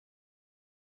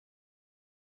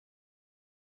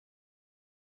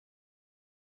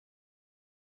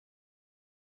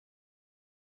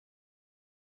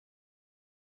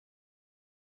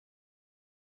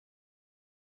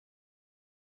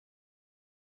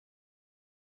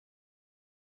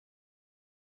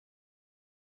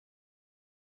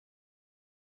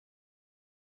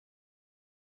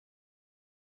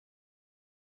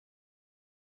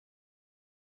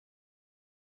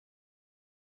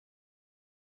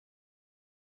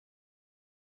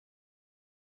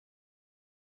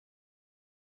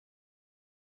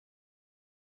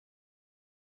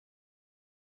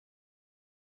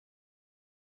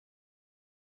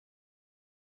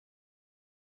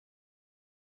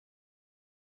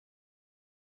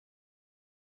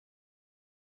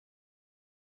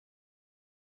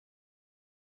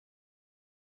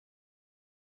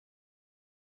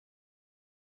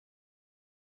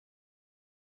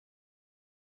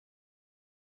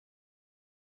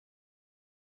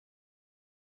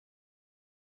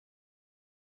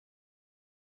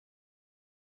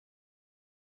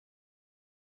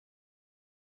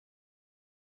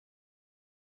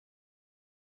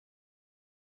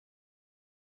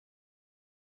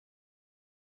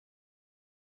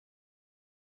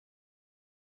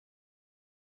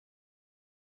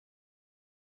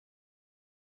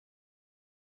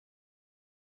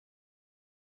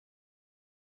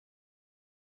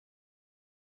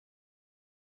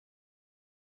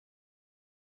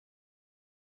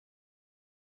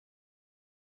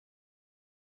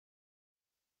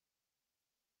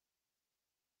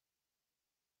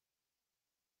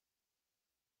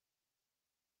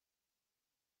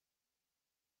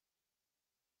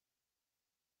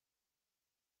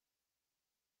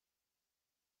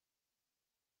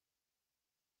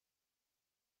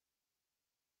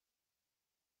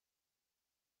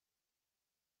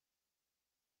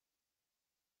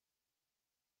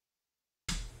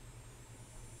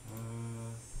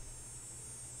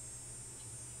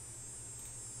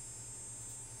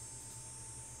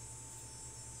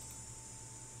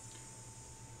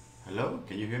Hello,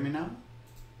 can you hear me now?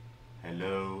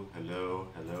 Hello, hello,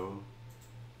 hello.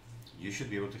 You should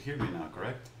be able to hear me now,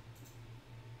 correct?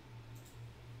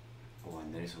 Oh,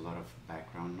 and there is a lot of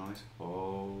background noise.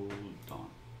 Hold on.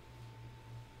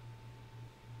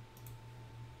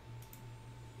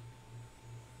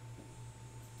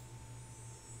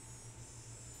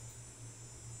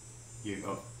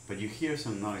 But you hear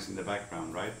some noise in the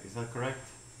background, right? Is that correct?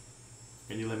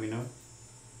 Can you let me know?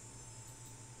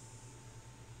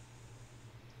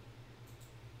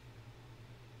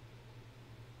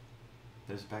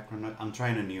 There's background noise. I'm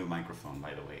trying a new microphone,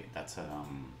 by the way. That's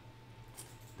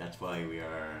why we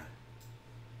are.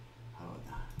 Hold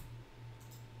on.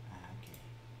 Okay.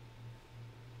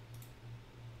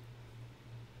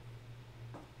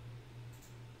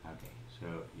 Okay.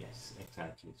 So yes,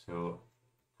 exactly. So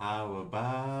how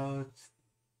about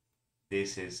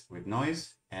this is with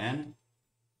noise and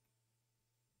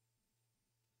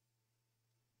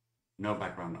no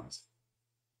background noise.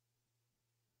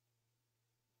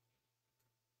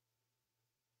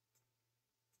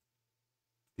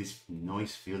 This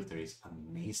noise filter is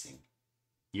amazing.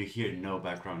 You hear no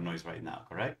background noise right now,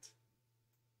 correct?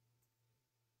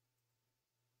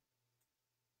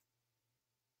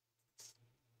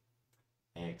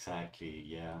 Exactly,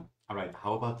 yeah. All right,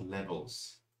 how about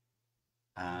levels?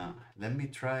 Let me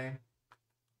try.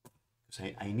 So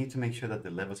I need to make sure that the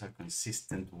levels are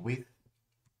consistent with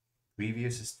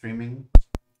previous streaming.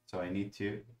 So I need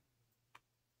to,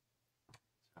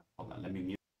 hold on, let me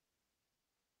mute.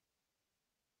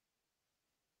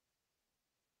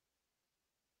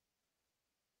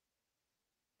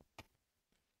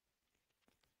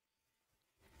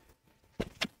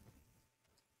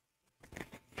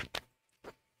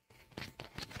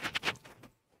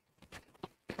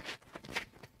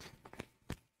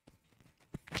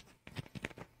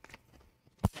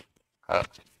 Oh,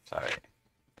 sorry.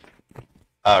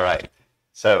 All right.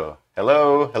 So,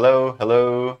 hello, hello,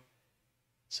 hello.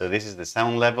 So this is the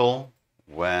sound level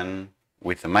when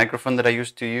with the microphone that I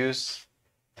used to use.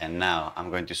 And now I'm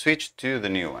going to switch to the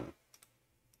new one.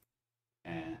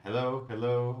 And hello,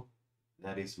 hello.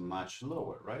 That is much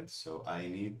lower, right? So I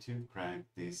need to crank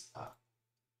this up.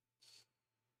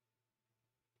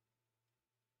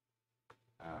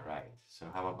 All right. So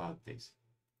how about this?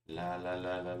 La la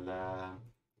la la la.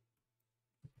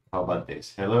 How about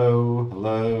this? Hello,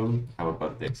 hello. How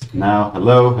about this? Now,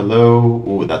 hello, hello.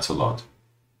 Oh, that's a lot.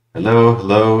 Hello,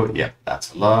 hello. Yeah,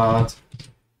 that's a lot.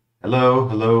 Hello,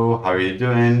 hello. How are you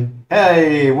doing?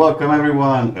 Hey, welcome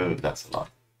everyone. Oh, that's a lot.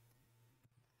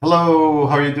 Hello,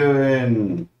 how are you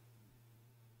doing?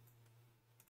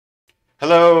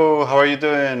 Hello, how are you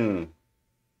doing?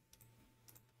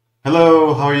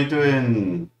 Hello, how are you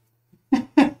doing?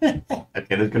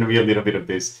 Okay, there's gonna be a little bit of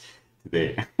this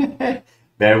today.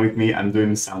 Bear with me, I'm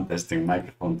doing sound testing,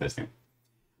 microphone testing.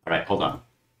 All right, hold on.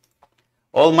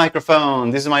 Old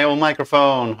microphone, this is my old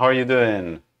microphone. How are you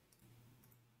doing?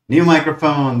 New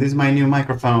microphone, this is my new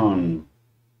microphone.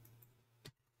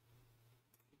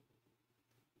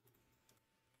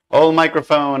 Old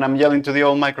microphone, I'm yelling to the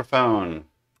old microphone.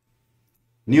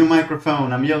 New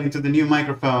microphone, I'm yelling to the new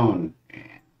microphone.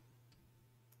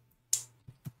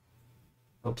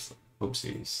 Oops,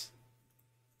 oopsies.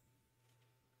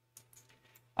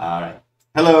 All right.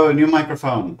 Hello, new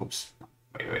microphone. Oops,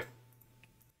 wait.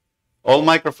 Old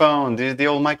microphone, this is the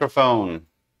old microphone.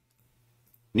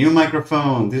 New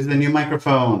microphone, this is the new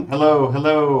microphone. Hello,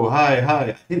 hello, hi, hi.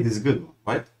 I think this is good,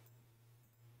 right?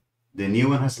 The new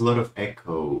one has a lot of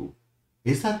echo.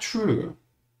 Is that true?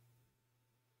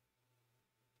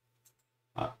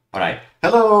 All right.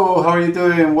 Hello, how are you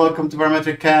doing? Welcome to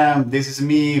Parametric Camp. This is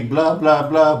me, blah, blah,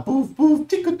 blah, poof, poof,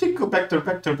 tico, tico, vector,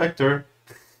 vector, vector.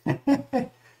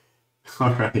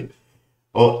 All right.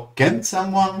 Oh, can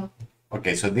someone?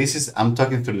 Okay, so this is, I'm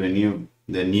talking through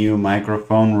the new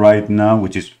microphone right now,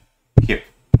 which is here.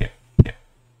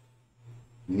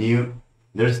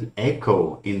 There's an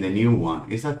echo in the new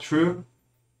one. Is that true?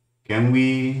 Can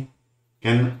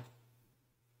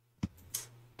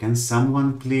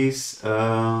someone please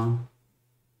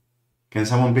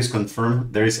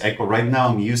confirm there is echo? Right now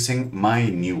I'm using my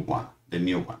new one, the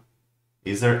new one.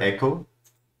 Is there echo?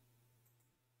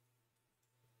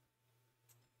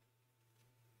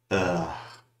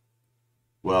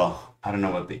 Well, I don't know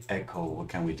what the echo, what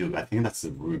can we do? I think that's the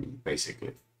room,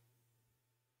 basically.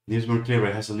 News more clear,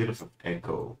 it has a little bit of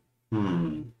echo.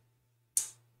 All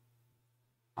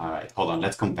right, hold on,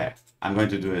 let's compare. I'm going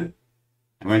to do it.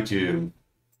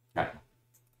 Right.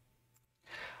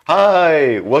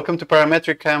 Hi, welcome to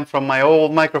Parametric Cam from my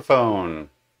old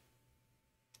microphone.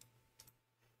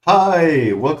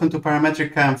 Hi, welcome to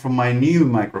Parametric Cam from my new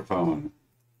microphone.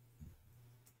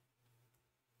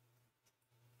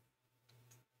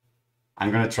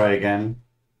 I'm gonna try again.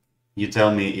 You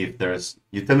tell me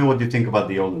what you think about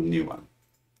the old and new one.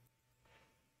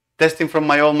 Testing from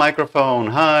my old microphone.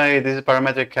 Hi, this is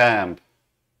Parametric Camp.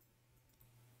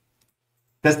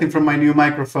 Testing from my new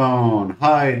microphone.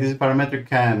 Hi, this is Parametric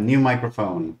Camp, new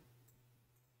microphone.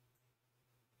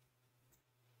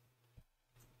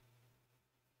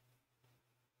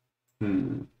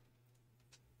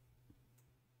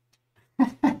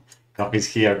 Copies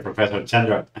here, Professor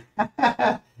Chandra.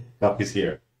 Copies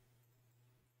here.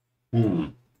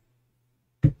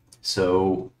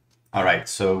 So, all right.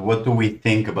 So, what do we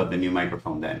think about the new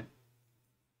microphone then?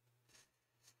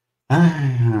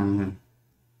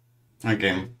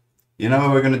 Okay. You know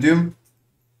what we're gonna do?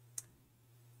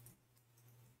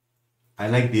 I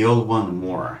like the old one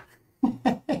more.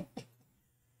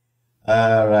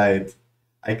 All right.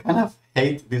 I kind of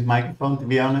hate this microphone, to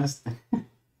be honest,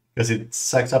 because it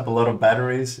sucks up a lot of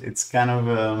batteries. It's kind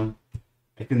of,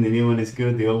 I think the new one is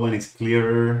good. The old one is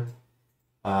clearer.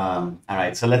 All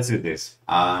right, so let's do this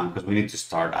because we need to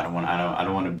start. I don't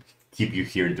want to keep you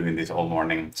here doing this all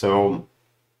morning. So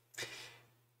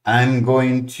I'm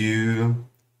going to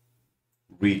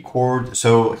record.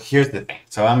 So here's the thing.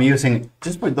 So I'm using,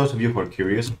 just for those of you who are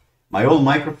curious, my old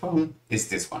microphone is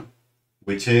this one,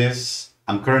 which is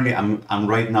I'm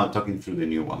right now talking through the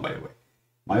new one, by the way.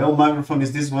 My old microphone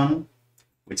is this one,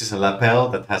 which is a lapel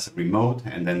that has a remote,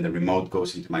 and then the remote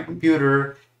goes into my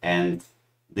computer, and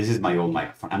this is my old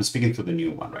microphone. I'm speaking to the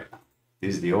new one right now.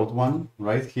 This is the old one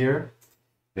right here.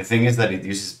 The thing is that it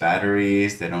uses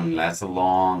batteries. They don't last so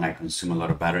long. I consume a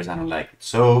lot of batteries. I don't like it.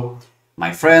 So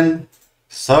my friend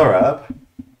Saurabh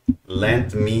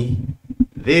lent me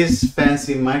this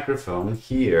fancy microphone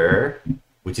here,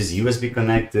 which is USB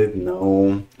connected.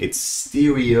 No, it's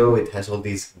stereo. It has all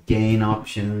these gain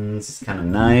options. It's kind of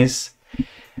nice.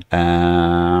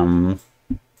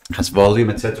 Has volume,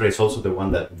 etc. It's also the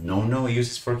one that Nono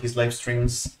uses for his live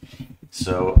streams.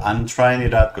 So I'm trying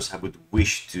it out because I would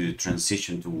wish to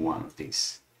transition to one of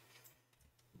these.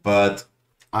 But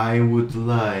I would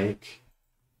like,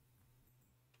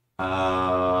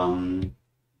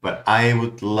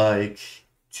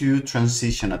 to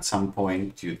transition at some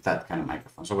point to that kind of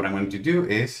microphone. So what I'm going to do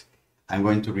is I'm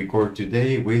going to record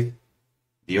today with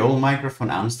the old microphone.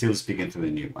 I'm still speaking to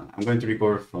the new one. I'm going to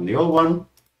record from the old one.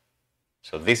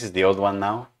 So this is the old one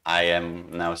now. I am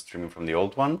now streaming from the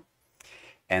old one.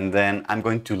 And then I'm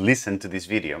going to listen to this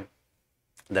video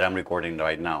that I'm recording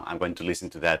right now. I'm going to listen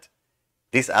to that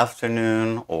this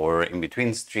afternoon or in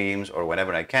between streams or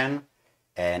whenever I can.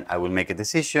 And I will make a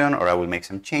decision, or I will make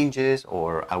some changes,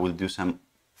 or I will do some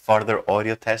further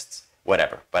audio tests,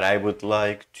 whatever. But I would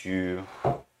like to,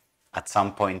 at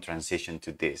some point, transition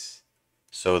to this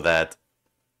so that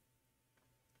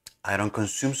I don't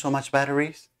consume so much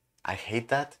batteries. I hate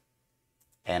that.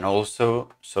 And also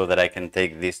so that I can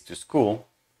take this to school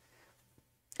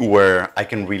where I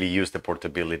can really use the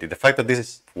portability. The fact that this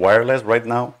is wireless right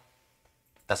now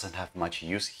doesn't have much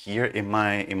use here in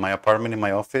my apartment, in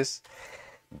my office.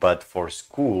 But for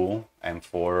school and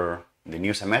for the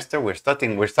new semester, we're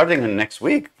starting next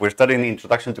week. We're starting the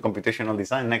Introduction to Computational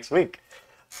Design next week.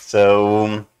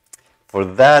 So for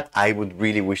that, I would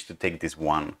really wish to take this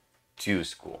one to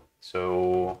school.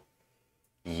 So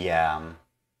yeah,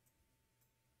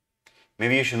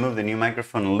 maybe you should move the new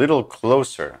microphone a little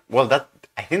closer. Well,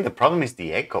 I think the problem is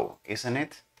the echo, isn't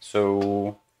it?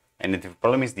 So, and if the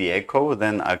problem is the echo,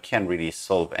 then I can't really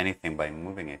solve anything by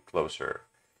moving it closer.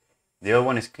 The old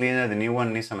one is cleaner, the new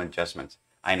one needs some adjustments.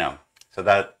 I know. So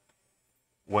that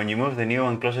when you move the new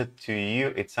one closer to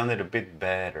you, it sounded a bit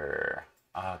better.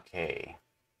 Okay.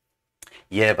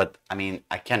 Yeah, but I mean,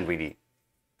 I can't really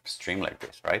stream like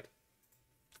this, right?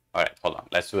 All right, hold on.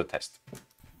 Let's do a test.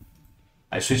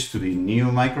 I switched to the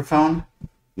new microphone.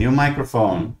 New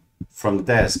microphone from the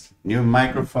desk. New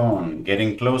microphone.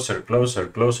 Getting closer, closer,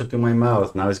 closer to my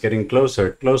mouth. Now it's getting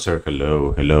closer, closer.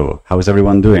 Hello, hello. How is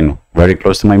everyone doing? Very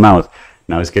close to my mouth.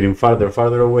 Now it's getting farther,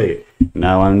 farther away.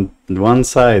 Now on one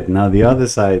side, now the other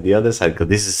side, because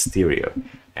this is stereo.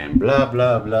 And blah,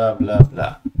 blah, blah, blah,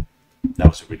 blah. That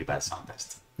was a really bad sound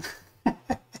test.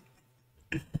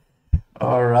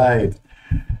 All right.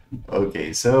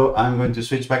 Okay, so I'm going to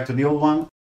switch back to the old one.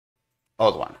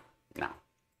 Old one now.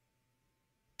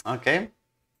 Okay.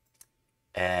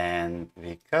 And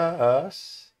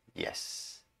because,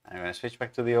 yes, I'm going to switch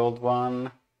back to the old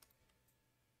one.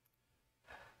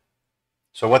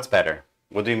 So what's better?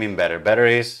 What do you mean better? Better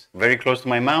is very close to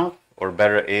my mouth, or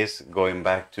better is going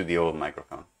back to the old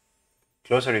microphone?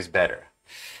 Closer is better.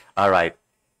 All right.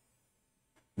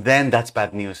 Then that's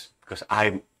bad news, because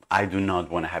I do not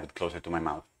want to have it closer to my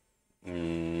mouth.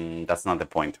 That's not the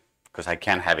point. because I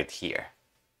can't have it here.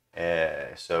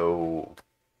 So,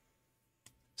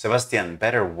 Sebastian,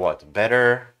 better what?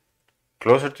 Better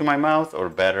closer to my mouth or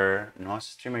better? No, as a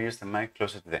streamer, use the mic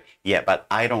closer to the. Yeah, but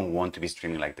I don't want to be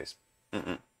streaming like this.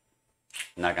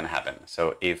 Not gonna happen.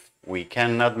 So if we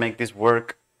cannot make this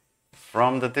work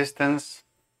from the distance,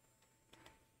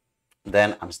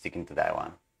 then I'm sticking to that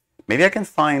one. Maybe I can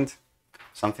find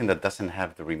something that doesn't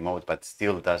have the remote but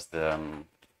still does the.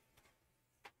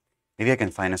 Maybe I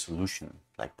can find a solution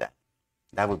like that.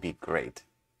 That would be great.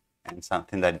 And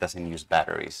something that doesn't use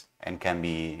batteries and can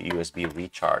be USB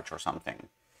recharge or something.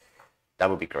 That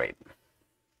would be great.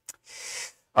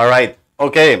 All right.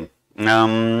 Okay.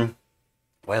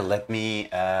 Well, let me,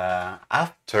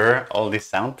 after all these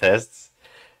sound tests,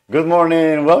 good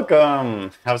morning,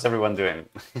 welcome. How's everyone doing?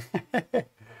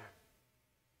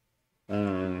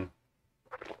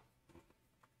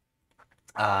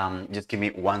 Just give me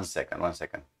 1 second, 1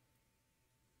 second.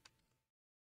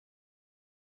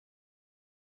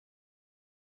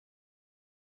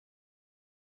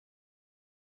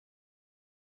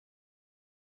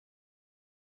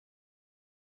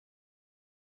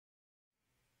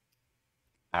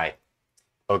 All right.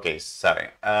 Okay, sorry.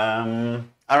 All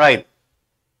right.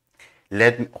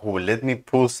 Let me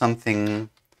pull something.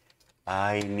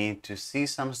 I need to see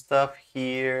some stuff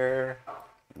here.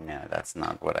 No, that's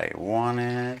not what I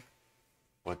wanted.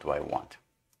 What do I want?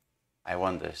 I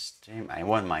want the stream. I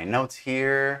want my notes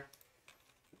here.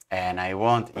 And I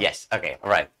want, yes, okay, all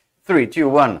right. 3, 2,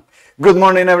 1. Good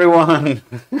morning, everyone.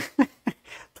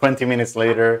 20 minutes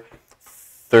later,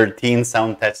 13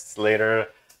 sound tests later.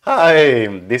 Hi,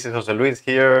 this is Jose Luis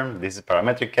here. This is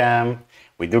Parametric Camp.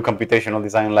 We do computational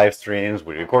design live streams.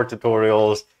 We record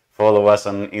tutorials. Follow us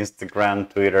on Instagram,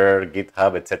 Twitter,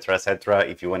 GitHub, etc.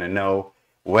 if you want to know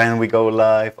when we go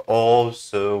live.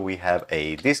 Also, we have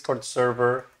a Discord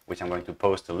server, which I'm going to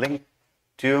post a link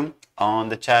to on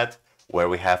the chat, where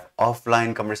we have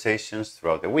offline conversations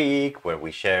throughout the week, where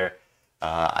we share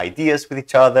ideas with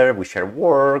each other, we share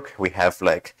work, we have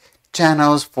like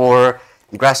channels for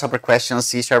Grasshopper questions,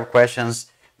 C#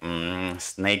 questions,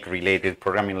 snake-related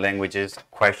programming languages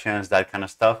questions, that kind of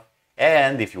stuff.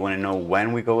 And if you want to know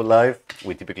when we go live,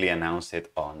 we typically announce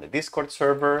it on the Discord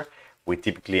server. We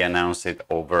typically announce it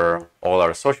over all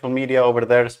our social media over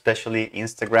there, especially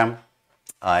Instagram.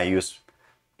 I use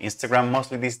Instagram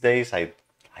mostly these days. I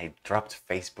dropped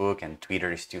Facebook, and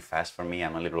Twitter is too fast for me.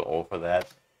 I'm a little old for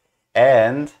that.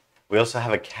 And we also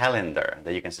have a calendar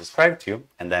that you can subscribe to,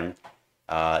 and then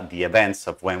the events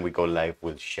of when we go live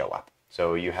will show up.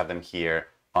 So you have them here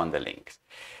on the link.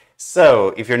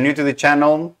 So if you're new to the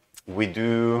channel, we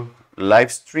do live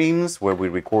streams where we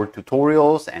record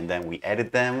tutorials and then we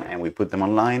edit them and we put them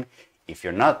online. If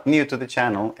you're not new to the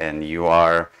channel and you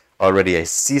are already a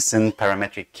seasoned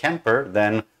parametric camper,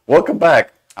 then welcome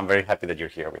back. I'm very happy that you're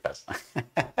here with us.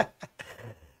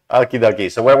 Okie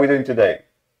dokie. So what are we doing today?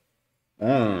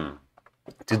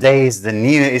 Today is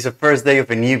the first day of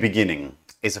a new beginning.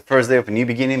 It's the first day of a new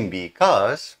beginning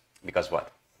because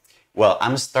what? Well,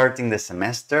 I'm starting the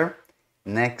semester.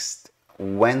 Next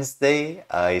Wednesday,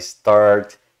 I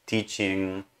start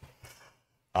teaching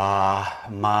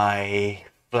my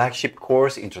flagship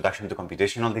course, Introduction to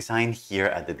Computational Design, here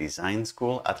at the Design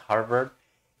School at Harvard.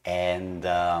 And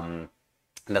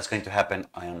that's going to happen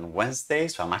on Wednesday.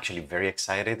 So I'm actually very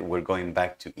excited. We're going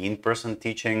back to in-person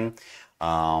teaching.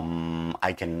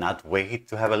 I cannot wait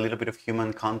to have a little bit of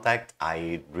human contact.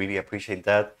 I really appreciate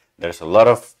that. There's a lot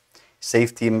of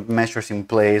safety measures in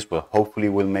place. Well, hopefully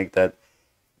we'll make that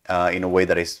in a way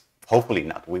that is, hopefully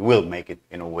not, we will make it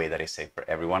in a way that is safe for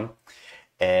everyone.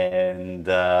 And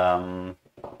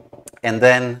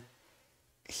then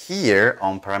here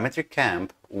on Parametric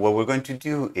Camp, what we're going to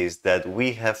do is that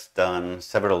we have done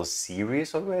several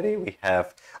series already. We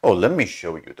have, oh, let me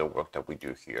show you the work that we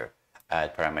do here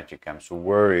at Parametric Camp. So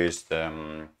where is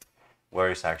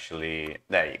actually,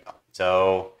 there you go.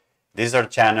 So this is our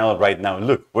channel right now.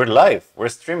 Look, we're live, we're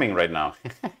streaming right now.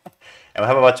 And we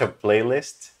have a bunch of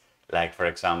playlists, like for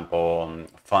example,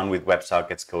 fun with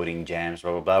WebSockets, coding jams,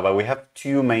 blah, blah, blah. But we have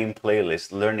two main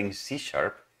playlists, Learning C#,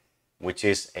 which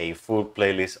is a full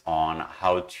playlist on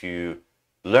how to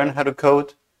learn how to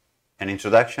code, an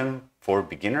introduction for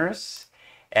beginners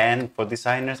and for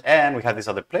designers. And we have this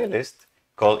other playlist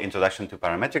called Introduction to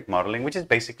Parametric Modeling, which is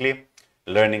basically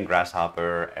learning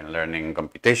Grasshopper and learning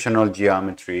computational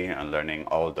geometry and learning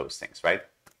all those things, right?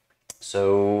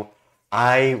 So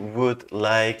I would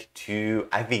like to,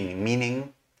 I've been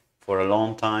meaning for a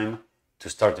long time to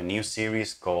start a new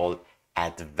series called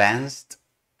Advanced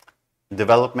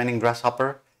Development in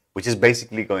Grasshopper, which is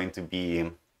basically going to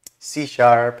be C#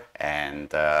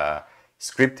 and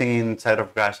scripting inside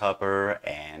of Grasshopper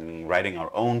and writing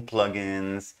our own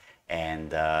plugins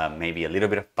and maybe a little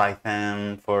bit of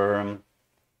Python for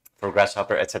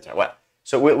Grasshopper, etc. Well,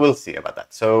 so we'll see about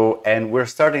that. So, and we're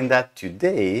starting that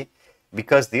today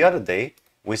because the other day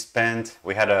we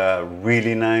had a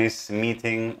really nice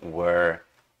meeting where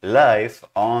live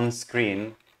on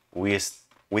screen we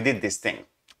did this thing.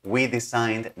 We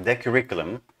designed the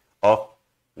curriculum of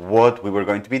what we were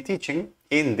going to be teaching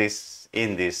in this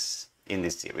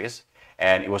series,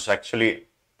 and it was actually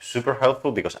super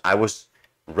helpful because I was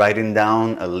writing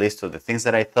down a list of the things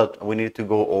that I thought we needed to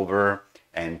go over,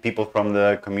 and people from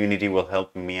the community will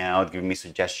help me out, give me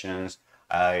suggestions.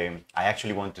 I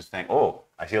actually want to thank,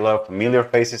 I see a lot of familiar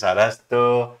faces.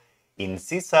 Arasto,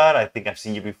 Incisar, I think I've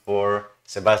seen you before.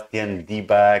 Sebastian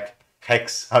Dback,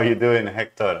 Hex, how you doing?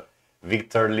 Hector,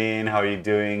 Victor Lin, how are you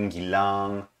doing?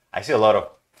 Gilan, I see a lot of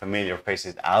familiar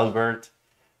faces. Albert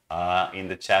in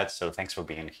the chat, so thanks for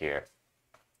being here.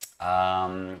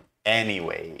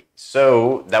 Anyway,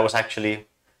 so that was actually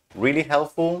really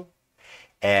helpful.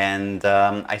 And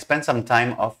I spent some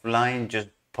time offline just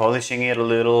polishing it a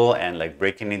little and like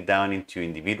breaking it down into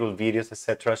individual videos,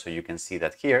 etc. So you can see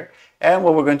that here. And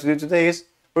what we're going to do today is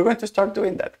we're going to start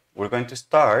doing that. We're going to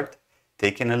start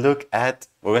taking a look at,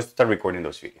 we're going to start recording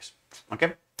those videos.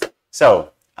 Okay.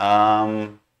 So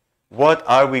what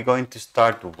are we going to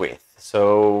start with?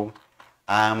 So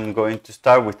I'm going to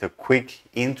start with a quick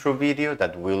intro video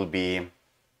that will be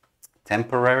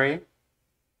temporary.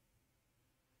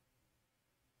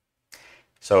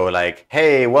 So like,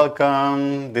 hey,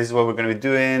 welcome, this is what we're going to be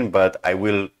doing, but I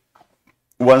will,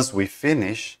 once we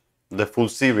finish the full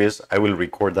series, I will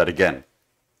record that again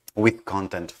with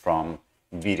content from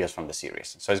videos from the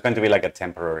series. So it's going to be like a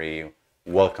temporary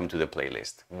welcome to the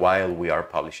playlist while we are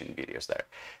publishing videos there.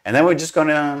 And then we're just going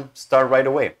to start right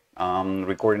away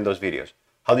recording those videos.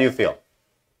 How do you feel?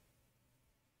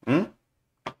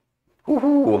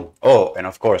 Oh, and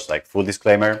of course, like full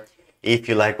disclaimer, if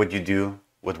you like what you do,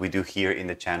 what we do here in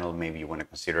the channel, maybe you want to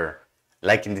consider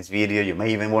liking this video. You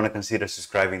may even want to consider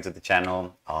subscribing to the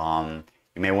channel.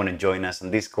 You may want to join us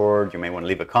on Discord. You may want to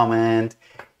leave a comment.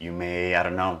 You may, I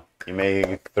don't know, you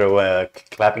may throw a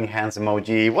clapping hands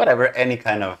emoji, whatever, any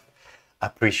kind of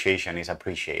appreciation is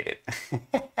appreciated.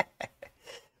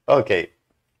 Okay,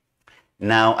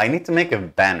 now I need to make a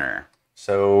banner.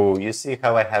 So you see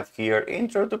how I have here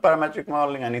intro to parametric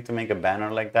modeling. I need to make a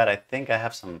banner like that. I think I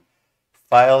have some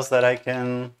files that I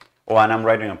can, and I'm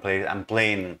writing I'm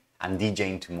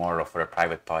DJing tomorrow for a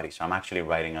private party. So I'm actually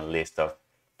writing a list of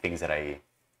things that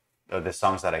the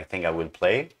songs that I think I will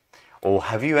play.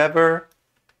 Have you ever,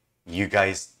 you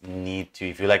guys need to,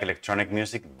 if you like electronic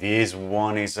music, this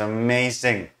one is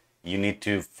amazing. You need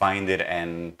to find it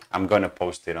and I'm gonna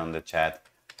post it on the chat.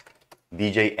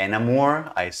 DJ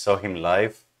Enamor, I saw him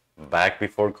live back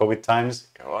before COVID times.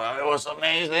 Oh, it was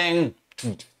amazing.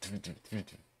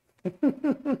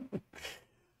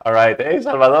 All right, hey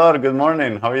Salvador, good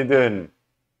morning. How are you doing?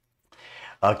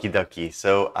 Okie dokie.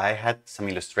 So I had some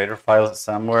Illustrator files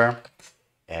somewhere,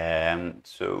 and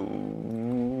so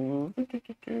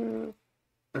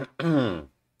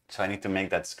so I need to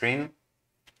make that screen,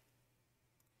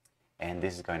 and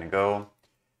this is going to go.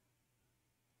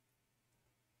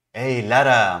 Hey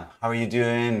Lara, how are you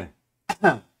doing?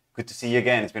 Good to see you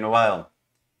again. It's been a while.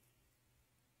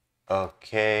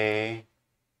 Okay.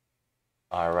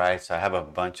 All right, so I have a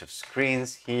bunch of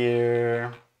screens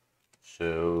here.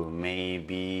 So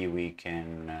maybe we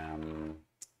can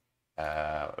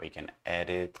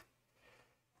edit.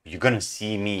 You're gonna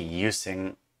see me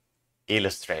using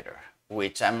Illustrator,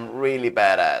 which I'm really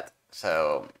bad at.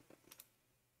 So,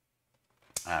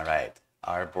 all right,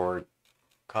 artboard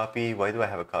copy. Why do I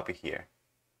have a copy here?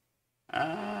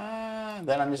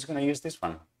 Then I'm just gonna use this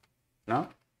one. No?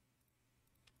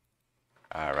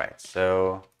 All right,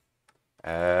 so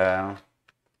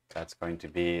that's going to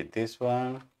be this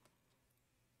one.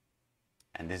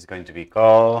 And this is going to be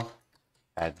called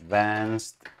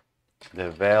Advanced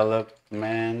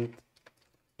Development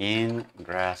in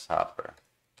Grasshopper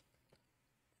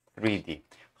 3D.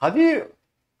 How do you,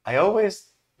 I always,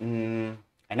 I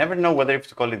never know whether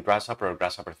to call it Grasshopper or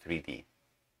Grasshopper 3D.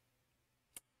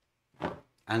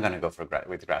 I'm going to go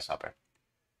with Grasshopper.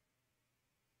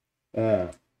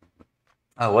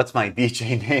 Oh, what's my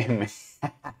DJ name?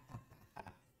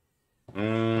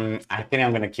 I think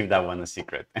I'm going to keep that one a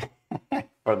secret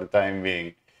for the time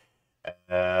being.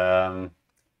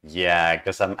 Yeah,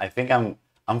 because I think I'm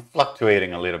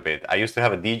fluctuating a little bit. I used to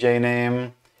have a DJ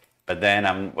name, but then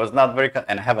I was not very,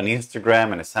 and I have an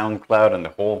Instagram and a SoundCloud and the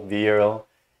whole deal.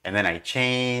 And then I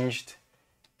changed,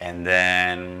 and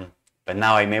then, but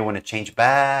now I may want to change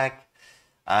back.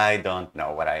 I don't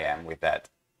know what I am with that.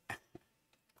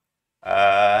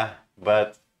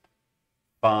 But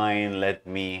fine, let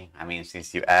me, I mean,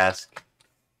 since you ask.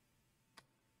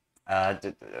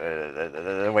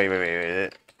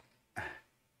 Wait.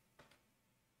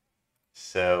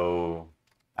 So,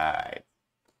 alright.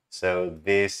 So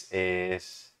this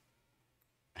is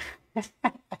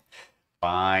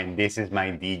fine. This is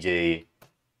my DJ.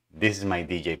 This is my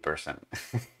DJ person.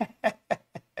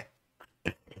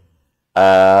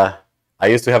 I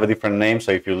used to have a different name.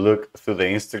 So if you look through the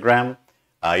Instagram,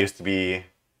 I used to be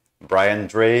Brian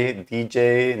Dre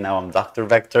DJ. Now I'm Dr.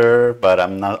 Vector, but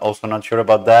I'm not sure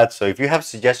about that. So if you have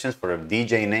suggestions for a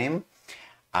DJ name,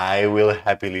 I will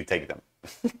happily take them.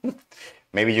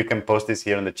 Maybe you can post this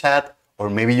here in the chat, or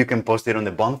maybe you can post it on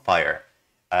the bonfire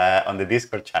on the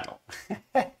Discord channel.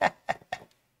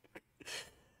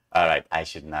 All right, I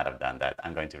should not have done that.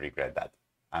 I'm going to regret that.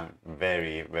 I'm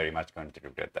very, very much going to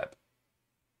regret that.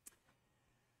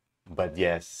 But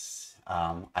yes,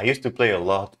 I used to play a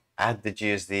lot at the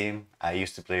GSD. I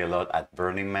used to play a lot at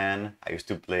Burning Man. I used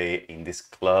to play in this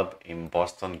club in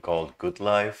Boston called Good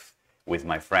Life with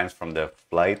my friends from the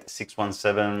Flight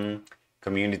 617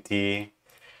 community.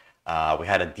 We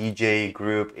had a DJ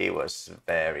group. It was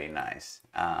very nice.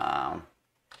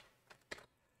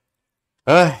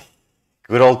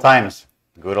 Good old times.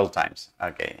 Good old times.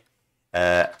 Okay.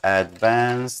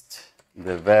 Advanced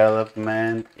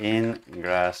development in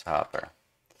Grasshopper.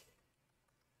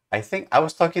 I think I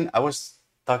was talking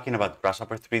about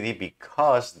Grasshopper 3D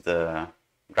because the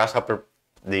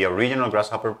original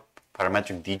Grasshopper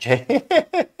parametric DJ.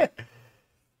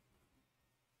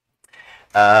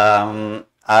 The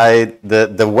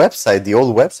website, the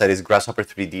old website is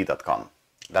grasshopper3d.com.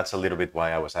 That's a little bit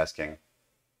why I was asking.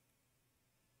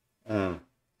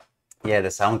 Yeah, the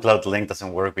SoundCloud link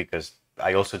doesn't work because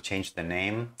I also changed the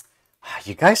name.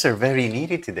 You guys are very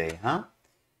needy today, huh?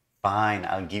 Fine,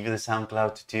 I'll give you the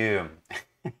SoundCloud too.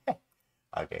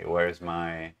 Okay, where's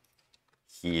my...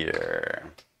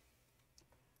 Here.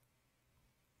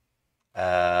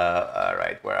 All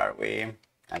right, where are we?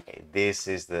 Okay, this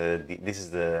is the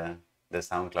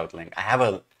SoundCloud link.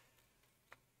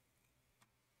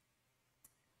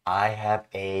 I have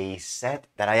a set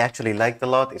that I actually liked a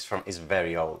lot. It's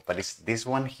very old, but it's this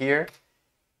one here,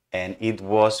 and it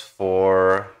was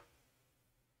for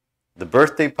the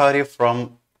birthday party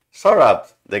from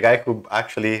Saurabh, the guy whom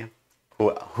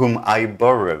I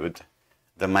borrowed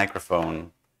the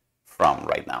microphone from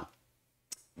right now.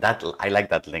 I like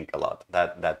that link a lot.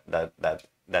 That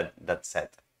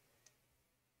set.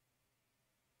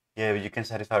 Yeah, you can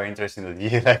satisfy our interest in the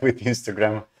DJ live with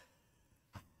Instagram.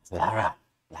 Lara,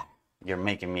 you're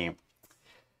making me.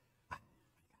 I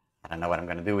don't know what I'm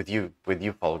gonna do with you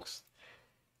folks.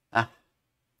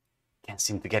 Can't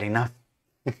seem to get enough.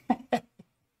 All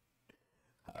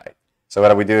right. So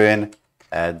what are we doing?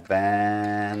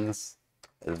 Advanced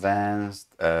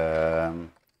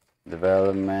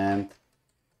development,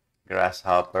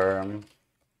 Grasshopper.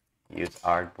 Use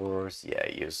artboards. Yeah,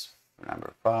 use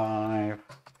number 5.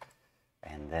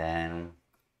 And then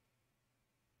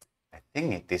I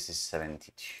think this is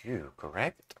 72,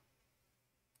 correct?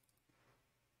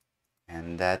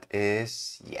 And that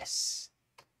is yes.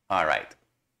 All right.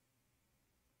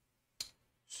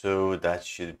 So that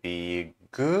should be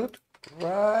good,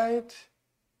 right?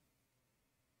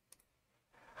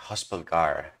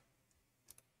 Hospelgar.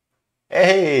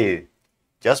 Hey,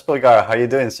 Jospelgar, how you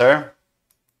doing, sir?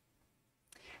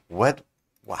 What?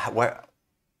 Where?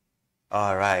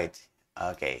 All right.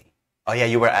 Okay. Oh yeah,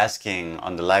 you were asking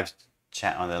on the live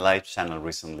channel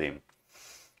recently.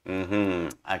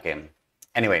 Okay.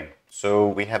 Anyway, so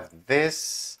we have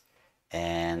this,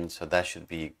 and so that should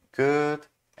be good.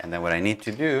 And then what I need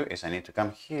to do is I need to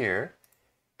come here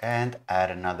and add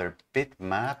another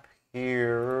bitmap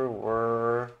here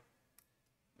where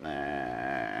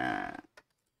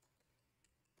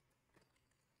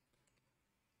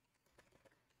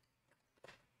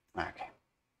okay.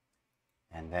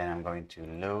 And then I'm going to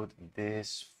load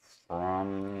this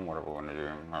from what are we going to do?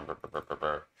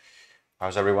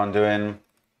 How's everyone doing?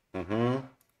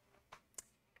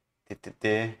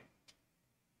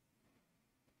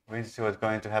 Wait to see what's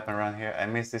going to happen around here. I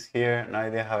miss this here. No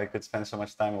idea how I could spend so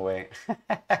much time away.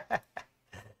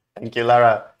 Thank you,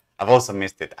 Lara. I've also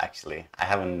missed it actually.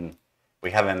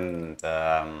 We haven't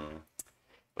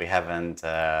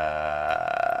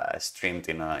streamed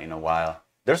in a while.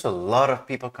 There's a lot of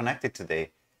people connected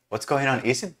today. What's going on?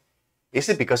 Is it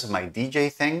because of my DJ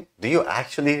thing?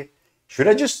 Should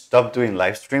I just stop doing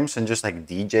live streams and just like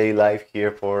DJ live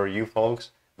here for you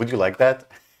folks? Would you like that?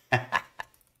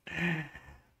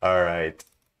 All right.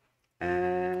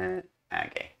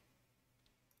 Okay.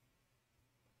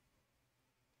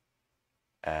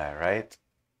 right.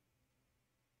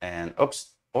 And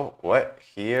oops, oh, what?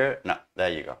 Here, no,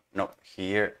 there you go. No,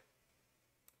 here.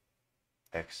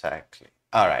 Exactly.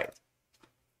 All right.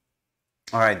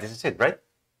 All right, this is it, right?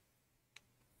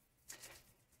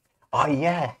 Oh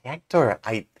yeah, Hector.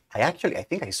 I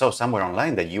think I saw somewhere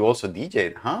online that you also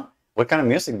DJ'd, huh? What kind of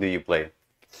music do you play?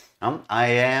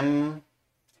 I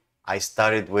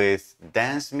started with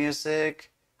dance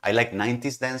music. I like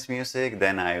 90s dance music.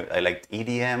 Then I liked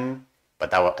EDM, but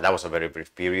that was a very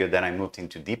brief period. Then I moved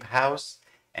into deep house,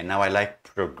 and now I like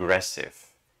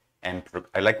progressive, and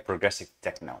I like progressive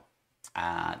techno.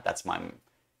 That's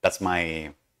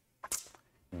my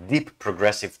deep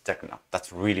progressive techno.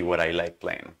 That's really what I like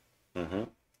playing.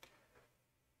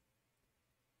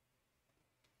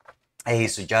 Hey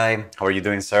Sujai, how are you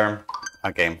doing, sir?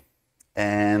 Okay,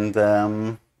 and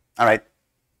all right,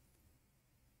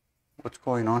 what's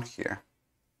going on here?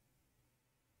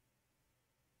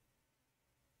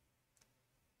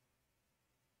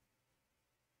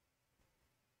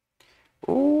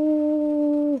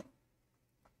 Ooh.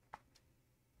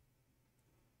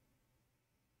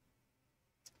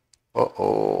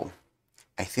 Uh-oh.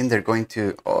 I think they're going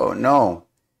to, oh no.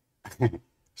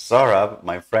 Saurabh,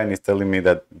 my friend, is telling me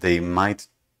that they might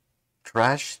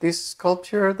trash this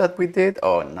sculpture that we did.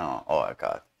 Oh no, oh my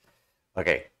God.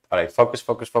 Okay, all right, focus,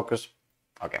 focus, focus.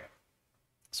 Okay,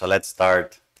 so let's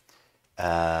start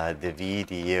the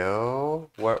video.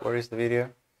 Where is the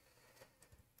video?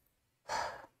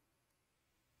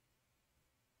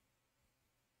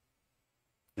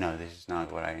 No, this is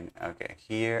not what I, okay,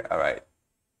 here, all right.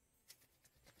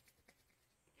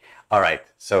 All right,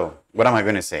 so what am I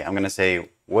going to say? I'm going to say,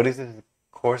 what is this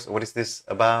course? What is this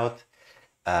about?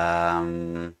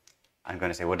 I'm going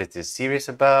to say, what is this series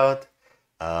about?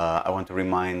 I want to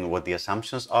remind what the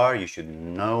assumptions are. You should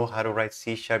know how to write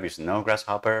C#. You should know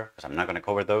Grasshopper, because I'm not going to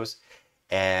cover those.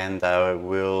 And I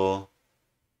will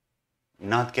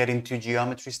not get into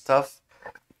geometry stuff.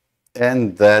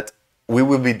 And that we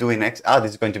will be doing, this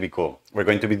is going to be cool. We're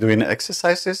going to be doing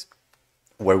exercises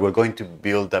where we're going to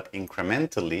build up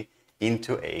incrementally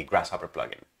into a Grasshopper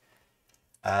plugin.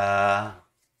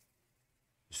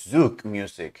 Zouk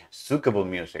music, Zookable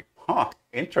music. Huh,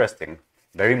 interesting.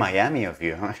 Very Miami of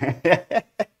you.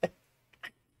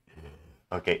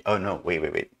 Okay, oh no,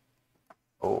 wait.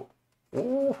 Oh,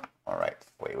 ooh, all right,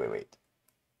 wait.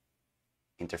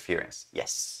 Interference,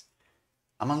 yes.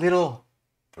 I'm a little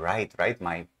bright, right?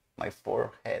 My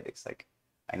forehead, it's like,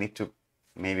 I need to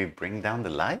maybe bring down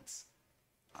the lights.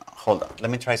 Hold on,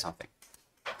 let me try something.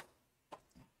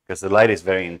 Because the light is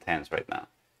very intense right now.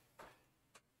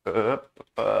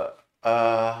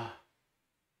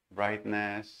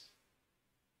 Brightness.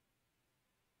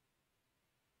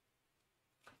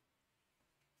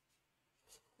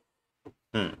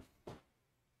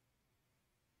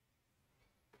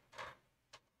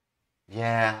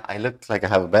 Yeah, I look like I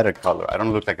have a better color. I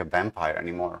don't look like a vampire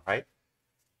anymore, right?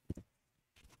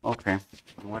 Okay,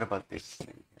 what about this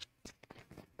thing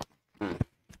here?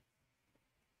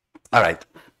 All right.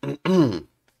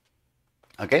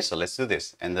 Okay, so let's do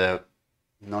this. And the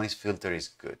noise filter is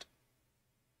good.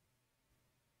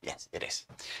 Yes, it is.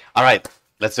 All right,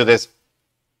 let's do this.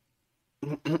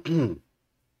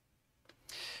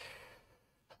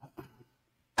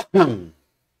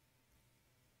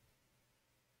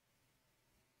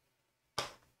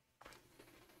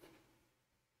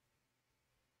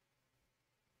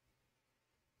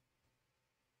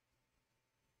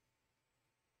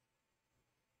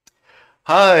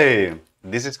 Hi,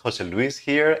 this is Jose Luis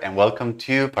here, and welcome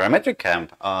to Parametric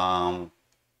Camp. Now,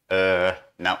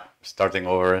 starting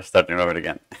over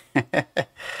again.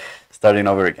 Starting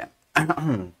over again.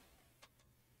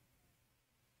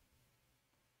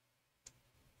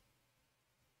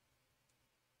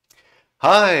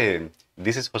 Hi,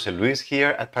 this is Jose Luis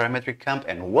here at Parametric Camp,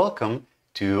 and welcome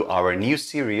to our new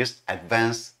series,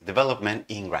 Advanced Development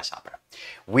in Grasshopper.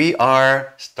 We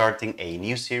are starting a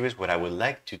new series where I would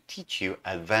like to teach you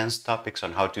advanced topics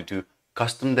on how to do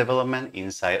custom development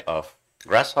inside of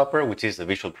Grasshopper, which is the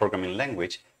visual programming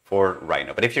language for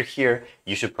Rhino. But if you're here,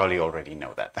 you should probably already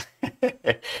know that.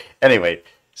 Anyway,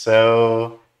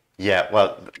 so yeah,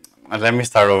 well, let me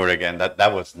start over again.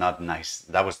 That was not nice.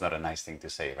 That was not a nice thing to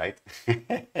say, right?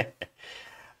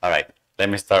 All right, let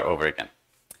me start over again.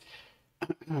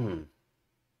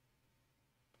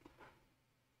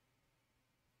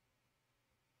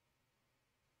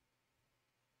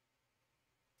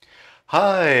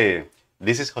 Hi,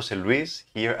 this is Jose Luis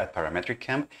here at Parametric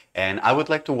Camp, and I would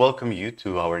like to welcome you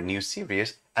to our new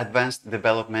series, Advanced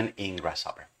Development in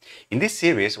Grasshopper. In this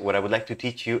series, what I would like to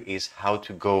teach you is how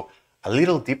to go a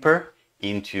little deeper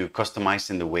into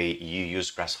customizing the way you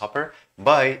use Grasshopper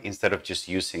by, instead of just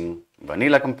using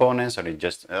vanilla components or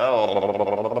just, yeah,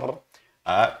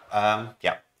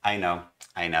 I know.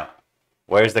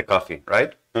 Where's the coffee,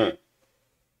 right?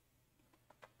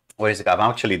 Where's the coffee? I'm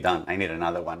actually done. I need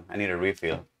another one. I need a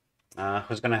refill.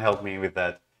 Who's gonna help me with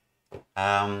that?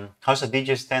 How's a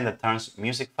DJ stand that turns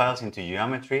music files into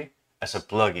geometry as a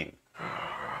plugin?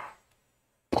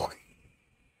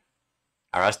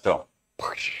 Arasto.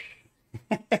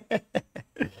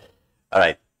 All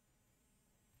right,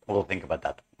 we'll think about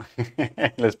that.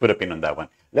 Let's put a pin on that one.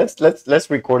 Let's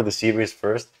record the series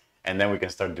first, and then we can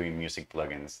start doing music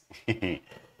plugins.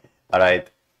 All right.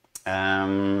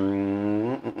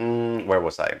 Where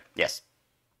was I? Yes.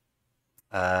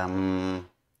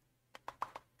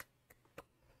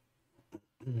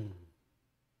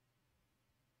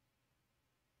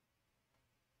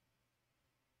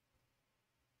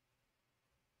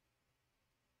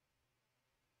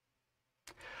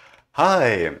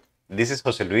 Hi, this is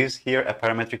Jose Luis here at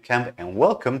Parametric Camp, and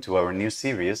welcome to our new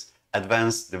series,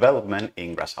 Advanced Development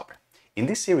in Grasshopper. In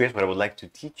this series, what I would like to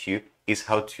teach you is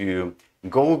how to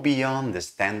go beyond the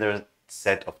standard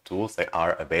set of tools that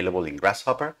are available in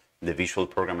Grasshopper, the visual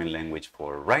programming language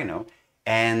for Rhino,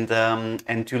 and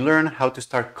to learn how to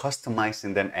start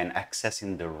customizing them and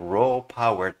accessing the raw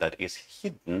power that is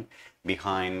hidden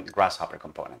behind Grasshopper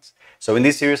components. So in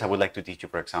this series, I would like to teach you,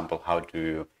 for example, how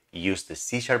to use the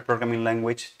C# programming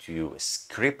language to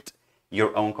script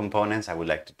your own components. I would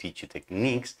like to teach you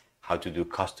techniques, how to do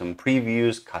custom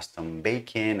previews, custom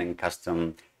baking, and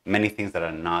custom many things that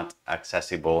are not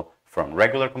accessible from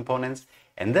regular components.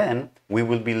 And then we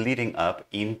will be leading up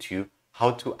into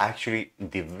how to actually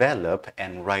develop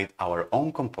and write our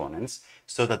own components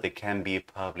so that they can be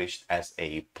published as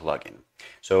a plugin.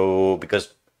 So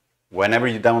because whenever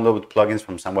you download plugins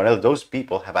from somewhere else, those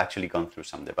people have actually gone through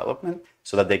some development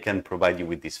so that they can provide you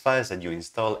with these files that you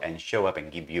install and show up and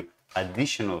give you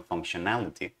additional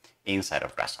functionality inside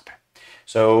of Grasshopper.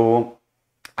 So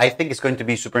I think it's going to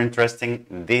be super interesting.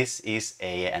 This is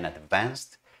an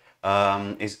advanced,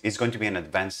 it's going to be an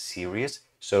advanced series.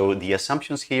 So the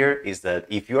assumptions here is that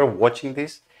if you are watching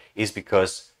this, is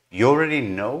because you already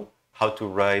know how to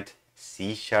write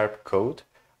C# code.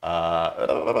 No.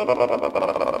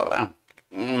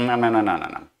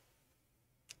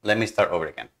 Let me start over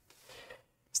again.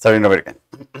 Starting over again.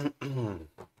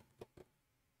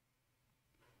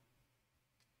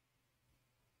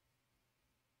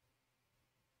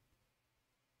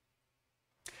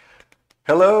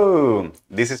 Hello,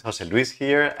 this is Jose Luis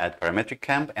here at Parametric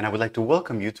Camp, and I would like to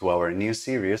welcome you to our new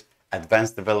series,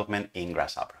 Advanced Development in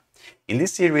Grasshopper. In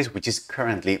this series, which is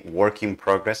currently work in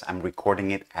progress, I'm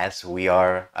recording it as we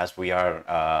are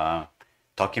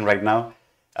talking right now.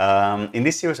 In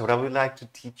this series, what I would like to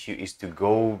teach you is to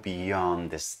go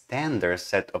beyond the standard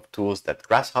set of tools that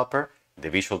Grasshopper, the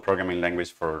visual programming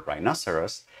language for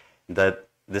rhinoceros, that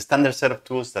the standard set of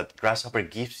tools that Grasshopper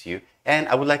gives you, and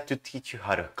I would like to teach you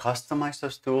how to customize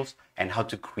those tools and how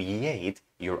to create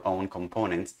your own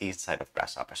components inside of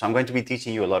Grasshopper. So I'm going to be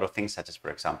teaching you a lot of things, such as, for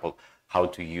example, how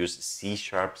to use C#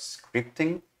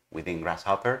 scripting within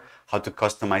Grasshopper, how to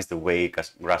customize the way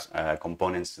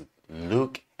components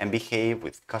look and behave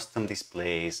with custom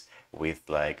displays, with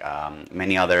like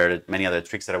many other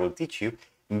tricks that I will teach you,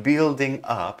 building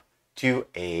up to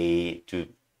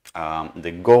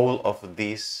the goal of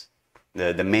this,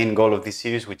 the main goal of this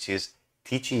series, which is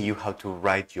teaching you how to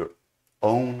write your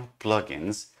own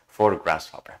plugins for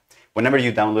Grasshopper. Whenever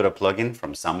you download a plugin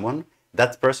from someone,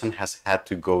 that person has had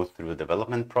to go through a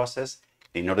development process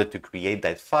in order to create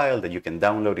that file that you can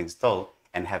download, install,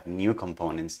 and have new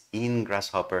components in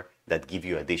Grasshopper that give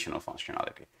you additional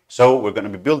functionality. So we're going to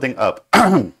be building up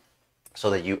so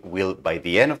that you will, by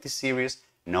the end of this series,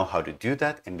 know how to do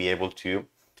that and be able to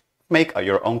make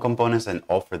your own components and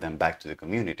offer them back to the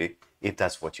community if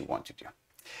that's what you want to do.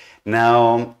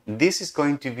 Now, this is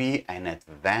going to be an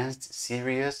advanced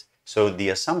series. So the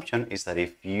assumption is that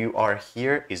if you are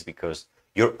here is because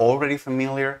you're already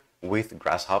familiar with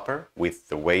Grasshopper, with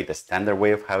the standard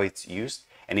way of how it's used.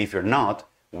 And if you're not,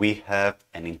 we have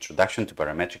an introduction to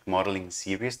parametric modeling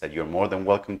series that you're more than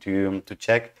welcome to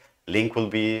check. Link will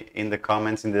be in the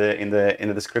comments in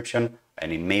the description,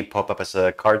 and it may pop up as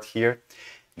a card here.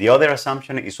 The other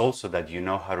assumption is also that you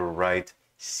know how to write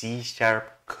C#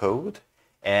 code.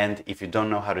 And if you don't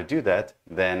know how to do that,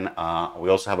 then we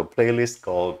also have a playlist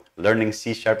called Learning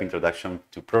C# Introduction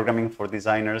to Programming for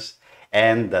Designers.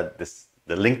 And that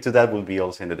the link to that will be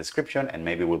also in the description, and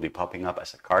maybe will be popping up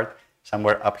as a card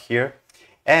somewhere up here.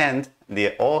 And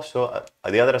the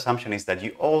other assumption is that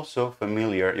you're also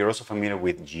familiar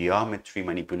with geometry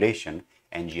manipulation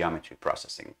and geometry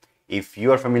processing. If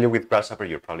you are familiar with Grasshopper,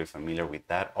 you're probably familiar with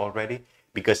that already,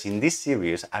 because in this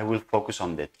series, I will focus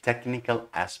on the technical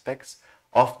aspects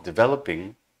of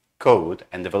developing code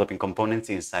and developing components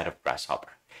inside of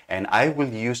Grasshopper. And I will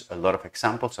use a lot of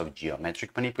examples of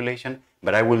geometric manipulation,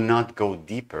 but I will not go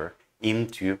deeper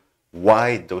into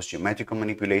why those geometrical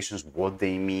manipulations, what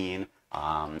they mean,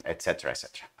 etc.,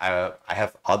 etc. I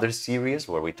have other series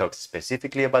where we talk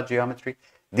specifically about geometry.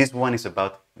 This one is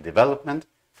about development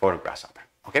for Grasshopper,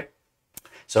 okay?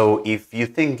 So if you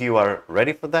think you are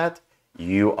ready for that,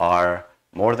 you are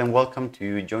more than welcome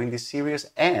to join this series.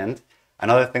 And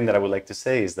another thing that I would like to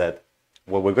say is that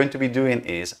what we're going to be doing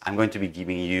is I'm going to be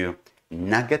giving you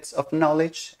nuggets of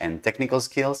knowledge and technical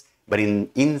skills, but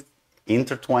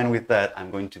intertwined with that,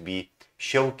 I'm going to be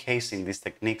showcasing these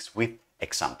techniques with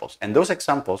examples. And those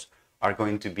examples are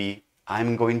going to be,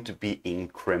 I'm going to be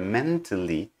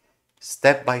incrementally,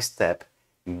 step by step,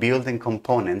 building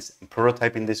components,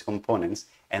 prototyping these components,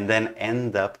 and then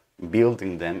end up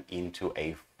building them into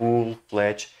a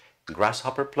full-fledged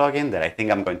Grasshopper plugin that I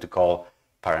think I'm going to call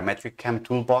Parametric Chem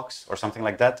Toolbox or something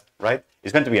like that, right?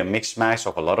 It's going to be a mix match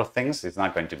of a lot of things. It's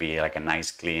not going to be like a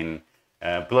nice, clean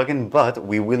plugin, but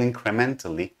we will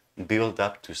incrementally build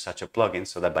up to such a plugin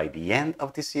so that by the end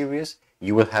of the series,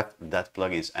 you will have that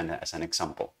plugin as an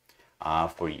example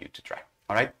for you to try,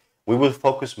 all right? We will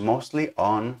focus mostly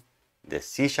on the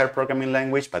C# programming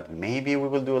language, but maybe we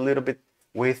will do a little bit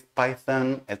with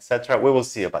Python, etc. We will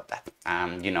see about that.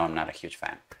 You know, I'm not a huge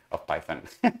fan of Python.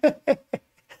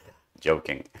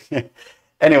 Joking.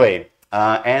 Anyway,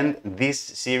 and this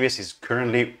series is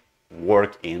currently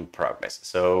work in progress.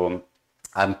 So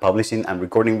I'm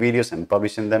recording videos and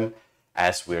publishing them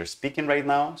as we're speaking right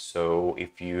now. So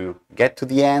if you get to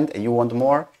the end and you want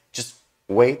more, just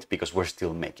wait because we're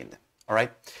still making them. All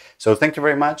right. So thank you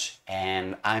very much.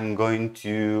 And I'm going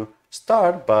to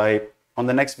start by, on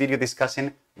the next video,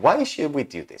 discussing why should we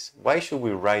do this? Why should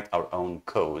we write our own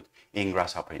code in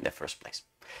Grasshopper in the first place?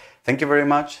 Thank you very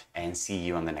much and see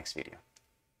you on the next video.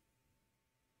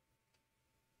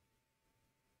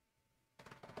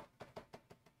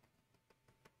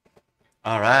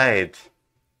 All right.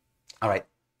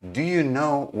 Do you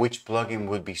know which plugin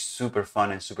would be super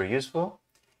fun and super useful?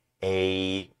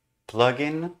 A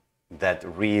plugin that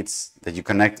you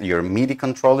connect your MIDI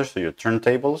controllers, so your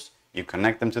turntables, you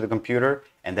connect them to the computer,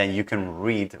 and then you can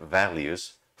read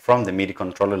values from the MIDI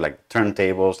controller, like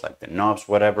turntables, like the knobs,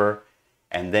 whatever,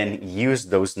 and then use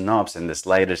those knobs and the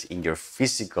sliders in your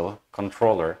physical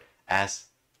controller as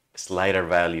slider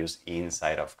values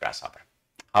inside of Grasshopper.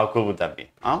 How cool would that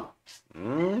be? Huh?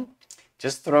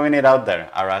 Just throwing it out there,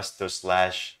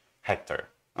 Arasto/Hector.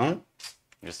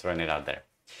 Just throwing it out there.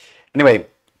 Anyway,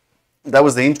 that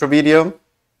was the intro video.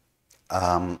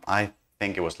 I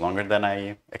think it was longer than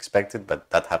I expected, but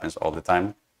that happens all the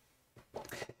time.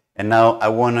 And now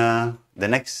the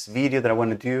next video that I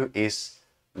want to do is,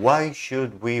 why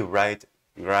should we write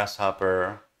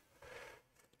Grasshopper?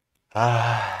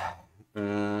 Why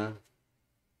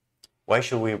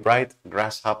should we write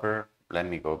Grasshopper? Let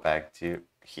me go back to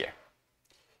here.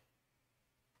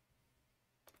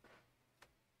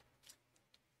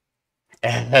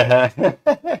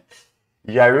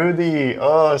 Yeah, Rudy.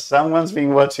 Oh, someone's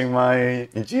been watching my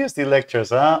GST lectures,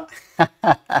 huh?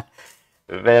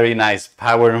 Very nice.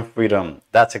 Power and freedom.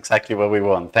 That's exactly what we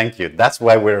want. Thank you. That's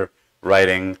why we're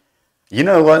writing. You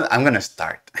know what? I'm going to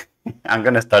start. I'm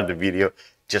going to start the video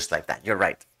just like that. You're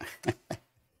right.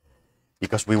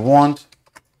 Because we want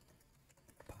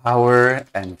power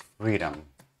and freedom.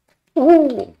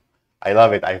 Ooh, I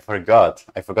love it. I forgot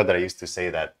that I used to say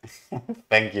that.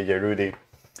 Thank you, Rudy.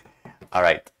 All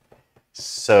right.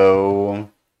 So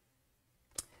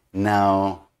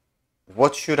now,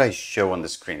 what should I show on the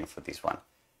screen for this one?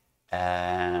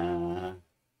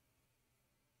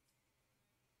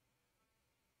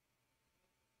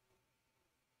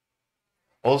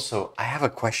 Also, I have a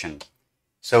question.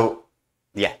 So,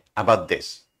 yeah, about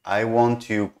this. I want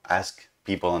to ask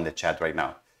people on the chat right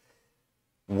now.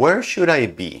 Where should I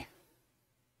be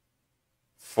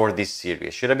for this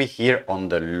series? Should I be here on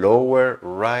the lower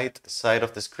right side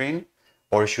of the screen?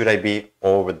 Or should I be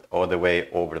all the way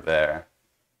over there?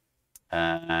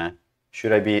 Where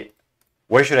should I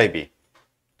be?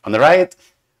 On the right?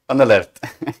 On the left?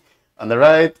 On the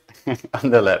right? On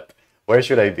the left? Where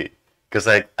should I be? Because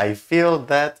I feel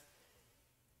that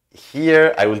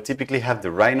here I will typically have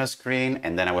the Rhino screen,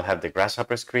 and then I will have the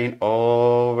Grasshopper screen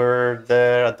over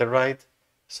there at the right.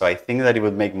 So I think that it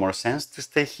would make more sense to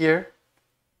stay here.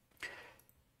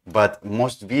 But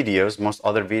most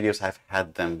other videos, I've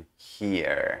had them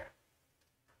here.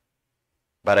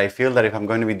 But I feel that if I'm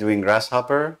going to be doing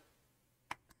Grasshopper,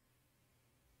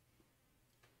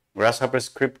 Grasshopper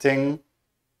scripting.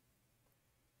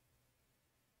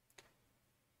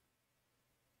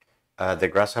 The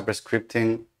Grasshopper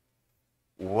scripting,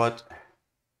 what?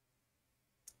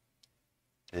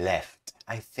 Left.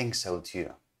 I think so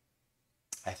too.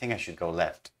 I think I should go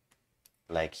left,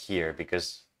 like here,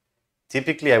 because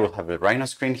typically I will have a Rhino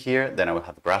screen here, then I will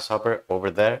have Grasshopper over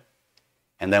there,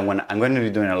 and then when I'm going to be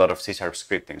doing a lot of C#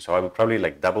 scripting, so I will probably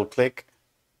like double click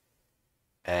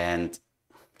and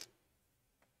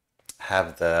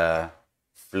have the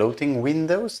floating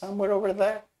window somewhere over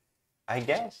there, I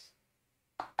guess.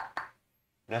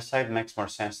 That side makes more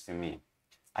sense to me.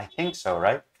 I think so,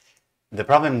 right? The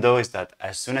problem though is that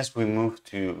as soon as we move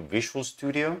to Visual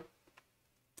Studio,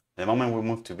 the moment we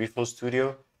move to Visual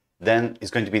Studio, then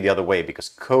it's going to be the other way because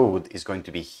code is going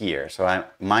to be here. So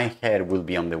my head will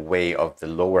be on the way of the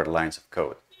lower lines of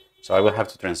code. So I will have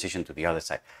to transition to the other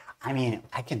side. I mean,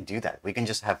 I can do that. We can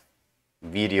just have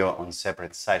video on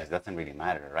separate sides. It doesn't really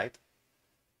matter, right?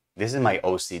 This is my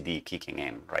OCD kicking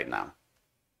in right now.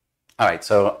 All right,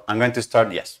 so I'm going to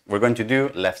start, yes, we're going to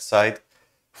do left side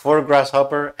for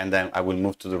Grasshopper, and then I will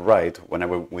move to the right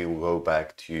whenever we will go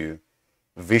back to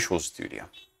Visual Studio.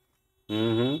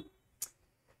 All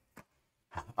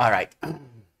right,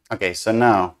 okay, so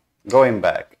now going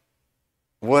back,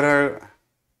 okay,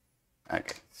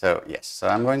 so yes, so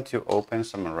I'm going to open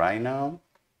some Rhino.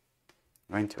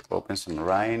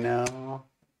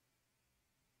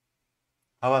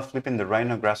 How about flipping the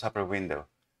Rhino Grasshopper window?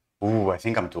 Ooh, I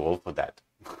think I'm too old for that.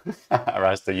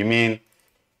 Rasta, you mean,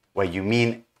 what, you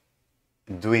mean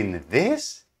doing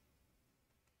this?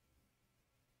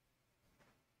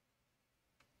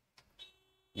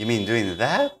 You mean doing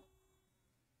that?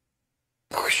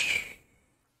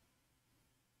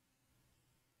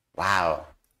 Wow.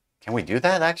 Can we do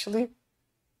that actually?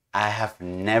 I've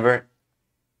been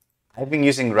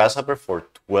using Grasshopper for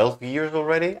 12 years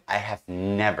already. I have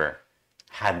never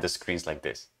had the screens like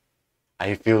this.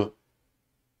 I feel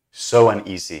so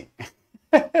uneasy.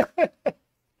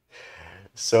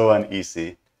 So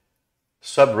uneasy.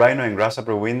 Swap Rhino and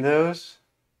Grasshopper windows.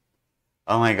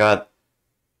 Oh my God.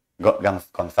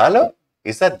 Gonzalo?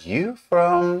 Is that you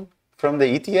from the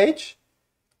ETH?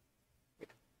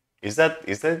 Is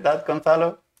that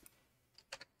Gonzalo?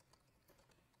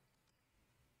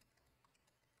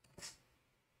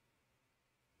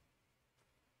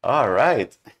 All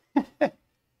right.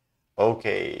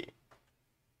 Okay.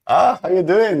 How you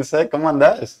doing? ¿Cómo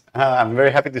andas? I'm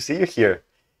very happy to see you here.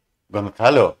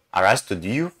 Gonzalo, Arasto, do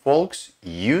you folks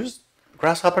use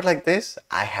Grasshopper like this?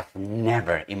 I have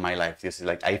never in my life. This is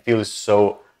like, I feel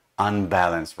so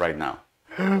unbalanced right now.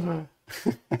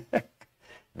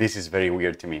 This is very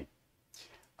weird to me.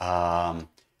 By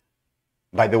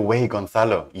the way,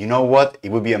 Gonzalo, you know what?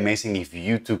 It would be amazing if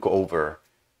you took over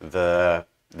the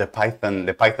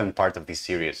Python part of this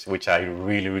series, which I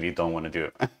really, really don't want to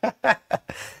do.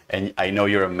 And I know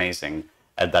you're amazing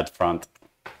at that front.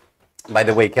 By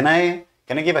the way, can I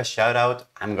give a shout out?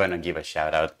 I'm gonna give a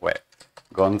shout out. Wait,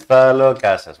 Gonzalo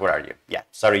Casas, where are you? Yeah,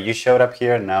 sorry, you showed up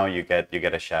here. Now you get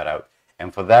a shout out.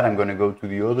 And for that, I'm gonna go to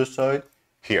the other side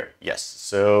here. Yes.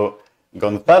 So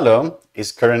Gonzalo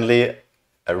is currently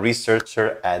a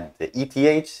researcher at the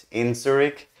ETH in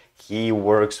Zurich. He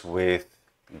works with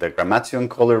the Grammation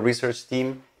Color research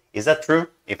team. Is that true?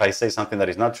 If I say something that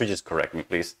is not true, just correct me,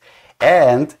 please.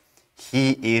 And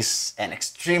he is an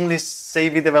extremely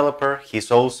savvy developer.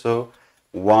 He's also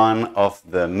one of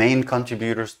the main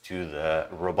contributors to the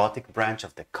robotic branch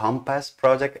of the Compass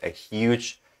project, a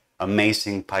huge,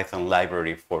 amazing Python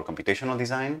library for computational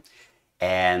design.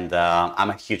 And I'm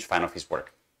a huge fan of his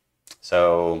work.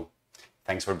 So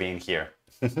thanks for being here.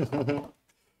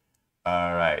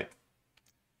 All right.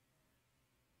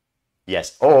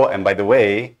 Yes. Oh, and by the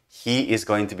way, he is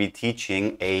going to be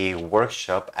teaching a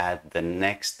workshop at the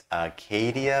next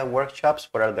Acadia workshops.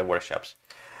 What are the workshops?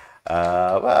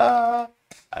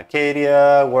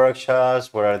 Acadia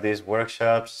workshops. What are these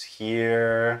workshops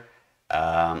here?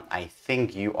 I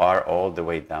think you are all the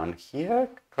way down here,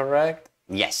 correct?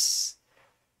 Yes.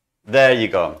 There you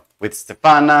go. With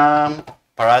Stefana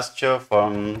Parascho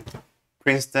from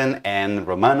Princeton and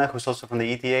Romana, who's also from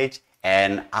the ETH.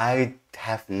 And I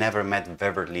have never met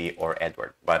Beverly or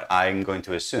Edward, but I'm going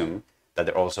to assume that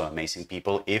they're also amazing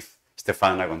people if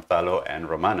Stefana, Gonzalo, and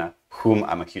Romana, whom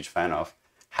I'm a huge fan of,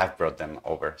 have brought them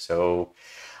over. So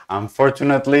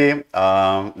unfortunately,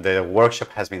 the workshop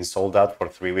has been sold out for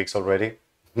 3 weeks already.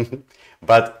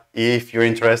 But if you're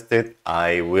interested,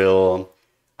 I will.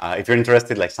 If you're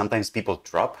interested, like sometimes people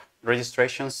drop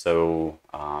registrations, so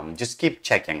just keep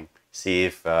checking, see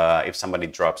if somebody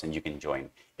drops and you can join.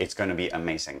 It's going to be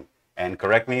amazing. And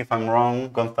correct me if I'm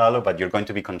wrong, Gonzalo, but you're going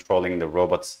to be controlling the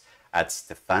robots at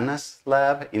Stefana's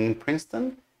lab in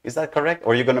Princeton. Is that correct?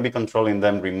 Or are you going to be controlling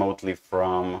them remotely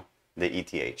from the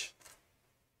ETH?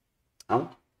 Huh?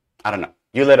 I don't know.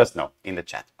 You let us know in the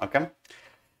chat, okay?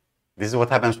 This is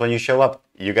what happens when you show up.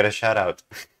 You get a shout out.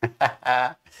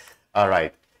 All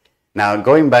right. Now,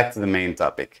 going back to the main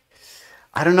topic.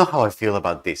 I don't know how I feel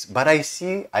about this, but I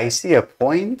see a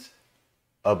point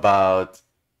about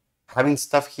having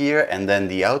stuff here and then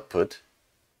the output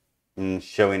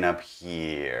showing up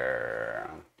here.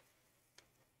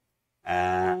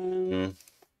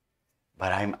 But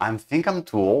I think I'm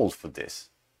too old for this.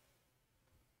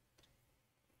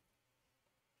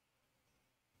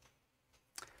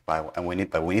 But we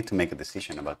need to make a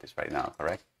decision about this right now,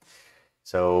 correct?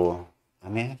 So I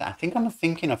mean, I think I'm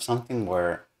thinking of something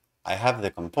where I have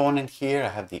the component here, I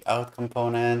have the out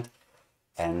component,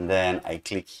 and then I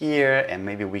click here, and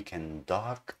maybe we can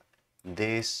dock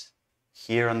this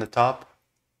here on the top.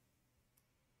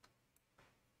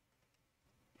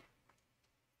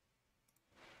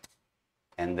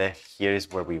 And then here is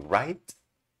where we write,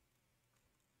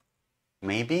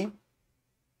 maybe.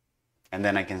 And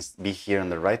then I can be here on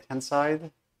the right-hand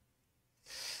side.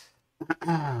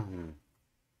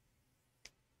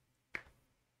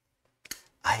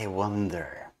 I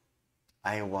wonder.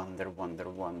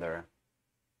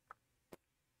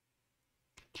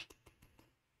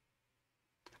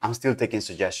 I'm still taking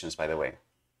suggestions, by the way.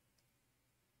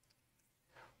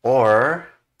 Or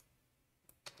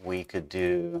we could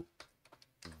do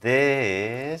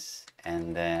this,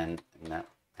 and then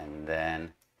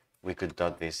we could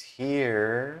dot this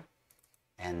here,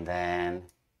 and then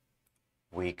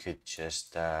we could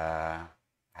just have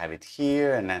it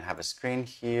here, and then have a screen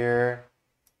here,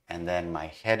 and then my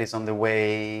head is on the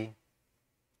way,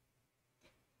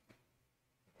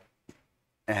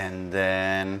 and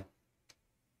then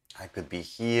I could be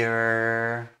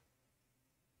here.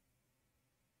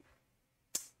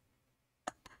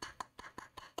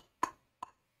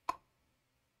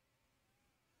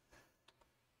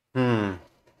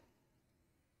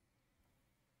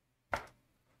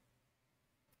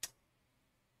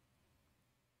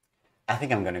 I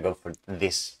think I'm going to go for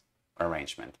this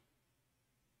arrangement.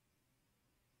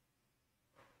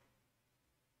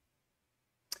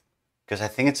 Because I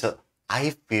think I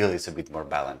feel it's a bit more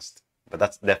balanced, but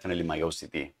that's definitely my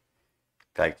OCD.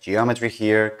 Like geometry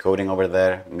here, coding over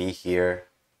there, me here.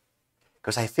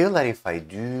 Because I feel that if I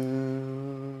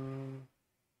do,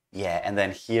 yeah, and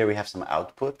then here we have some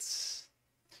outputs.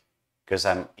 Because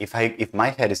if my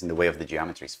head is in the way of the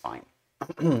geometry, it's fine.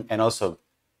 And also,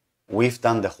 we've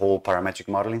done the whole parametric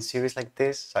modeling series like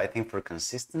this, so I think for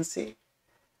consistency,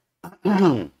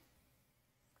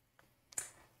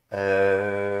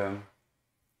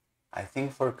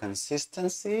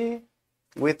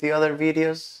 with the other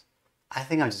videos, I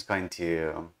think I'm just going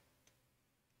to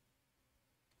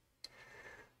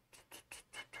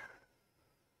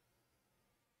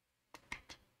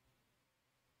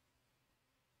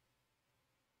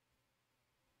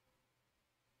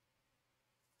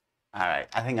all right,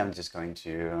 I think I'm just going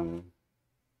to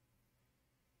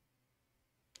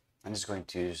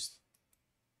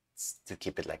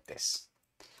keep it like this.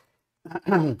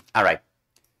 All right,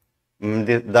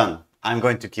 done. I'm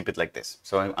going to keep it like this.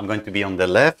 So I'm going to be on the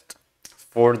left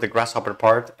for the Grasshopper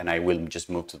part, and I will just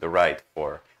move to the right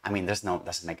for, I mean,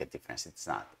 doesn't make a difference. It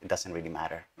doesn't really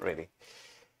matter, really.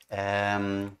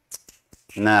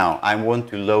 Now I want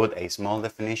to load a small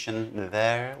definition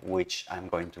there, which I'm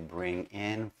going to bring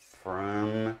in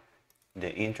from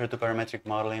the intro to parametric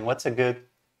modeling. What's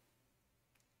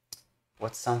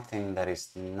something that is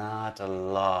not a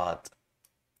lot?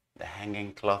 The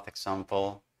hanging cloth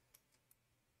example.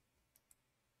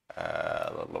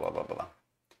 The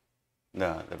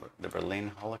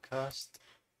Berlin Holocaust.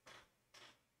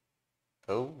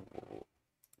 Oh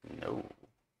no,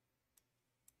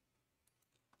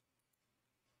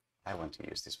 I want to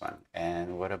use this one.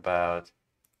 And what about,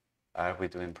 are we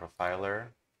doing profiler?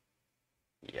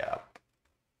 Yep.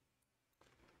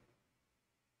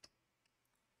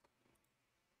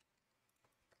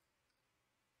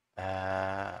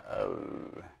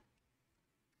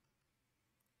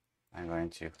 I'm going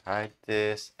to hide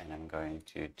this, and I'm going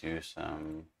to do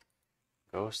some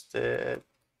ghosted.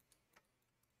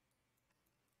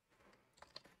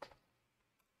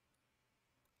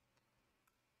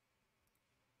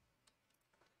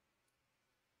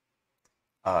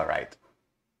 All right.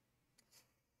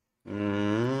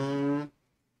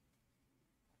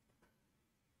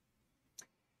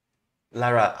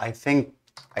 Lara, I think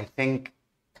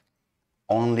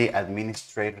only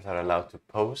administrators are allowed to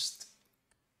post.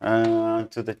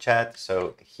 to the chat.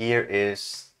 So here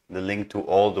is the link to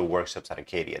all the workshops at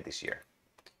Acadia this year.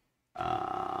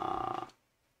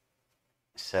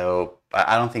 So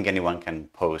I don't think anyone can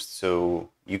post. So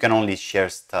you can only share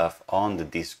stuff on the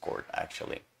Discord,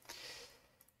 actually.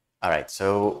 All right,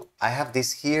 so I have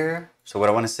this here. So what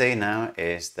I want to say now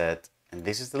is that, and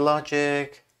this is the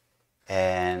logic,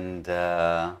 and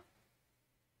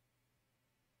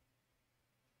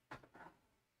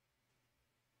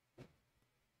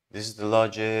this is the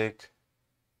logic.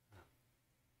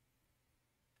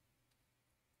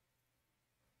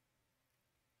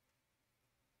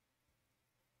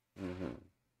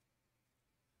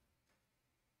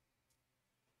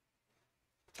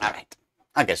 All right.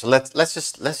 Okay, so let's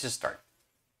just start.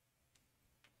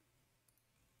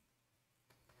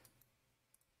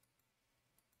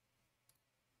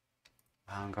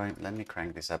 Let me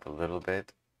crank this up a little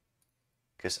bit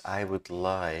because I would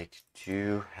like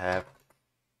to have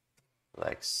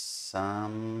like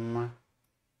some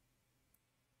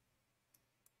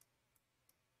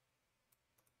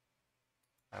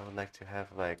I would like to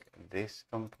have like this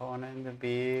component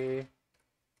be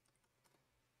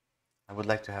I would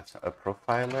like to have a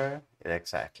profiler.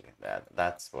 Exactly.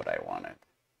 That's what I wanted.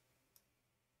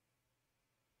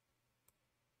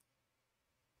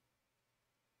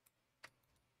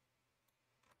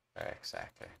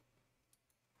 Exactly.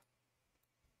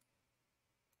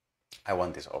 I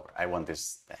want this over. I want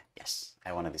this. Yes,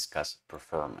 I want to discuss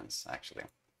performance actually.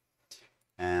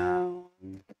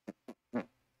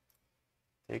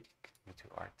 Take me to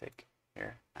Arctic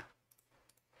here.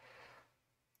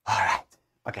 All right.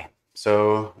 Okay.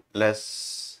 So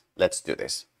let's do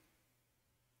this.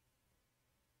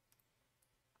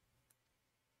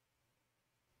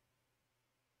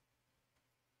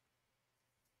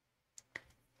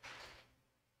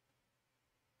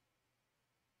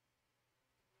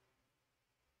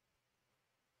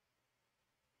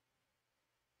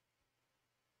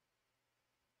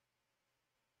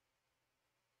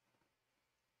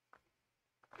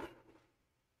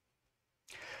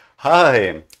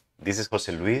 Hi, this is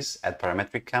Jose Luis at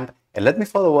Parametric Camp, and let me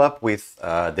follow up with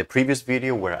the previous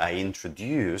video where I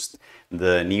introduced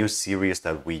the new series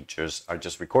that we are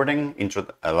just recording.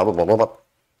 No,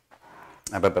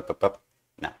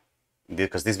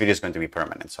 because this video is going to be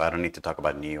permanent, so I don't need to talk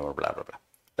about new or blah blah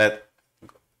blah.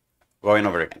 Going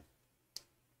over again.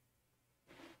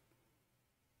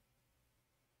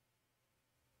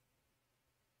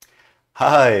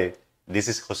 Hi, this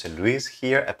is Jose Luis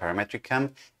here at Parametric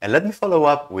Camp, and let me follow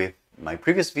up with my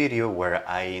previous video where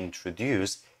I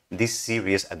introduced this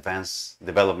series, Advanced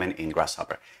Development in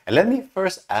Grasshopper. And let me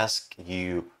first ask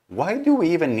you, why do we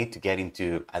even need to get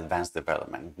into advanced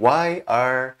development? Why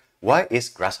is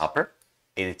Grasshopper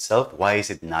in itself, why is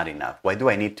it not enough? Why do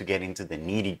I need to get into the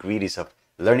nitty-gritties of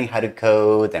learning how to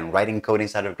code and writing code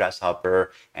inside of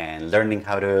Grasshopper and learning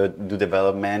how to do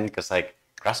development? Because like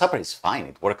Grasshopper is fine,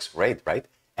 it works great, right?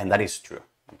 And that is true.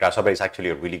 Grasshopper is actually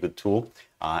a really good tool,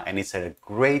 and it's a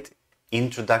great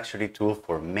introductory tool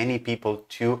for many people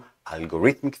to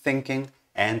algorithmic thinking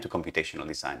and to computational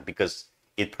design because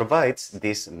it provides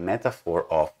this metaphor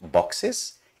of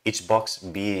boxes, each box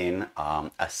being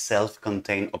a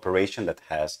self-contained operation that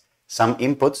has some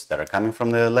inputs that are coming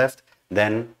from the left,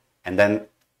 and then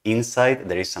inside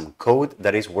there is some code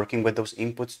that is working with those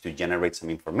inputs to generate some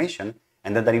information,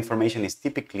 and then that information is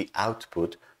typically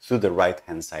output through the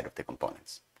right-hand side of the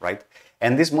components, right?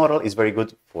 And this model is very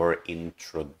good for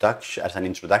introduction as an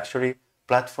introductory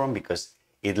platform because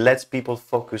it lets people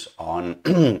focus on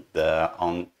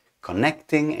on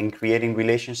connecting and creating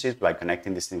relationships by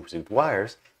connecting distinct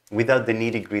wires without the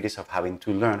nitty-gritties of having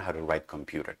to learn how to write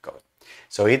computer code.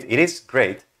 So it is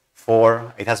great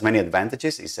it has many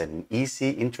advantages. It's an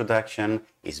easy introduction,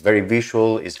 it's very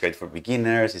visual, it's great for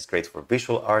beginners, it's great for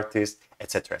visual artists,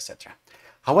 etc., etc.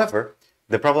 However,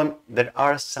 there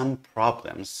are some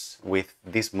problems with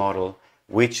this model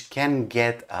which can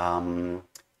get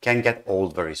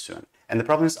old very soon. And the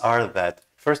problems are that,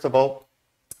 first of all,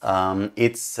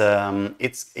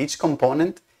 each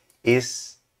component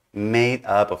is made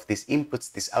up of these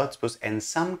inputs, these outputs, and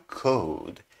some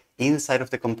code inside of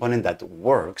the component that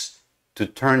works to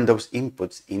turn those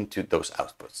inputs into those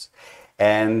outputs.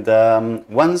 And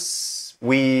once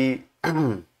we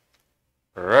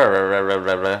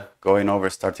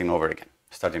starting over again.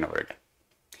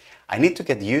 I need to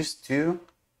get used to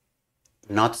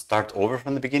not start over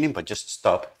from the beginning, but just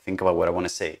stop, think about what I want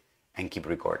to say, and keep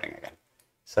recording again.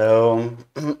 So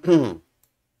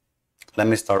let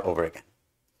me start over again.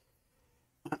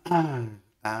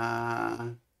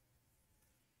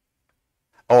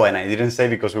 Oh, and I didn't say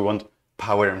because we want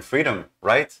power and freedom,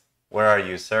 right? Where are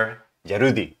you, sir?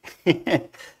 Yarudi.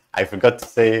 I forgot to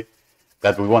say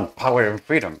that we want power and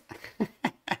freedom.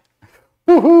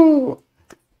 Woohoo!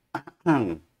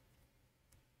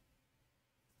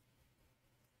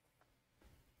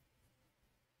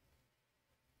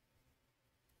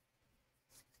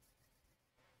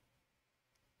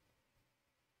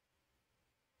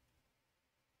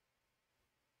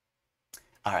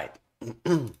 All right.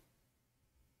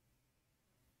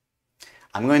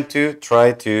 I'm going to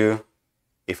try to,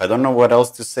 if I don't know what else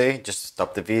to say, just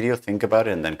stop the video, think about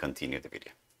it, and then continue the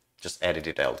video. Just edit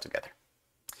it all together.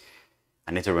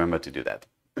 I need to remember to do that.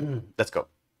 Let's go.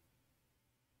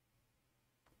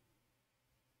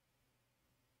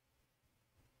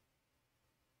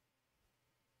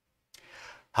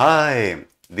 Hi,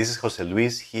 this is Jose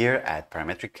Luis here at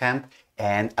Parametric Camp,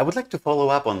 and I would like to follow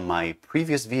up on my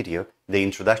previous video, the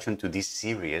introduction to this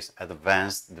series,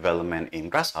 Advanced Development in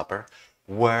Grasshopper,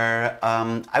 where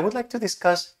I would like to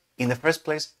discuss, in the first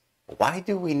place, why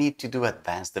do we need to do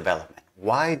advanced development?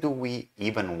 Why do we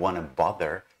even want to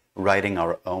bother writing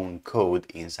our own code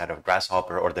inside of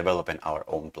Grasshopper or developing our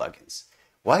own plugins?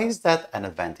 Why is that an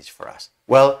advantage for us?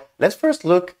 Well, let's first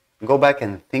go back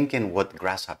and think in what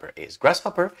Grasshopper is.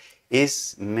 Grasshopper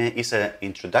is an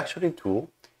introductory tool.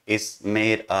 It's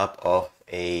made up of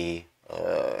a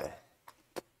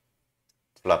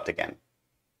flopped again.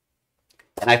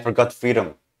 And I forgot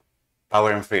freedom,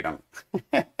 power and freedom.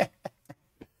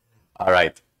 All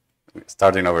right,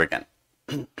 starting over again.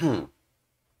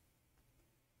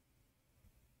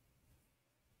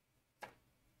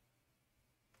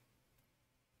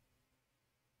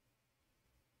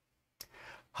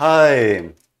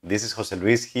 Hi, this is Jose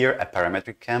Luis here at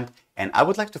Parametric Camp, and I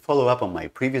would like to follow up on my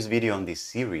previous video on this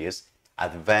series,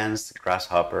 Advanced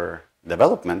Grasshopper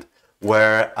Development,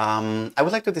 where I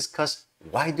would like to discuss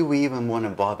why do we even want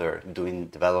to bother doing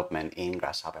development in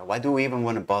Grasshopper? Why do we even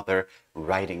want to bother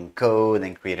writing code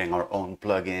and creating our own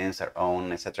plugins, our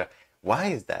own, etc.? Why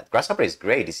is that? Grasshopper is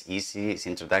great, it's easy, it's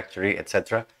introductory,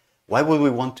 etc. Why would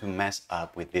we want to mess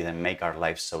up with it and make our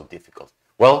lives so difficult?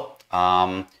 Well,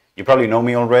 you probably know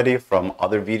me already from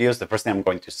other videos. The first thing I'm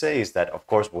going to say is that, of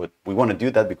course, we want to do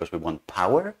that because we want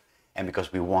power and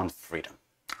because we want freedom.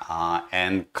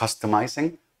 And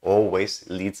customizing always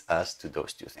leads us to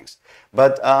those two things.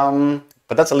 But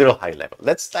that's a little high level.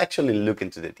 Let's actually look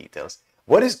into the details.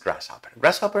 What is Grasshopper?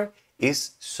 Grasshopper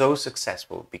is so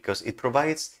successful because it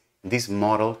provides this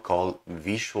model called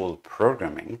visual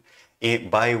programming,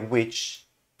 by which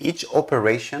each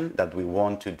operation that we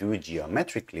want to do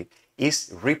geometrically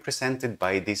is represented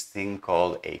by this thing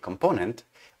called a component,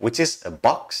 which is a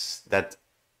box that,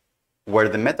 where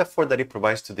the metaphor that it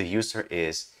provides to the user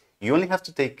is, you only have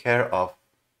to take care of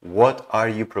what are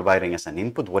you providing as an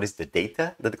input, what is the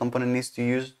data that the component needs to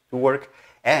use to work,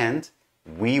 and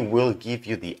we will give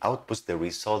you the outputs, the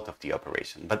result of the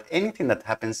operation. But anything that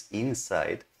happens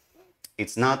inside,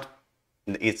 it's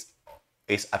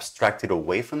abstracted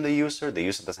away from the user. The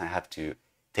user doesn't have to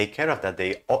take care of that.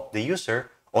 The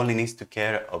user only needs to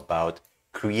care about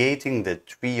creating the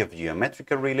tree of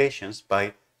geometrical relations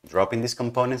by dropping these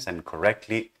components and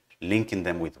correctly linking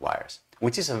them with wires,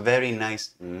 which is a very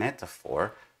nice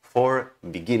metaphor for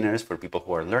beginners, for people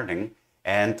who are learning,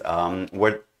 and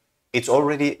where it's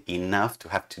already enough to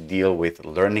have to deal with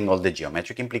learning all the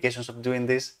geometric implications of doing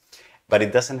this, but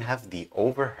it doesn't have the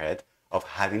overhead of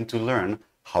having to learn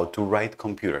how to write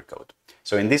computer code.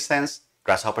 So in this sense,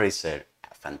 Grasshopper is a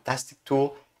fantastic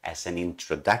tool as an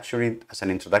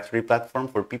introductory platform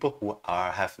for people who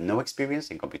have no experience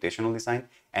in computational design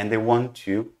and they want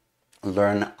to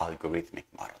learn algorithmic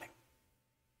modeling.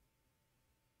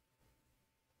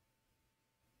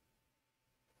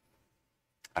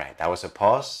 All right, that was a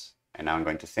pause, and now I'm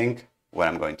going to think what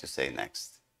I'm going to say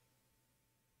next.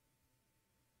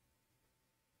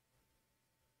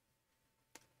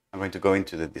 I'm going to go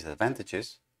into the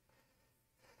disadvantages.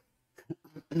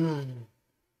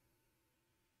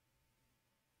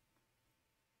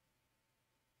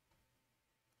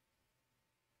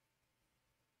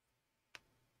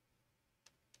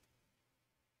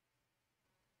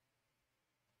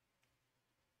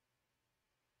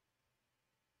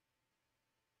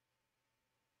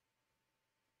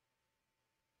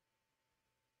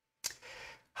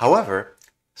 However,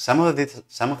 some of the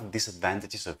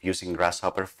disadvantages of using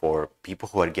Grasshopper for people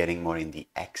who are getting more in the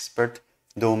expert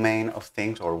domain of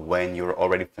things, or when you're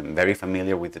already very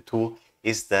familiar with the tool,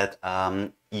 is that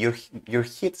you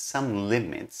hit some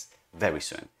limits very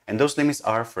soon. And those limits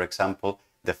are, for example,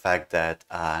 the fact that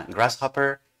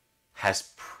Grasshopper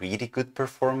has pretty good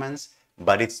performance,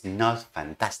 but it's not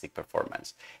fantastic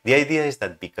performance. The idea is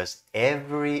that because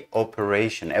every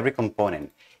operation, every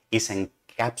component is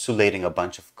encapsulating a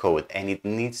bunch of code, and it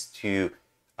needs to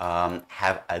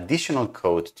have additional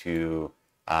code to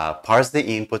parse the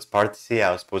inputs, parse the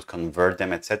outputs, convert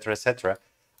them, etc., etc.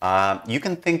 You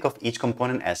can think of each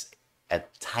component as a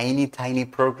tiny, tiny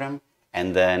program,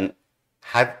 and then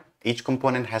have each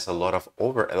component has a lot of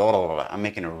I'm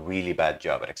making a really bad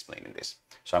job at explaining this.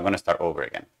 So I'm going to start over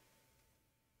again.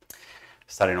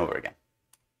 Starting over again.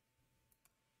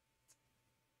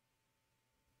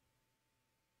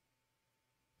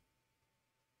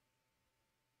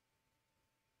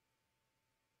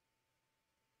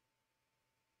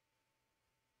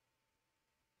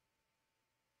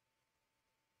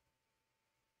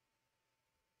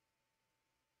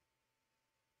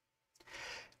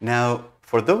 Now,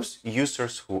 for those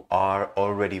users who are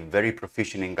already very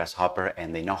proficient in Grasshopper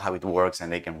and they know how it works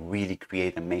and they can really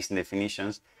create amazing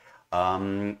definitions,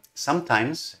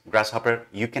 sometimes Grasshopper,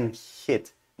 you can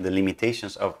hit the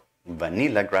limitations of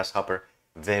vanilla Grasshopper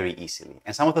very easily.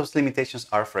 And some of those limitations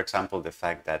are, for example, the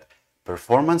fact that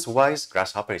performance-wise,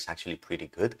 Grasshopper is actually pretty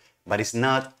good, but it's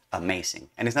not amazing.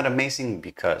 And it's not amazing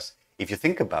because if you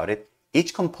think about it,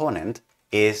 each component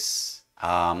is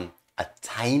a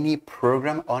tiny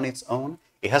program on its own.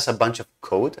 It has a bunch of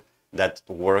code that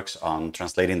works on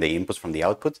translating the inputs from the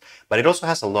outputs, but it also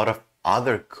has a lot of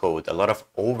other code, a lot of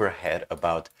overhead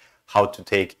about how to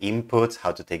take inputs,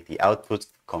 how to take the outputs,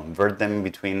 convert them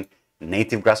between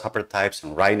native Grasshopper types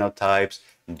and Rhino types,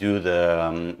 do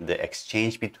the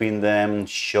exchange between them,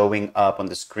 showing up on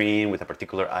the screen with a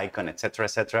particular icon, etc.,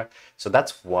 etc. So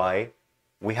that's why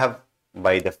we have,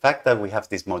 by the fact that we have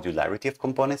this modularity of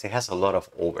components, it has a lot of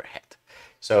overhead.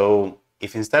 So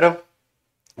if instead of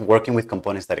working with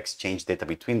components that exchange data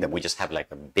between them, we just have like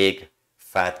a big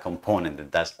fat component that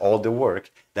does all the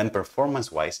work, then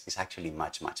performance-wise is actually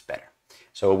much, much better.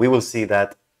 So we will see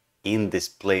that in this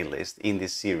playlist, in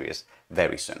this series,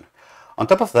 very soon. On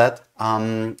top of that,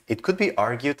 it could be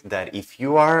argued that if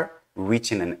you are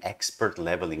reaching an expert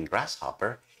level in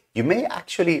Grasshopper, you may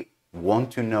actually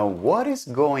want to know what is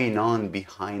going on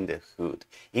behind the hood.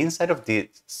 Inside of the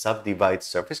subdivide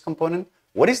surface component,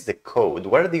 what is the code?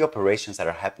 What are the operations that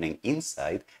are happening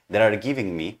inside that are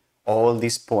giving me all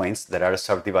these points that are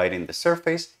subdividing the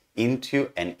surface into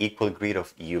an equal grid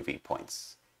of UV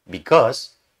points?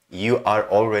 Because you are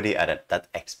already at that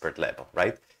expert level,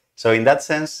 right? So in that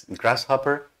sense,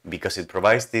 Grasshopper, because it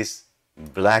provides this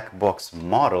black box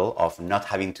model of not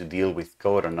having to deal with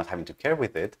code or not having to care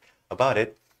with it, about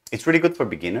it, it's really good for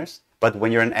beginners. But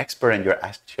when you're an expert and you're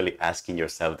actually asking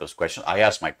yourself those questions, I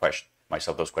ask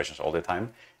myself those questions all the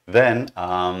time, then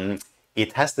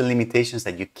it has the limitations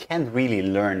that you can't really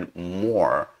learn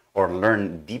more or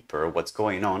learn deeper what's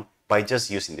going on by just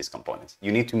using these components.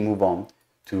 You need to move on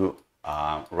to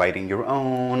writing your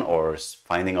own or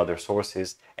finding other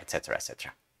sources, etc.,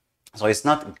 etc. So it's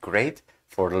not great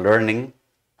for learning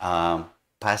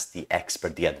past the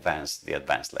expert, the advanced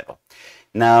level.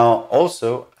 Now,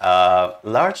 also,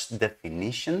 large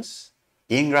definitions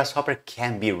in Grasshopper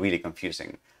can be really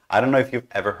confusing. I don't know if you've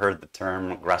ever heard the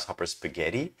term Grasshopper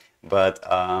spaghetti, but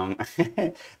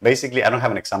basically, I don't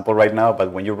have an example right now,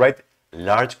 but when you write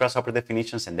large Grasshopper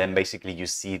definitions and then basically you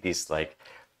see this like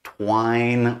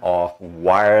twine of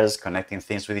wires connecting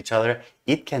things with each other,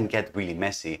 it can get really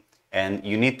messy. And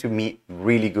you need to be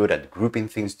really good at grouping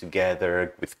things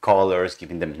together with colors,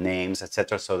 giving them names,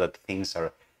 etc., so that things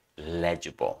are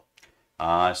legible.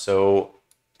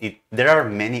 There are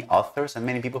many authors and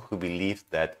many people who believe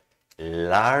that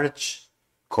large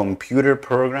computer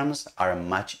programs are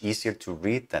much easier to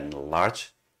read than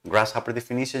large Grasshopper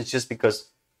definitions, just because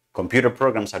computer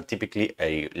programs are typically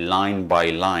a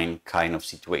line-by-line kind of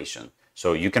situation.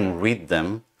 So you can read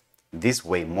them this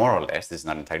way, more or less. This is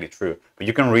not entirely true, but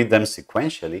you can read them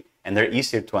sequentially and they're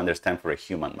easier to understand for a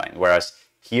human mind. Whereas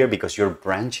here, because you're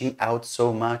branching out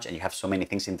so much and you have so many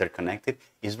things interconnected,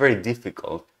 it's very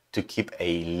difficult to keep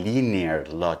a linear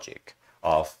logic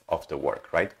of the work,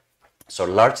 right? So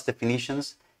large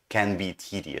definitions can be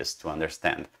tedious to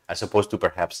understand as opposed to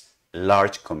perhaps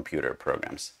large computer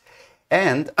programs.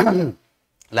 And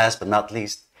last but not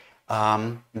least,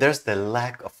 there's the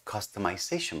lack of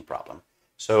customization problem.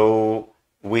 So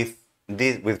with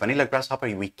vanilla Grasshopper,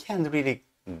 we can't really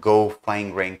go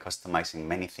fine-grained customizing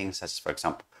many things, as for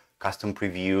example, custom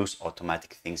previews,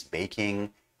 automatic things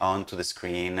baking onto the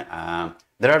screen.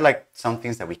 There are like some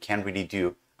things that we can't really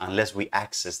do unless we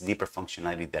access deeper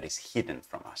functionality that is hidden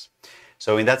from us.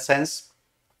 So in that sense,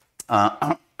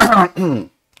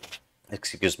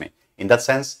 excuse me, in that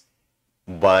sense,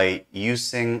 by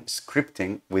using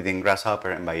scripting within Grasshopper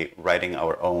and by writing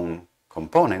our own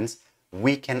components,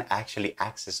 we can actually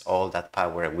access all that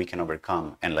power and we can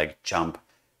overcome and like jump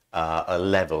a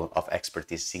level of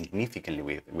expertise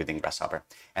significantly within Grasshopper.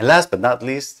 And last but not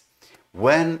least,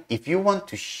 if you want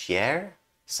to share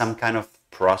some kind of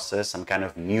process, some kind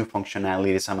of new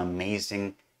functionality, some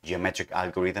amazing geometric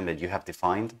algorithm that you have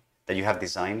defined, that you have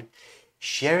designed,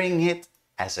 sharing it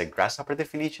as a Grasshopper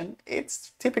definition,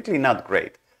 it's typically not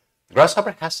great.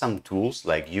 Grasshopper has some tools,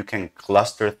 like you can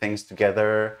cluster things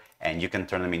together and you can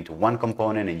turn them into one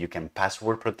component, and you can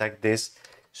password protect this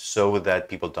so that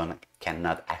people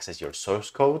cannot access your source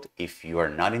code if you are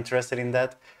not interested in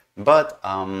that. But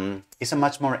it's a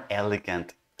much more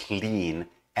elegant, clean,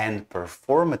 and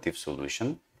performative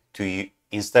solution to,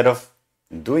 instead of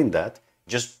doing that,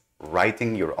 just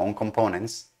writing your own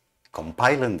components,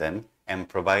 compiling them, and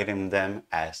providing them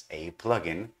as a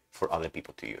plugin for other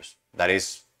people to use. That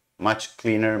is much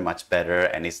cleaner, much better,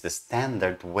 and it's the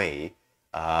standard way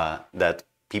that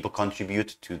people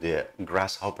contribute to the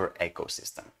Grasshopper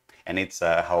ecosystem. And it's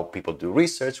how people do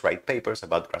research, write papers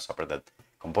about Grasshopper, that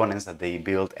components that they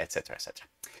build, etc., etc.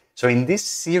 So in this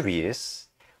series,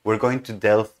 we're going to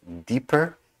delve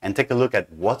deeper and take a look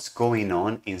at what's going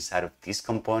on inside of this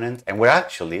component. And we're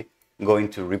actually going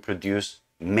to reproduce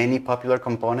many popular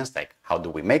components, like how do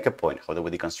we make a point, how do we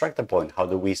deconstruct a point, how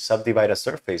do we subdivide a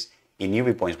surface in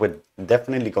UV points. We're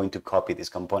definitely going to copy this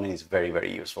component. It's very,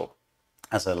 very useful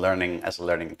as a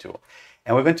learning tool.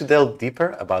 And we're going to delve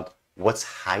deeper about what's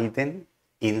hidden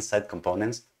inside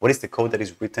components, what is the code that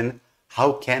is written,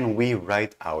 how can we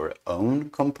write our own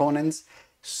components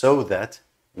so that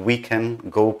we can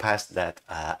go past that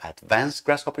advanced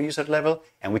Grasshopper user level,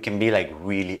 and we can be like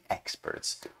really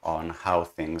experts on how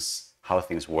things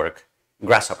work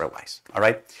Grasshopper wise. All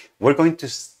right, we're going to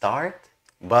start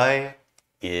by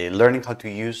learning how to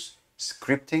use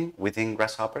scripting within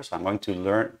Grasshopper. So I'm going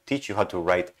to teach you how to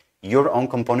write your own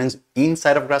components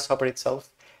inside of Grasshopper itself.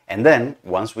 And then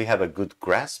once we have a good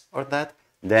grasp of that,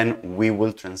 then we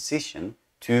will transition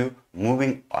to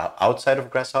moving outside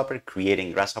of Grasshopper,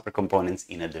 creating Grasshopper components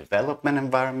in a development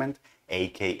environment,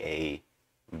 aka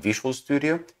Visual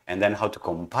Studio, and then how to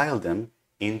compile them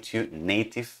into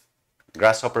native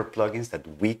Grasshopper plugins that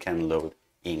we can load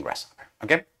in Grasshopper.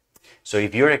 Okay? So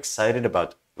if you're excited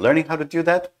about learning how to do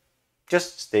that,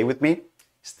 just stay with me,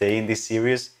 stay in this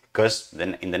series, because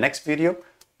then in the next video,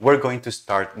 we're going to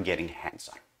start getting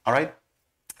hands-on. All right?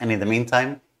 And in the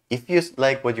meantime, if you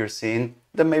like what you're seeing,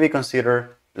 then maybe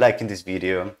consider liking this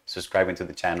video, subscribing to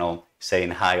the channel,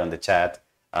 saying hi on the chat,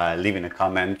 leaving a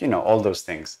comment, all those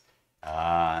things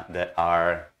that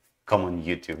are common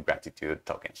YouTube gratitude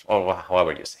tokens, or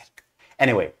however you say it.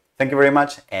 Anyway, thank you very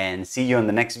much, and see you in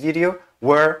the next video,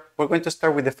 where we're going to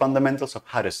start with the fundamentals of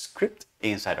how to script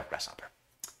inside of Grasshopper.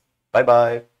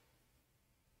 Bye-bye.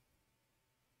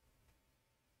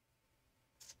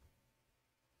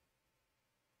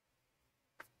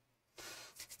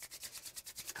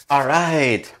 All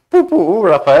right. Poo-poo,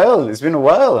 Rafael, it's been a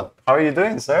while. How are you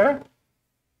doing, sir?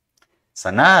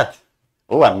 Sanat.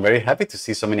 Oh, I'm very happy to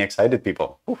see so many excited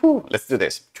people. Woohoo, let's do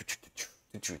this.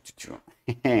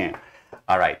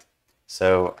 All right.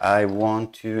 So I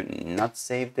want to not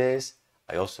save this.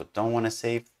 I also don't want to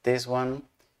save this one.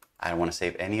 I don't want to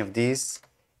save any of these.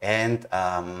 And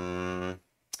oh,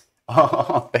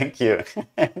 thank you.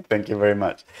 Thank you very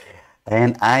much.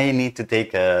 And I need to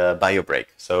take a bio break.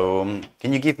 So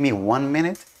can you give me 1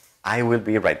 minute? I will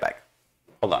be right back.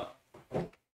 Hold on.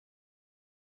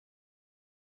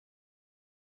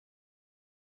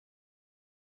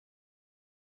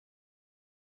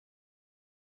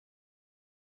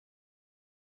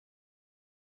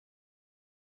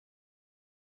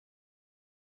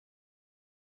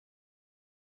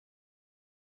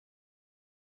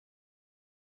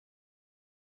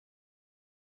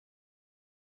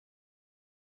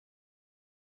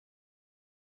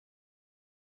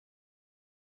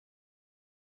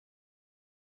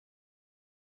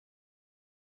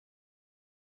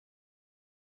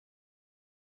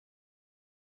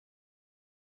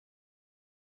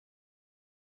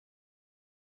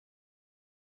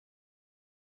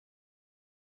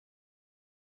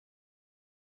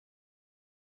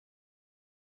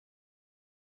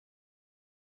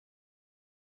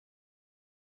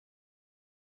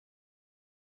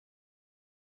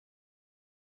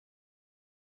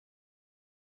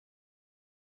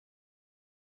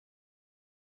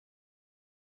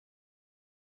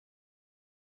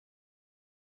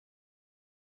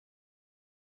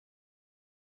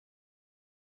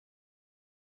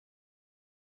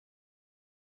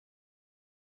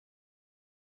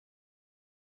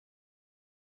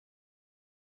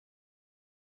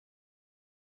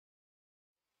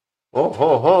 Oh,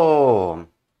 ho, ho.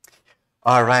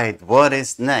 All right, what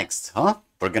is next? Huh?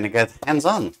 We're gonna get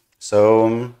hands-on.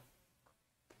 So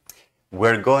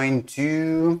we're going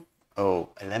to, oh,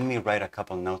 let me write a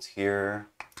couple notes here.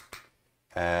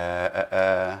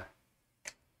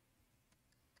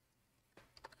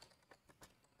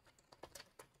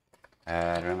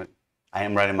 Remember, I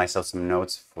am writing myself some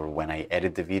notes for when I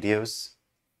edit the videos.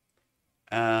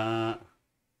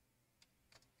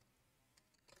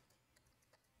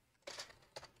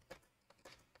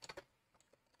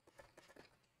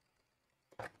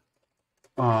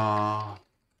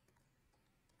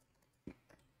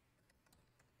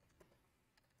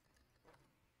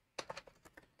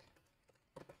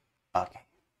 Okay.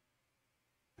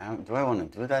 Do I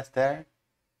want to do that there?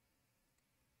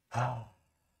 No,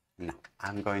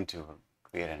 I'm going to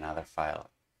create another file.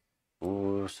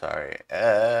 Ooh, sorry.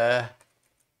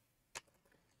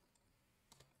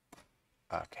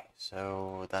 Okay,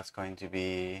 so that's going to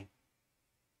be.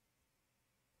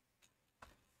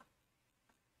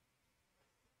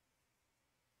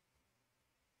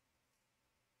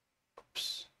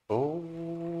 Oops.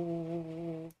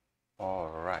 Oh, all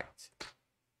right.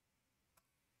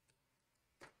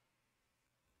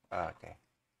 Okay.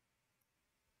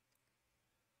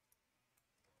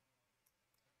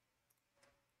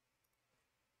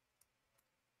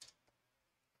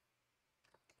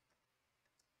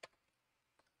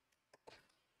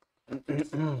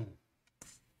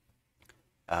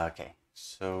 Okay,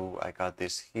 so I got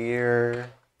this here.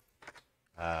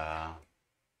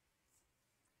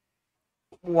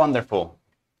 Wonderful.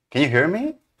 Can you hear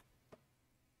me?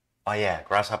 Oh yeah,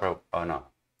 Grasshopper. Oh no,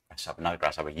 Grasshopper, not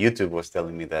Grasshopper. YouTube was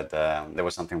telling me that there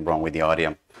was something wrong with the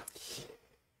audio.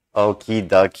 Okie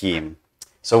dokie.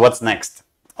 So what's next?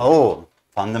 Oh,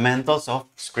 fundamentals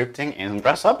of scripting in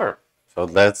Grasshopper. So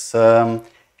let's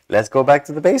go back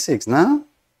to the basics, no?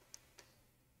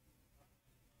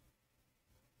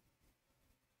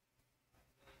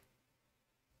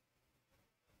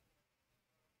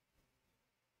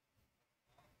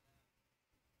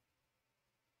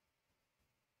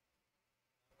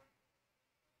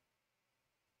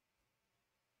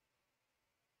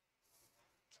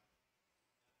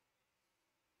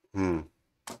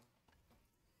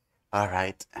 All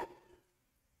right.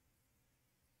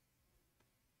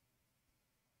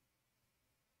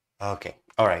 Okay.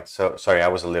 All right. So sorry, I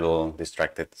was a little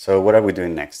distracted. So what are we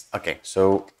doing next? Okay.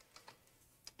 So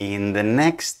in the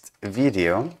next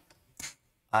video,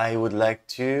 I would like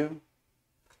to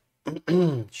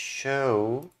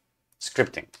show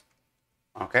scripting.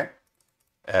 Okay.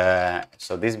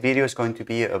 So this video is going to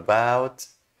be about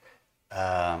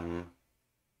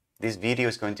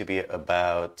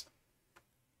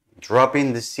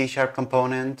dropping the C#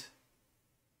 component,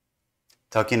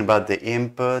 talking about the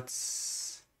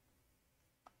inputs.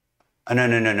 Oh,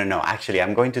 no. Actually,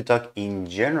 I'm going to talk in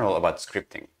general about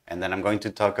scripting. And then I'm going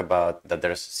to talk about that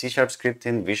there's C#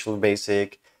 scripting, Visual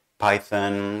Basic,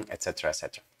 Python, etc.,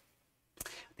 etc.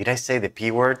 Did I say the P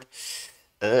word?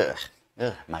 Ugh,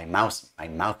 my mouth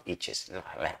itches. Oh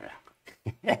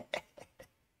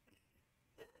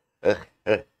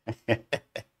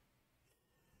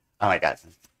my God.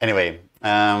 Anyway, what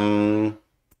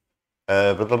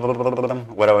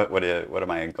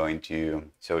am I going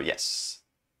to? So yes.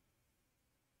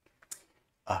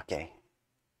 Okay.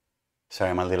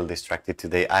 Sorry, I'm a little distracted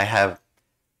today. I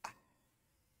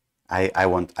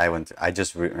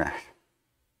just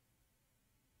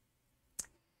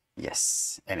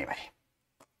yes. Anyway.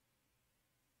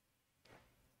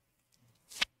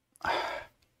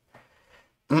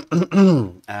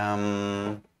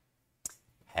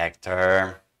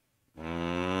 Hector.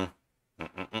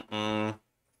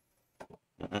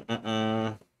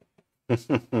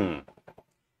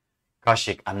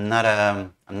 Kaushik, I'm not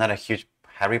a huge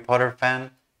Harry Potter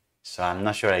fan, so I'm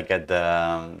not sure I get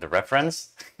the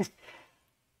reference.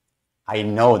 I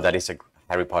know that it's a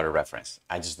Harry Potter reference.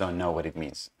 I just don't know what it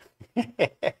means.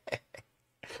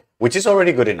 Which is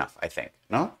already good enough, I think.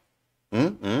 No?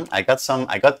 I got some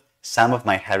of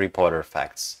my Harry Potter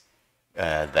facts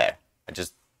there. I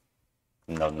just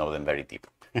don't know them very deep.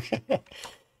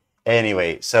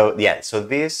 Anyway, so yeah, so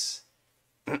this.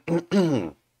 All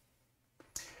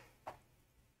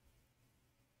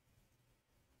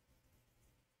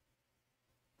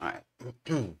right.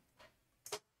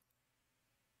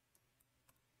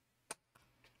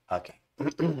 Okay.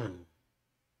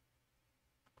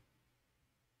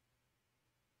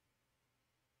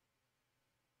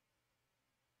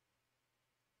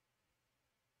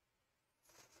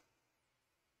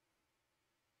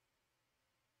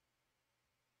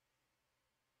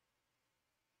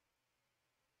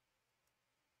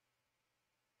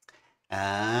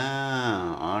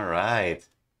 Ah, all right.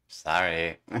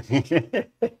 Sorry. I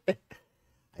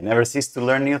never cease to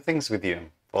learn new things with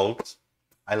you. folks.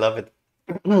 I love it.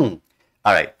 All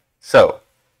right, so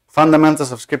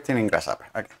fundamentals of scripting in Grasshopper.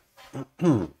 Okay.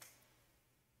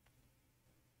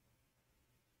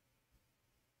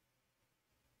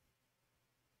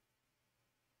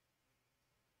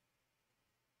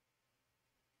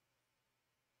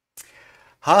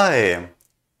 Hi,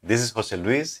 this is Jose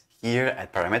Luis here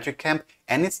at Parametric Camp,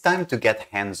 and it's time to get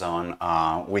hands-on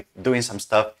with doing some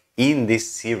stuff in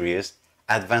this series,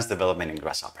 Advanced Development in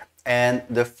Grasshopper. And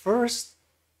the first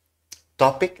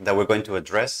topic that we're going to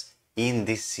address in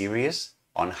this series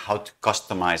on how to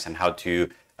customize and how to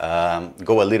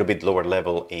go a little bit lower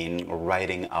level in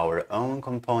writing our own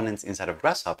components inside of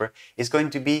Grasshopper is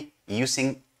going to be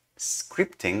using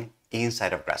scripting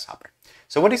inside of Grasshopper.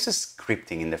 So what is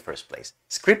scripting in the first place?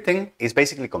 Scripting is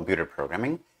basically computer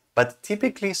programming, but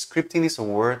typically scripting is a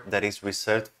word that is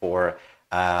reserved for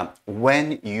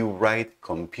when you write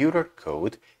computer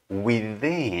code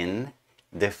within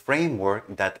the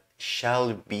framework that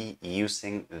shall be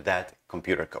using that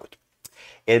computer code.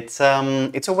 It's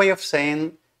a way of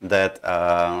saying that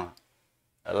I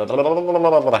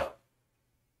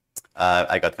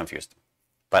got confused,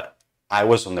 but I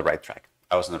was on the right track.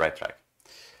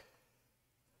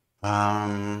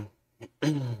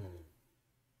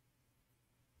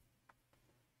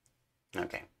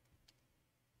 Okay.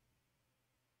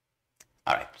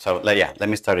 All right. So yeah, let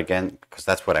me start again because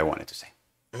that's what I wanted to say.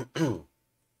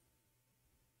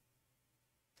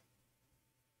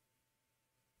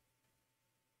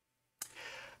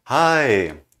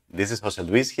 Hi, this is Jose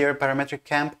Luis here at Parametric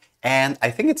Camp, and I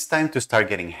think it's time to start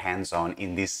getting hands-on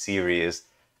in this series,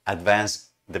 Advanced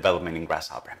Development in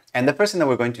Grasshopper. And the first thing that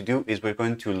we're going to do is we're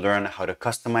going to learn how to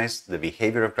customize the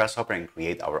behavior of Grasshopper and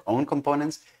create our own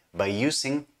components by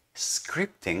using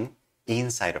scripting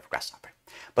inside of Grasshopper.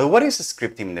 But what is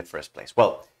scripting in the first place?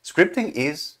 Well, scripting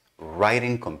is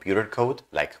writing computer code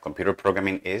like computer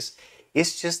programming is.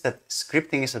 It's just that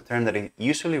scripting is a term that it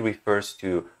usually refers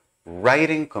to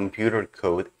writing computer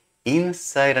code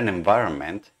inside an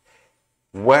environment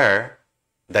where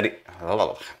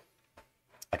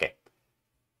okay,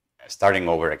 starting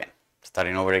over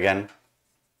again.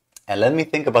 And let me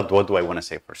think about what do I want to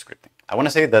say for scripting. I want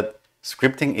to say that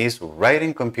scripting is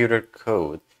writing computer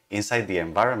code inside the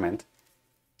environment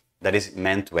that is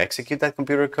meant to execute that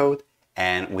computer code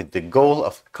and with the goal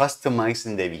of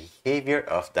customizing the behavior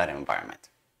of that environment.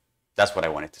 That's what I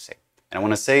wanted to say. And I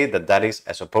want to say that that is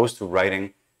as opposed to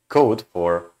writing code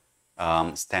for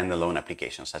standalone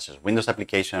applications such as Windows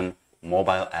application,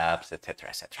 mobile apps, etc.,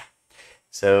 etc.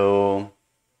 So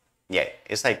yeah,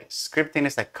 it's like scripting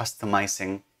is like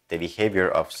customizing the behavior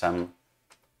of some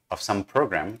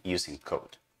program using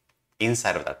code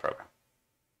inside of that program.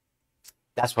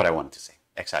 That's what I wanted to say,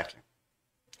 exactly.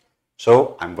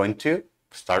 So I'm going to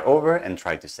start over and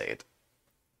try to say it.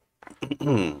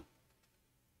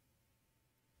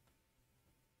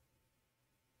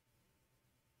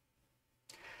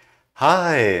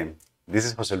 Hi, this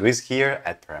is Jose Luis here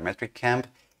at Parametric Camp,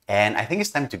 and I think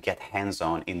it's time to get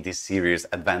hands-on in this series,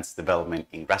 Advanced Development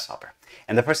in Grasshopper.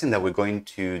 And the first thing that we're going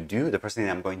to do, the first thing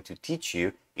that I'm going to teach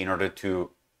you in order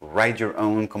to write your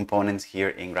own components here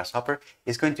in Grasshopper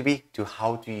is going to be to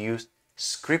how to use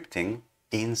scripting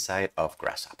inside of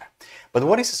Grasshopper. But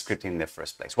what is scripting in the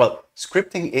first place? Well,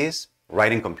 scripting is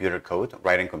writing computer code,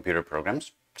 writing computer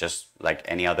programs, just like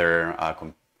any other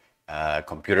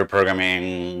computer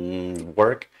programming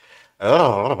work.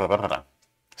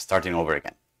 Starting over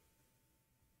again.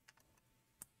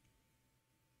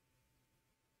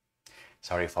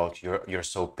 Sorry, folks, you're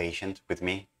so patient with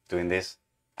me doing this.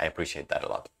 I appreciate that a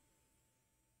lot.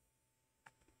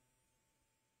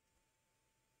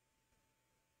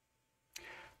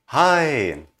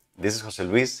 Hi, this is Jose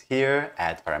Luis here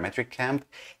at Parametric Camp,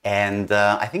 and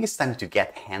I think it's time to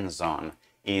get hands-on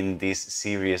in this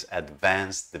series,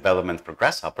 Advanced Development for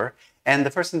Grasshopper. And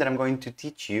the first thing that I'm going to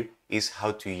teach you is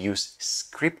how to use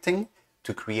scripting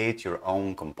to create your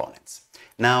own components.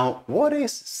 Now, what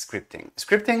is scripting?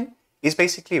 Scripting is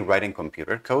basically writing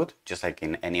computer code, just like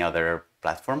in any other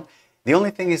platform. The only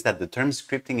thing is that the term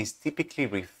scripting is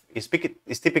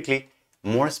typically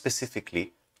more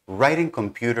specifically writing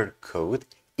computer code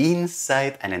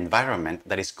inside an environment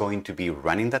that is going to be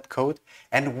running that code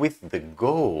and with the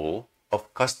goal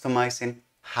of customizing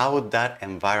how that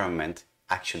environment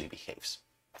actually behaves.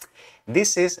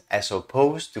 This is as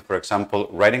opposed to, for example,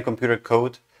 writing computer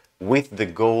code with the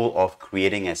goal of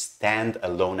creating a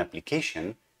standalone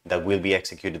application that will be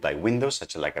executed by Windows,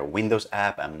 such as like a Windows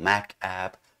app, a Mac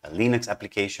app, a Linux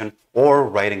application, or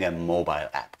writing a mobile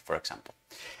app, for example.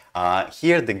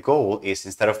 Here, the goal is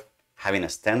instead of having a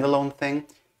standalone thing,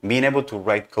 being able to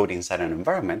write code inside an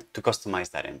environment to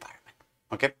customize that environment,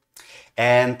 okay?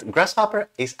 And Grasshopper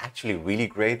is actually really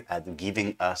great at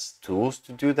giving us tools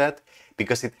to do that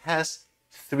because it has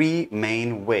three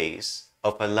main ways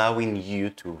of allowing you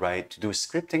to do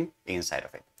scripting inside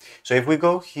of it. So if we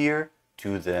go here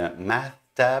to the Math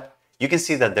tab, you can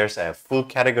see that there's a full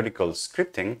category called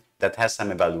scripting that has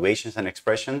some evaluations and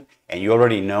expression. And you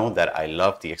already know that I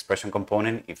love the expression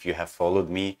component if you have followed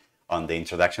me on the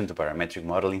Introduction to Parametric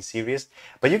Modeling series.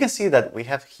 But you can see that we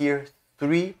have here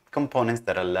three components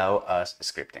that allow us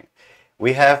scripting.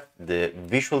 We have the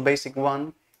Visual Basic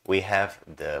one, we have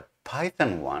the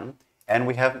Python one, and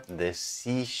we have the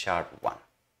C# one.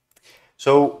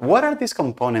 So what are these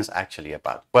components actually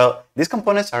about? Well, these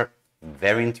components are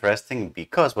very interesting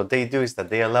because what they do is that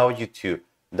they allow you to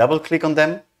double click on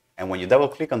them, and when you double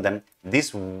click on them,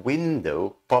 this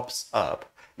window pops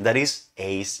up that is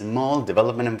a small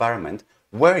development environment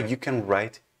where you can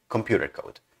write computer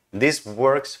code. This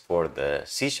works for the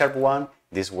C# one,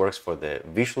 this works for the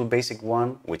Visual Basic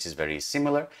one, which is very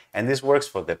similar, and this works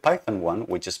for the Python one,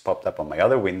 which just popped up on my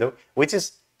other window, which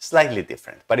is slightly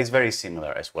different, but it's very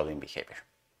similar as well in behavior.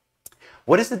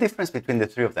 What is the difference between the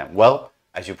three of them? Well,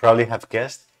 as you probably have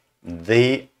guessed,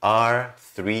 they are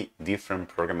three different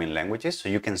programming languages, so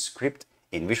you can script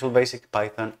in Visual Basic,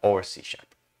 Python, or C#.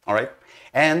 All right?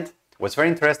 And what's very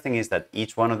interesting is that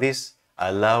each one of these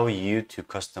allow you to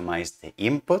customize the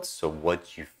inputs, so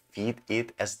what you feed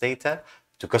it as data,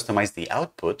 to customize the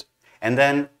output, and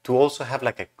then to also have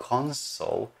like a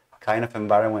console kind of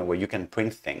environment where you can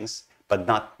print things, but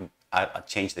not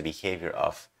change the behavior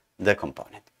of the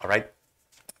component. All right?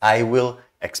 I will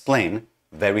explain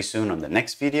very soon on the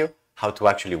next video how to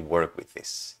actually work with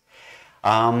this.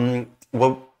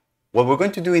 What we're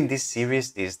going to do in this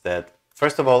series is that,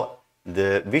 first of all,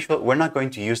 we're not going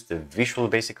to use the Visual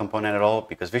Basic component at all,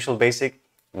 because Visual Basic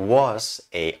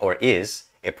is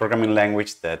a programming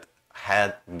language that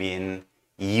had been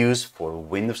used for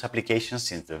Windows applications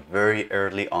since the very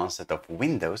early onset of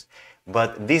Windows.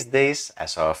 But these days,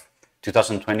 as of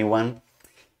 2021,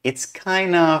 it's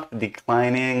kind of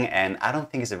declining, and I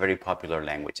don't think it's a very popular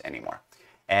language anymore.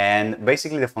 And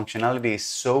basically the functionality is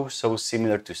so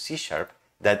similar to C#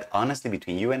 that honestly,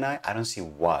 between you and I don't see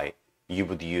why you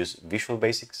would use Visual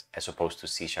Basics as opposed to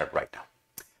C# right now.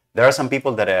 There are some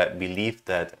people that believe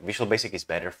that Visual Basic is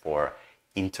better for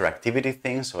interactivity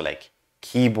things, so like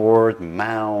keyboard,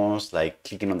 mouse, like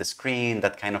clicking on the screen,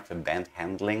 that kind of event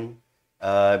handling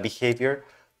behavior.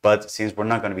 But since we're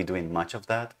not going to be doing much of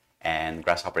that, and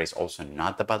Grasshopper is also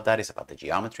not about that, it's about the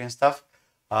geometry and stuff,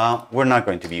 we're not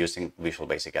going to be using Visual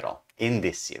Basic at all in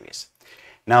this series.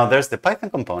 Now there's the Python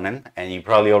component, and you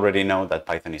probably already know that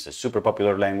Python is a super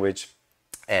popular language,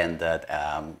 and that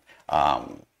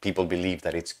people believe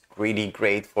that it's really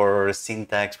great for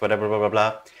syntax, whatever, blah, blah,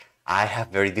 blah. I have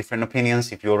very different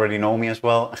opinions, if you already know me as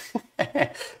well.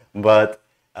 but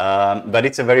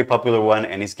it's a very popular one,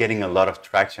 and it's getting a lot of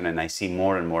traction, and I see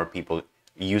more and more people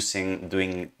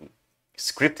doing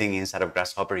scripting inside of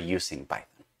Grasshopper using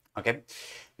Python. Okay,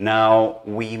 now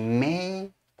we may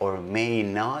or may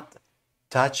not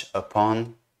touch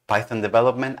upon Python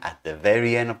development at the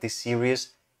very end of this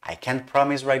series. I can't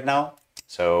promise right now,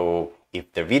 so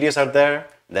if the videos are there,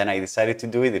 then I decided to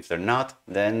do it. If they're not,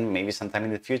 then maybe sometime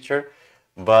in the future.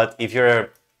 But if you're a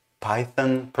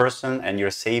Python person and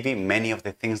you're savvy, many of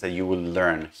the things that you will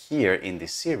learn here in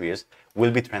this series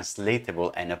will be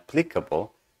translatable and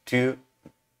applicable to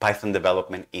Python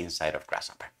development inside of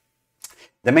Grasshopper.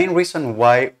 The main reason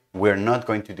why we're not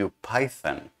going to do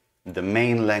Python, the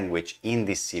main language in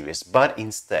this series, but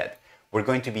instead we're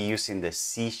going to be using the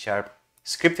C#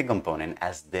 scripting component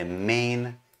as the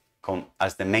main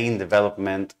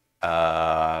development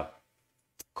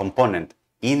component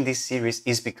in this series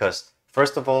is because,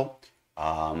 first of all,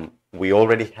 we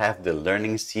already have the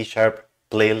Learning C#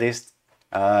 playlist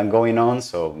going on,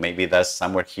 so maybe that's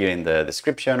somewhere here in the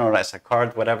description or as a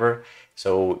card, whatever.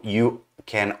 So you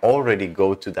can already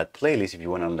go to that playlist if you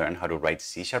want to learn how to write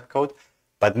C# code.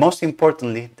 But most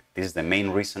importantly, this is the main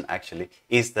reason actually,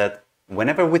 is that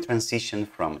whenever we transition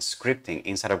from scripting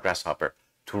inside of Grasshopper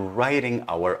to writing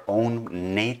our own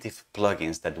native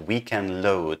plugins that we can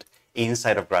load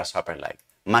inside of Grasshopper, like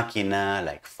Machina,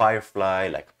 like Firefly,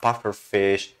 like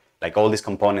Pufferfish, like all these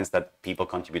components that people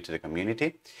contribute to the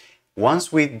community.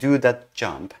 Once we do that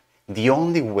jump, the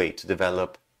only way to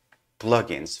develop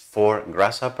plugins for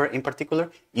Grasshopper in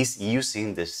particular is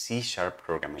using the C#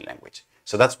 programming language.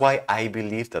 So that's why I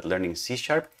believe that learning C#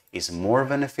 is more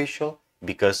beneficial,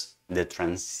 because the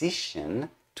transition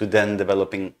to then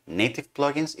developing native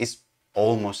plugins is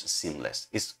almost seamless.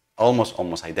 It's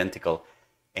almost identical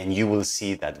and you will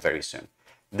see that very soon.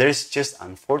 There's just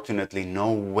unfortunately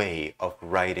no way of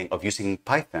using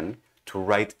Python to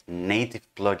write native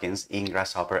plugins in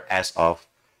Grasshopper as of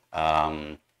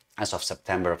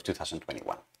September of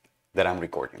 2021 that I'm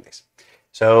recording this.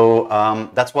 So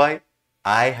that's why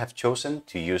I have chosen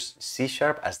to use C#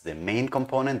 as the main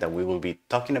component that we will be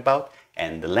talking about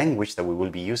and the language that we will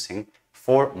be using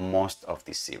for most of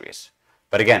this series.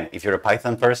 But again, if you're a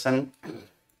Python person,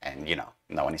 and you know,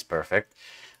 no one is perfect,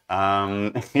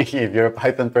 if you're a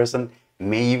Python person,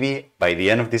 maybe by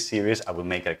the end of this series, I will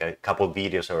make like a couple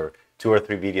videos or 2 or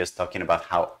 3 videos talking about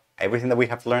how everything that we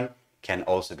have learned can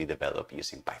also be developed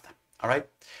using Python. All right?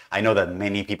 I know that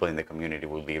many people in the community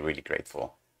will be really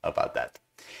grateful about that.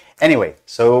 Anyway,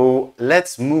 so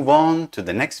let's move on to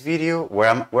the next video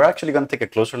where we're actually going to take a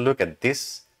closer look at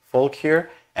this folk here,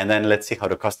 and then let's see how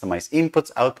to customize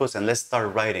inputs, outputs, and let's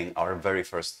start writing our very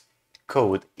first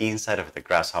code inside of the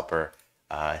Grasshopper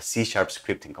C#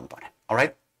 scripting component. All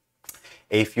right?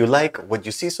 If you like what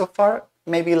you see so far,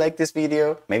 maybe like this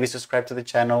video, maybe subscribe to the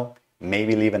channel,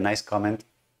 maybe leave a nice comment,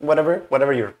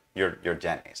 whatever your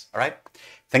jam is. All right?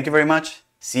 Thank you very much.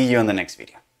 See you on the next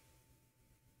video.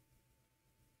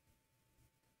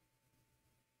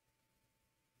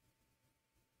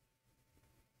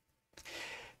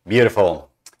 Beautiful.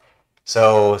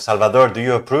 So, Salvador, do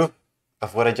you approve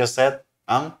of what I just said?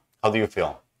 How do you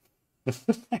feel?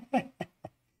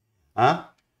 Huh?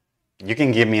 You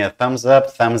can give me a thumbs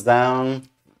up, thumbs down.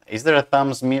 Is there a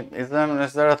thumbs is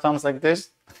there a thumbs like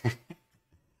this?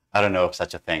 I don't know of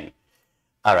such a thing.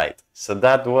 All right. So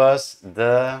that was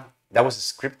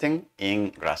scripting in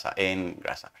Grasshopper.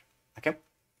 Okay.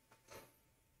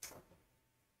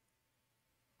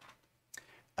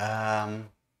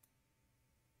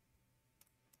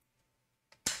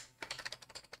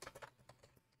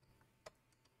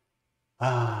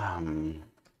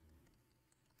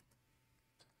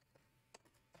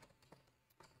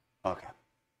 Okay.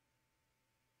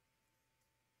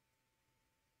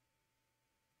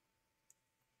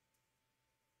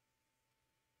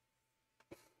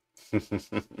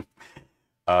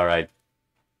 All right.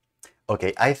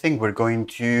 Okay, I think we're going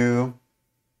to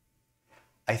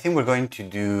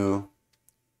do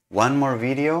one more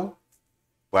video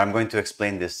where I'm going to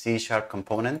explain the C#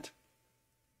 component.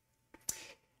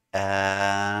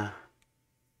 Where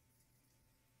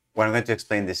I'm going to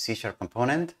explain the C#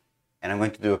 component, and I'm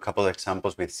going to do a couple of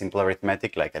examples with simple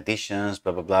arithmetic like additions,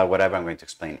 blah, blah, blah, whatever. I'm going to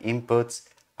explain inputs,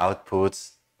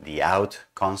 outputs, the out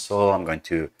console. I'm going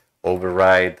to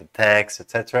override the text,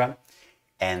 etc.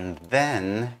 And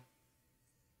then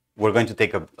we're going to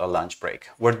take a lunch break.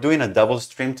 We're doing a double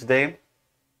stream today.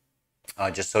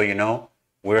 Just so you know,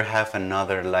 we'll have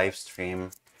another live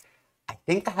stream. I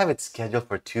think I have it scheduled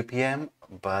for 2 p.m.,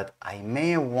 but I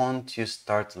may want to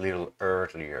start a little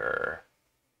earlier.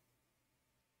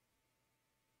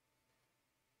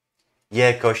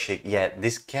 Yeah, Koshik, yeah,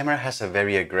 this camera has a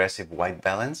very aggressive white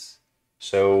balance.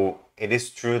 So it is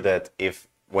true that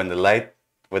when the light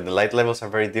levels are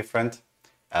very different,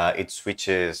 it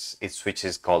switches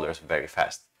colors very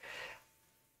fast.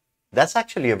 That's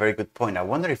actually a very good point. I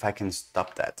wonder if I can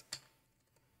stop that.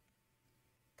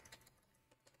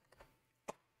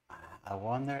 I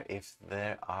wonder if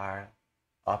there are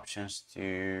options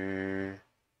to...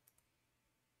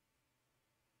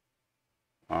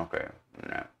 Okay,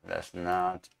 no, that's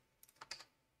not.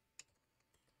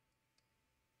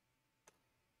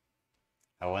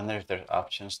 I wonder if there's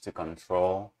options to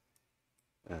control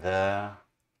the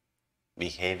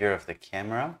behavior of the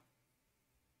camera.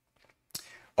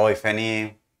 Oh, if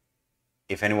anyone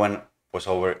was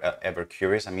ever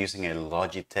curious, I'm using a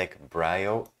Logitech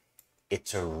Brio.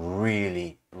 It's a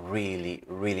really, really,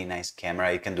 really nice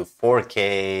camera. It can do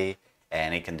 4K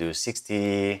and it can do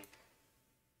 60,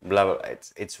 blah, blah, blah.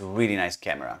 It's a really nice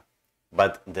camera.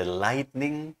 But the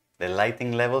lighting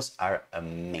levels are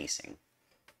amazing.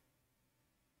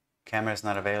 Camera is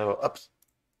not available. Oops.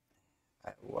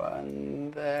 I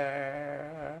wonder.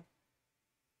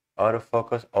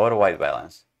 Autofocus, auto white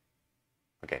balance.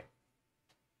 Okay.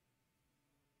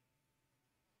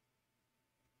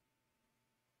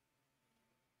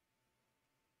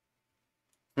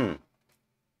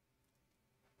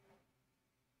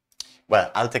 Well,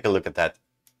 I'll take a look at that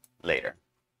later.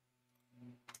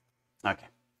 Okay,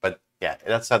 but yeah,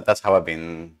 that's how I've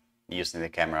been using the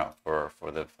camera for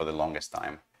the longest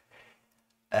time.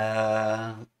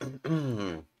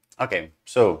 Okay,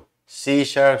 so C#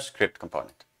 script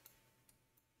component.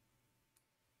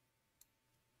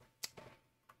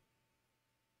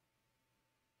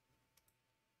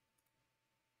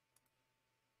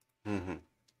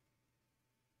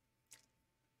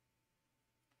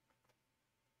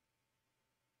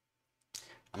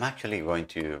 I'm actually going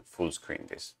to full screen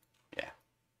this. Yeah.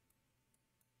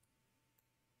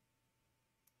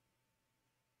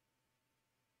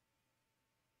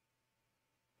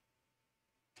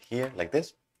 Here, like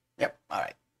this. Yep. All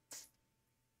right.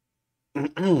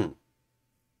 I'm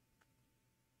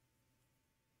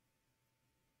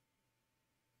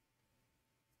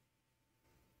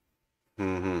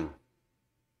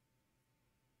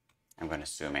going to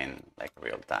zoom in like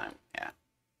real time. Yeah.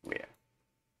 Weird.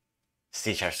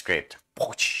 C# script.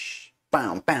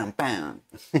 Bam, bam, bam.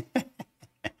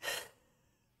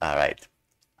 All right.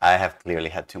 I have clearly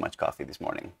had too much coffee this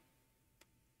morning.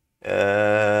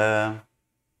 Oh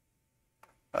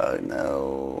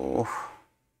no.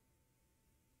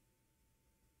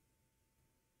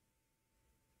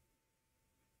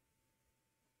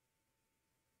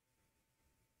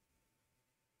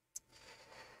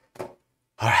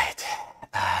 All right.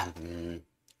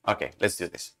 Okay, let's do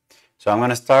this. So I'm going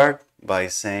to start by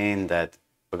saying that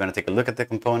we're going to take a look at the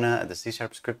component, at the C#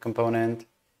 script component.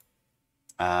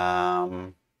 It's not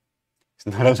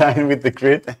aligned with the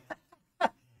grid.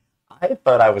 I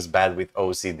thought I was bad with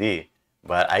OCD,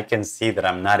 but I can see that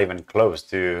I'm not even close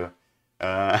to.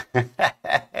 What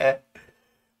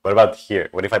about here?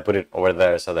 What if I put it over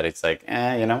there so that it's like,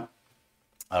 you know?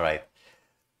 All right.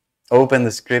 Open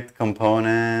the script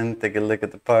component, take a look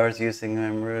at the parts using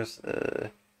members.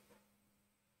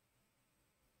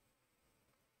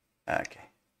 Okay.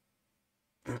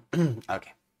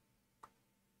 Okay.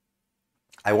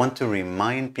 I want to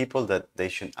remind people that they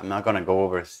should, I'm not going to go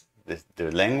over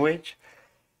the language.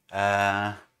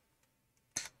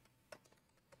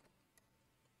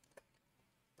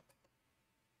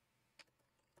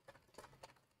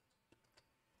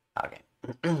 Okay.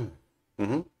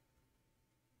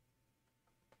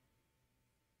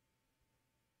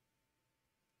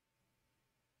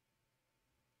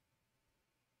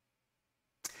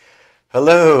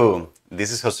 Hello,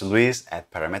 this is Jose Luis at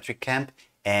Parametric Camp,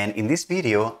 and in this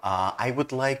video, I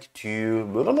would like to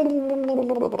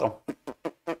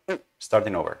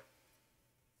starting over.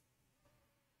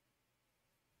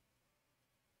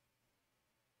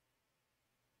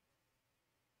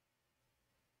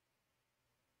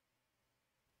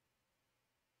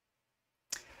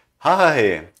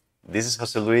 Hi, this is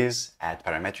Jose Luis at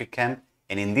Parametric Camp,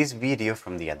 and in this video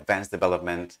from the Advanced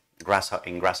Development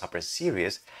in Grasshopper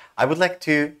series, I would like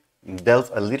to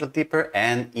delve a little deeper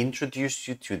and introduce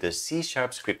you to the C#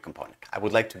 script component. I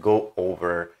would like to go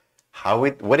over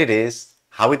what it is,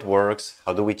 how it works,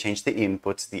 how do we change the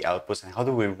inputs, the outputs, and how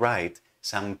do we write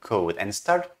some code and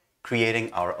start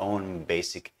creating our own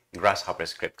basic Grasshopper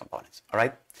script components. All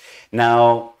right.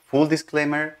 Now, full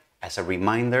disclaimer, as a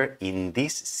reminder, in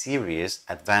this series,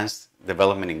 Advanced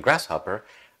Development in Grasshopper,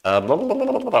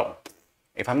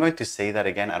 if I'm going to say that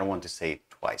again, I don't want to say it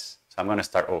twice. So I'm going to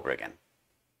start over again.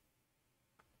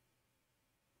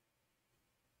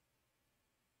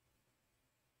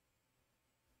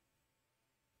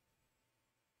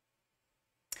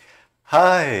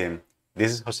 Hi,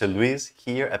 this is Jose Luis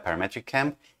here at Parametric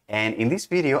Camp, and in this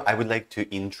video I would like to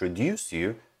introduce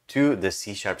you to the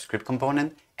C# script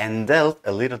component and delve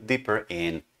a little deeper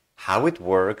in how it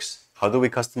works, how do we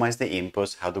customize the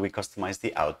inputs, how do we customize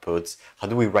the outputs, how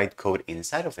do we write code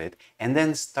inside of it, and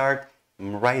then start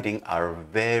writing our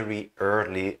very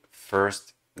early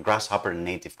first Grasshopper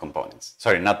native components.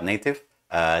 Sorry, not native,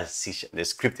 the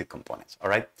scripted components, all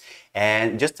right?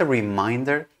 And just a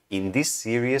reminder, in this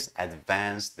series,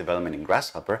 Advanced Development in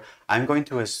Grasshopper, I'm going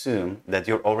to assume that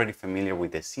you're already familiar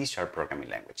with the C# programming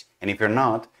language. And if you're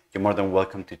not, you're more than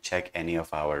welcome to check any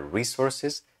of our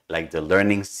resources, like the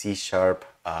Learning C#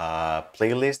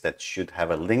 playlist that should have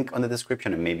a link on the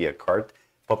description and maybe a card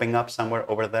popping up somewhere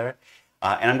over there.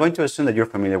 And I'm going to assume that you're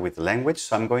familiar with the language,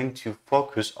 so I'm going to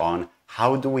focus on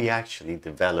how do we actually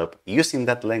develop using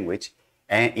that language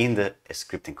and in the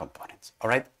scripting components, all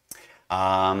right?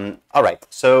 All right,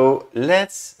 so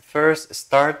let's first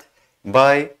start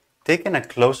by taking a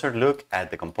closer look at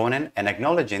the component and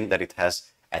acknowledging that it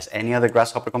has, as any other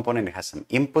Grasshopper component, it has some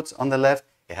inputs on the left,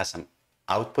 it has some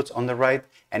outputs on the right,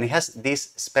 and it has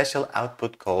this special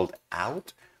output called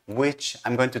out, which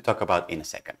I'm going to talk about in a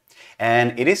second.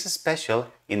 And it is special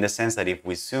in the sense that if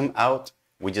we zoom out,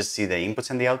 we just see the inputs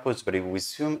and the outputs, but if we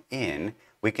zoom in,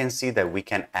 we can see that we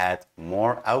can add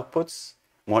more outputs,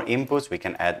 more inputs, we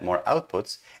can add more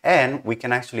outputs, and we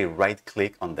can actually right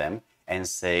click on them and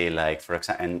say, like, for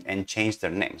example, and change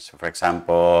their names. So for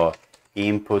example,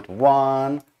 input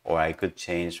 1, or I could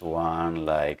change one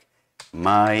like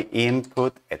my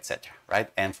input, etc. Right?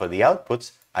 And for the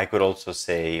outputs, I could also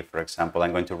say, for example,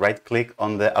 I'm going to right click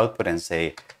on the output and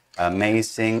say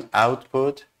amazing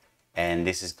output, and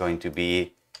this is going to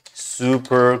be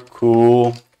super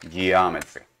cool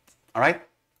geometry. All right.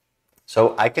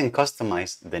 So I can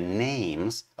customize the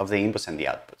names of the inputs and the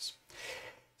outputs.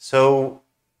 So,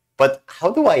 but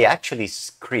how do I actually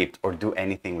script or do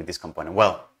anything with this component?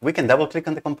 Well, we can double click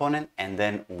on the component, and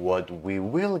then what we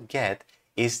will get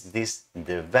is this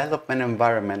development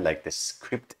environment, like the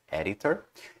script editor,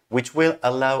 which will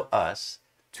allow us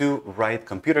to write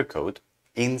computer code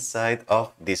inside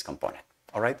of this component.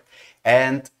 All right.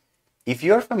 And if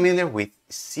you're familiar with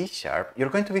C#, you're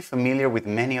going to be familiar with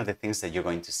many of the things that you're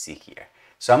going to see here.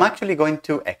 So I'm actually going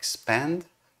to expand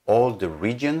all the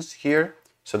regions here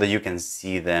so that you can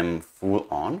see them full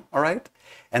on, all right?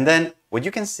 And then what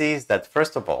you can see is that,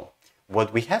 first of all,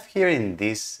 what we have here in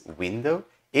this window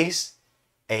is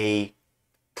a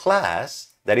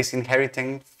class that is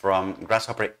inheriting from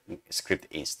Grasshopper script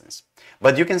instance.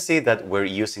 But you can see that we're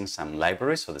using some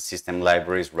libraries, so the system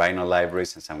libraries, Rhino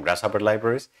libraries, and some Grasshopper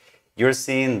libraries. You're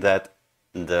seeing that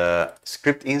the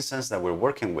script instance that we're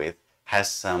working with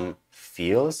has some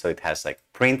fields, so it has like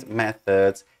print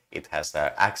methods, it has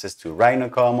access to Rhino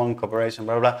common, cooperation,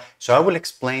 blah, blah, blah. So I will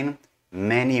explain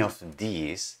many of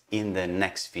these in the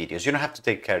next videos. You don't have to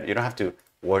take care, you don't have to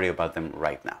worry about them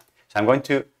right now. So I'm going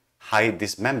to hide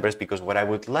these members because what I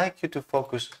would like you to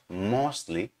focus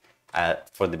mostly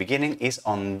for the beginning is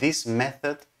on this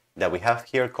method that we have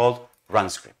here called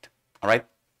runScript. All right.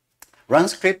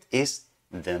 RunScript is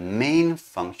the main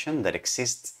function that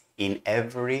exists in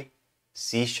every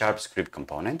C# script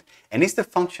component, and it's the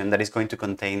function that is going to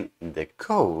contain the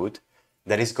code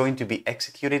that is going to be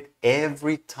executed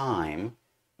every time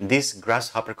this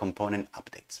Grasshopper component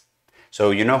updates.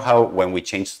 So you know how when we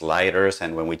change sliders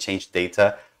and when we change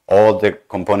data, all the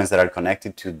components that are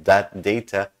connected to that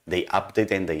data, they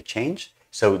update and they change.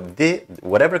 So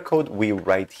whatever code we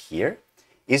write here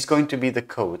is going to be the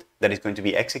code that is going to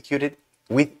be executed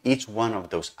with each one of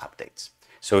those updates.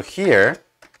 So here,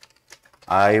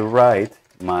 I write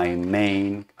my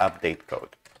main update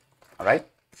code, all right?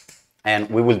 And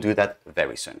we will do that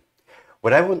very soon.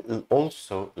 What I would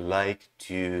also like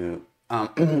to,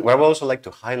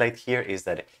 highlight here is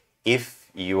that if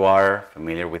you are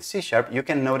familiar with C#, you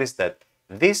can notice that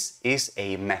this is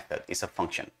a method, it's a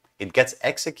function. It gets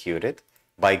executed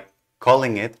by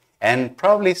calling it, and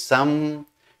probably something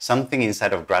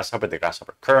inside of Grasshopper, the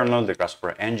Grasshopper kernel, the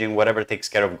Grasshopper engine, whatever takes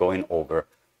care of going over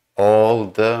all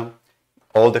the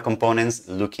components,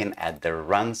 looking at the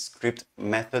runScript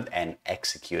method and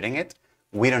executing it.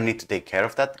 We don't need to take care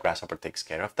of that. Grasshopper takes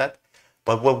care of that.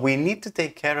 But what we need to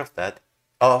take care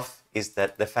of is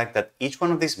that the fact that each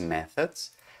one of these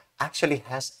methods actually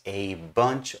has a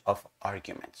bunch of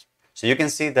arguments. So you can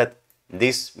see that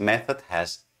this method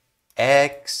has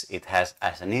X, it has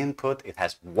as an input, it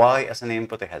has Y as an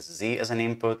input, it has Z as an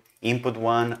input, input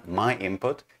 1, my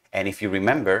input. And if you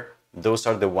remember, those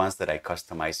are the ones that I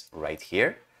customize right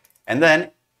here. And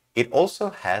then it also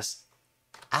has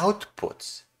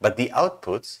outputs, but the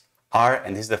outputs are,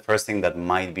 and this is the first thing that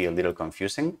might be a little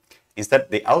confusing, is that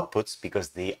the outputs, because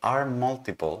they are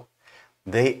multiple,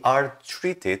 they are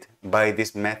treated by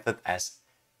this method as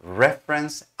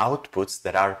reference outputs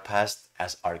that are passed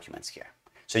as arguments here.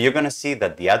 So you're going to see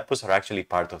that the outputs are actually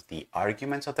part of the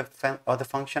arguments of the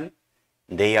function.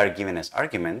 They are given as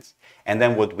arguments. And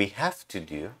then what we have to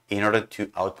do in order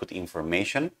to output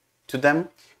information to them,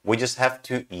 we just have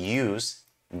to use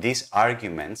these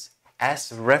arguments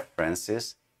as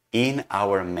references in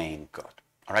our main code.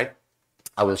 All right.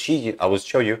 I will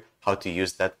show you how to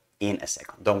use that in a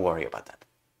second. Don't worry about that.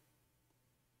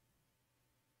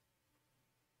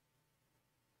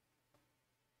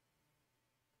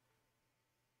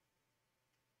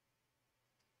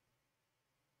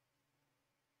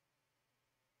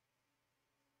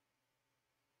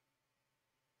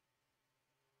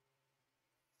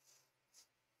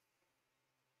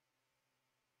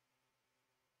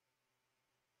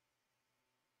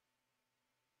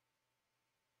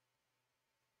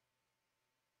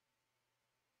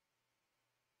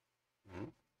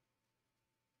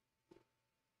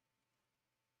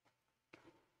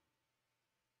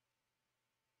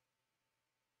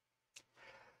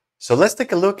 So let's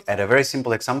take a look at a very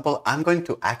simple example. I'm going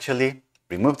to actually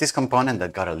remove this component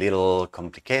that got a little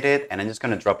complicated, and I'm just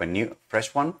going to drop a new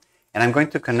fresh one. And I'm going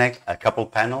to connect a couple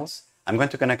panels. I'm going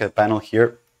to connect a panel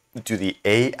here to the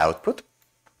A output.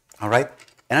 All right.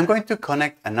 And I'm going to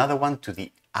connect another one to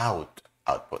the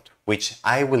output, which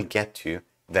I will get to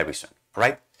very soon. All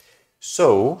right.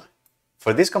 So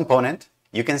for this component,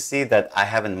 you can see that I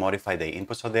haven't modified the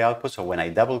inputs or the output. So when I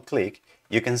double click,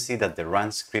 you can see that the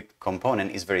runScript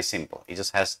component is very simple. It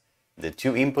just has the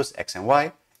two inputs, X and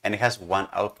Y, and it has one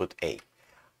output, A.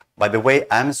 By the way,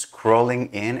 I'm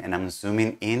scrolling in and I'm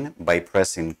zooming in by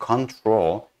pressing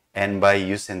Control and by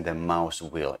using the mouse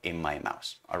wheel in my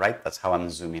mouse. All right, that's how I'm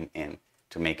zooming in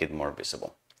to make it more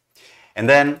visible. And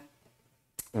then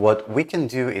what we can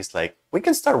do is we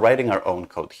can start writing our own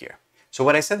code here. So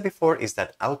what I said before is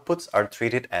that outputs are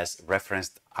treated as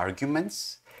referenced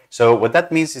arguments. So what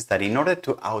that means is that in order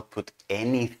to output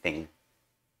anything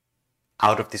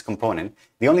out of this component,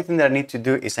 the only thing that I need to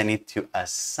do is I need to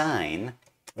assign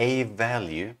a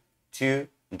value to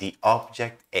the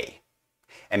object A.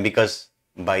 And because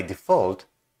by default,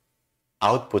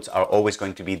 outputs are always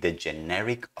going to be the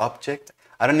generic object,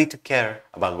 I don't need to care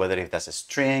about whether if that's a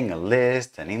string, a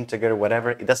list, an integer,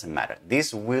 whatever, it doesn't matter.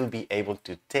 This will be able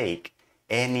to take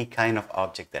any kind of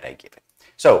object that I give it.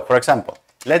 So, for example,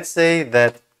 let's say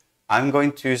that I'm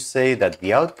going to say that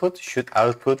the output should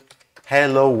output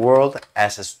hello world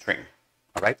as a string,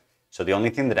 all right? So the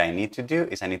only thing that I need to do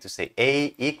is I need to say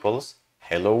A equals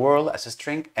hello world as a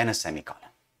string and a semicolon.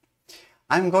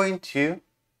 I'm going to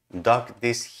dock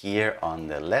this here on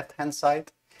the left-hand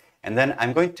side, and then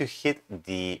I'm going to hit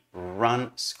the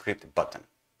run script button.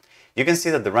 You can see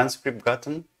that the run script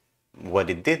button, what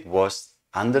it did was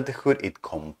under the hood, it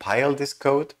compiled this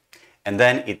code and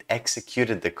then it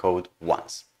executed the code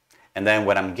once. And then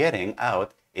what I'm getting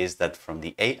out is that from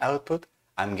the A output,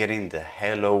 I'm getting the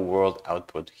hello world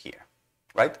output here,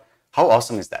 right? How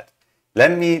awesome is that?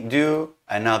 Let me do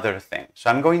another thing. So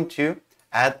I'm going to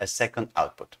add a second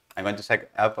output. I'm going to second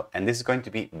output, and this is going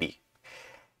to be B.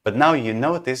 But now you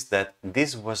notice that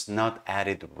this was not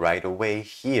added right away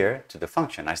here to the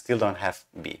function. I still don't have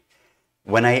B.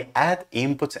 When I add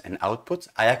inputs and outputs,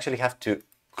 I actually have to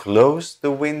close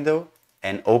the window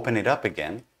and open it up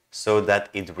again so that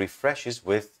it refreshes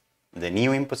with the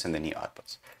new inputs and the new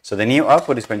outputs. So the new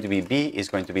output is going to be B, is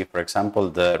going to be, for example,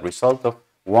 the result of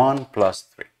 1 plus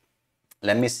 3.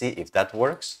 Let me see if that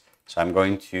works. So I'm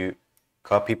going to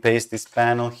copy paste this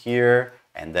panel here,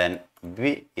 and then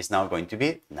B is now going to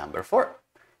be number 4.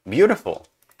 Beautiful.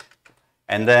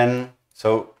 And then,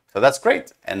 so that's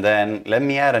great. And then let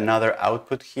me add another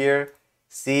output here.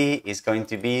 C is going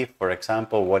to be, for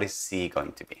example, what is C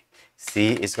going to be?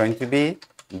 C is going to be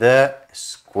the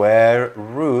square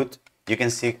root. You can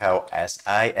see how as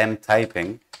I am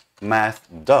typing math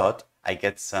dot, I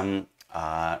get some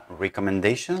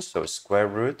recommendations. So square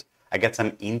root, I get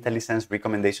some IntelliSense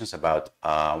recommendations about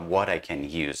what I can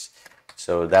use.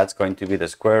 So that's going to be the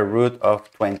square root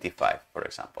of 25, for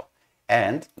example.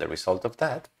 And the result of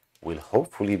that will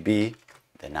hopefully be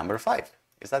the number 5.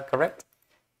 Is that correct?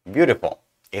 Beautiful.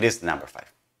 It is the number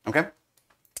 5. Okay.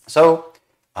 So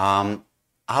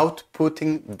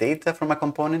outputting data from a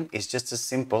component is just as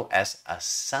simple as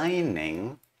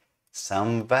assigning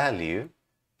some value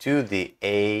to the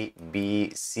A,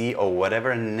 B, C, or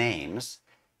whatever names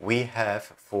we have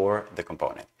for the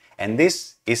component. And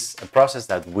this is a process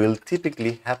that will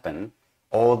typically happen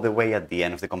all the way at the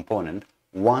end of the component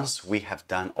once we have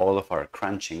done all of our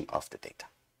crunching of the data.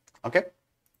 Okay?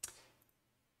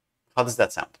 How does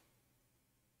that sound?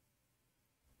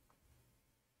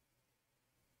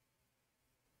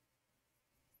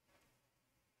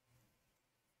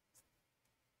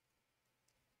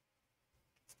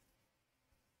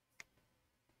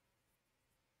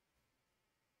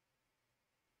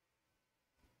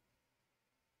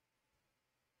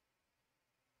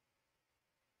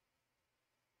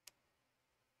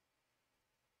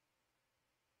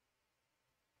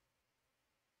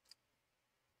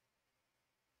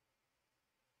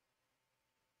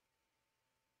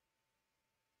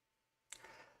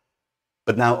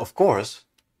 But now, of course,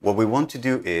 what we want to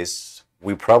do is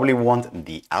we probably want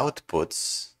the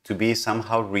outputs to be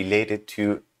somehow related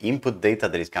to input data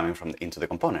that is coming from into the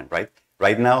component, right?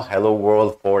 Right now, hello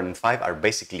world 4 and 5 are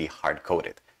basically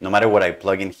hard-coded. No matter what I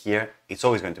plug in here, it's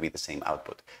always going to be the same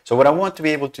output. So what I want to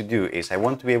be able to do is I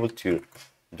want to be able to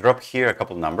drop here a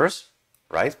couple numbers,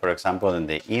 right? For example, in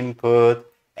the input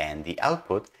and the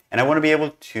output, and I want to be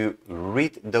able to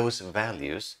read those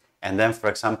values. And then, for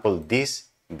example, this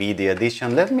be the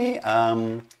addition. Let me,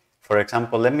 for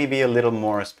example, let me be a little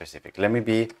more specific. Let me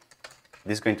be,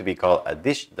 this is going to be called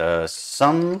addition, the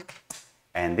sum,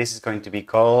 and this is going to be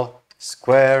called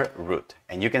square root.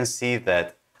 And you can see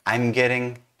that I'm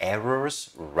getting errors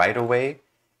right away.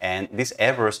 And these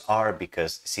errors are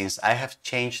because since I have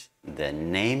changed the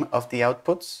name of the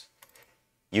outputs,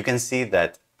 you can see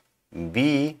that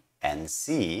B and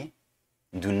C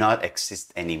do not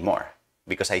exist anymore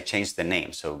because I changed the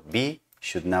name. So B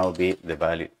should now be the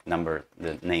value number,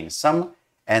 the name sum,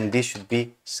 and this should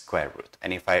be square root.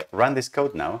 And if I run this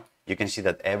code now, you can see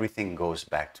that everything goes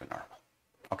back to normal.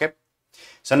 Okay?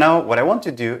 So now what I want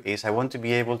to do is I want to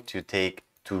be able to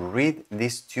read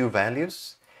these two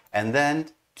values and then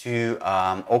to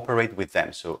operate with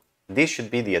them. So this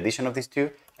should be the addition of these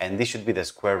two, and this should be the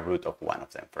square root of one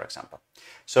of them, for example.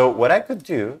 So what I could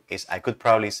do is I could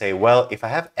probably say, well, if I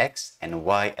have x and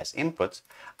y as inputs,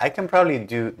 I can probably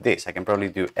do this. I can probably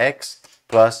do x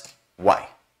plus y,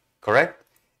 correct?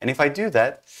 And if I do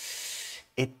that,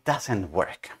 it doesn't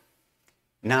work.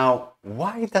 Now,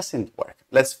 why it doesn't work?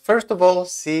 Let's first of all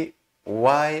see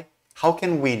why, how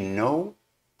can we know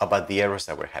about the errors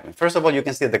that we're having? First of all, you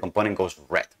can see that the component goes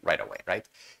red right away, right?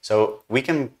 So we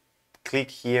can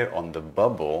click here on the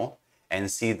bubble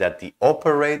and see that the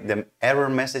error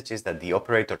message is that the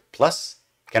operator plus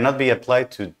cannot be applied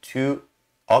to two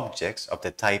objects of the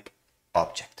type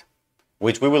object,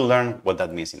 which we will learn what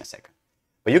that means in a second.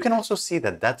 But you can also see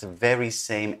that that very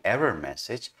same error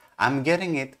message, I'm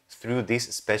getting it through this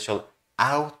special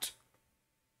out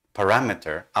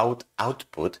parameter,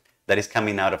 output that is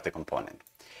coming out of the component.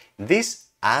 This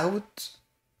output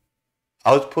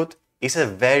is a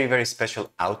very, very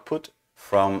special output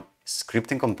from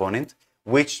scripting component,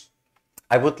 which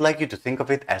I would like you to think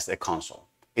of it as a console.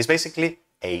 It's basically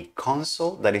a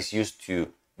console that is used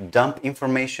to dump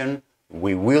information.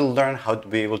 We will learn how to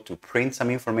be able to print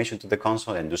some information to the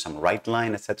console and do some write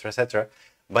line, etc., etc.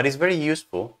 But it's very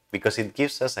useful because it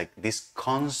gives us like this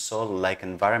console-like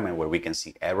environment where we can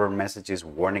see error messages,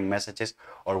 warning messages,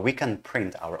 or we can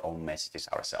print our own messages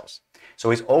ourselves. So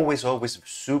it's always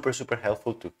super, super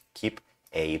helpful to keep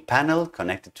a panel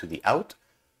connected to the out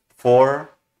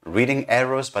for reading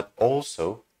errors, but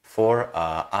also for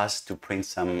us to print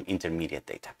some intermediate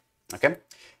data. Okay,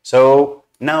 so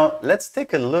now let's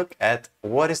take a look at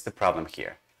what is the problem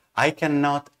here. I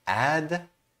cannot add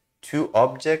two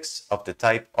objects of the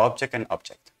type object and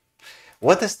object.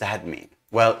 What does that mean?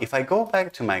 Well, if I go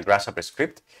back to my Grasshopper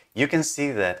script, you can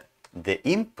see that the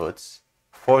inputs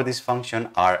for this function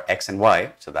are x and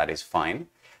y, so that is fine.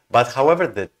 But however,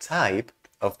 the type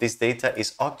of this data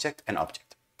is object and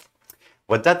object.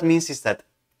 What that means is that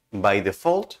by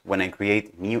default, when I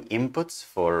create new inputs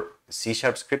for C#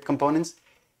 script components,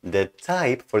 the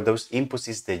type for those inputs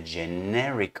is the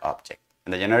generic object.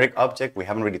 And the generic object, we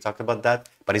haven't really talked about that,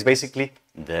 but it's basically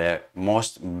the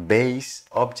most base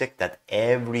object that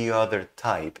every other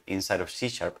type inside of C#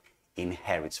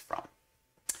 inherits from.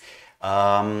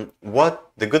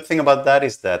 The good thing about that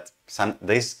is that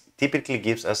this typically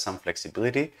gives us some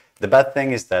flexibility. The bad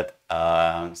thing is that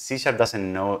C#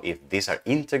 doesn't know if these are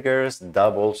integers,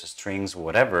 doubles, strings,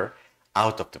 whatever,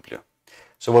 out of the blue.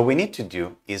 So what we need to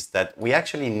do is that we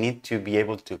actually need to be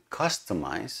able to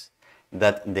customize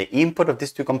that the input of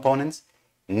these two components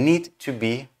need to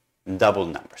be double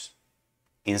numbers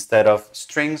instead of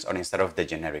strings or instead of the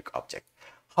generic object.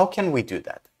 How can we do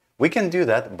that? We can do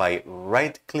that by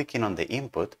right-clicking on the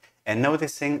input and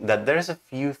noticing that there's a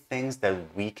few things that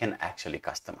we can actually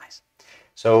customize.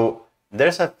 So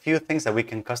there's a few things that we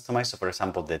can customize. So for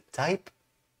example, the type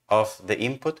of the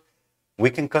input, we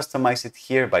can customize it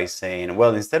here by saying,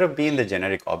 well, instead of being the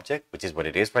generic object, which is what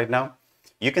it is right now,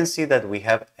 you can see that we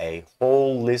have a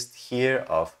whole list here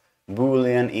of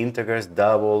Boolean, integers,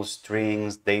 doubles,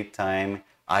 strings, datetime,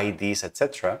 IDs,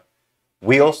 etc.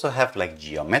 We also have like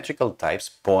geometrical types,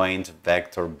 point,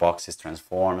 vector, boxes,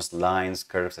 transforms, lines,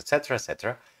 curves, etc.,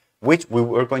 etc., which we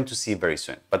are going to see very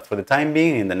soon. But for the time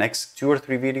being, in the next 2 or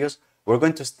 3 videos, we're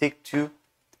going to stick to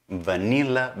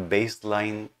vanilla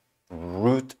baseline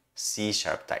root C#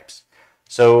 types.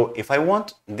 So if I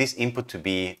want this input to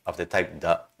be of the type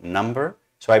number,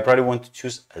 so I probably want to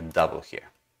choose a double here.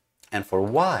 And for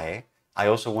Y, I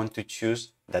also want to choose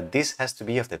that this has to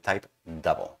be of the type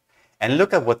double. And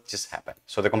look at what just happened.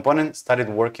 So the component started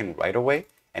working right away.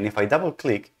 And if I double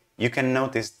click, you can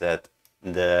notice that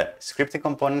the scripting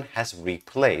component has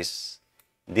replaced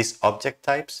these object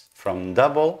types from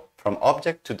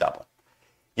object to double.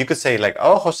 You could say like,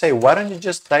 oh, Jose, why don't you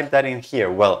just type that in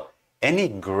here? Well, any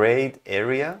grayed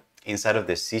area inside of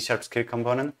the C# script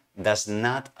component does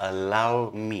not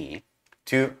allow me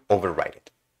to overwrite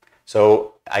it.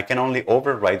 So I can only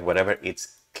overwrite whatever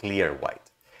it's clear white.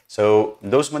 So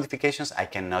those modifications, I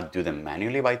cannot do them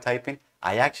manually by typing.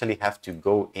 I actually have to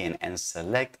go in and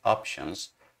select options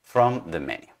from the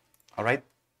menu. All right.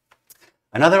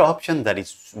 Another option that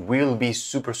will be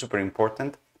super, super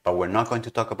important, but we're not going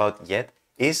to talk about yet,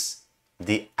 is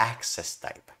the access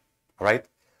type. All right.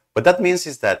 What that means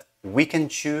is that we can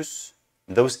choose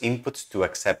those inputs to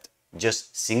accept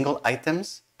just single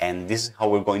items, and this is how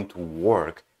we're going to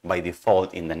work by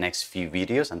default in the next few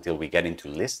videos until we get into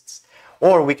lists.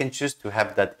 Or we can choose to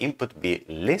have that input be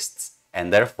lists,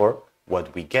 and therefore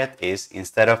what we get is,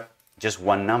 instead of just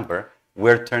one number,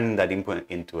 we're turning that input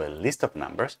into a list of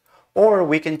numbers, or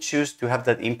we can choose to have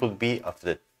that input be of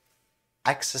the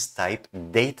access type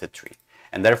data tree.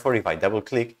 And therefore, if I double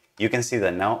click, you can see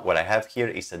that now what I have here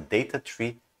is a data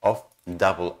tree of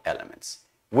double elements,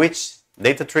 which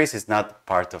data trees is not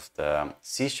part of the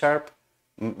C#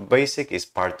 basic, is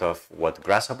part of what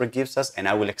Grasshopper gives us, and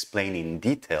I will explain in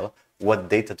detail what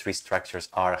data tree structures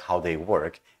are, how they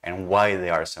work, and why they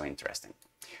are so interesting.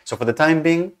 So for the time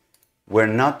being,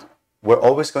 we're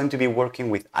always going to be working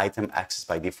with item access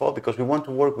by default because we want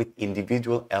to work with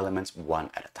individual elements one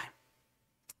at a time.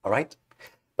 All right?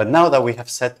 But now that we have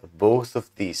set both of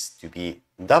these to be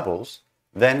doubles,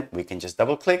 then we can just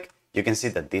double click. You can see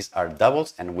that these are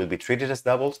doubles and will be treated as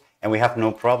doubles, and we have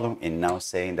no problem in now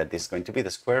saying that this is going to be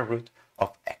the square root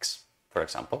of x, for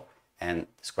example, and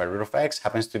the square root of x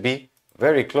happens to be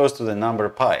very close to the number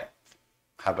pi,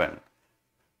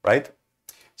 right?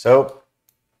 So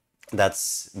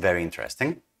that's very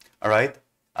interesting. All right.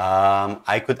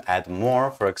 I could add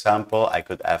more. For example, I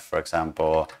could add,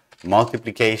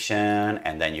 multiplication,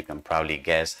 and then you can probably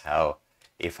guess how,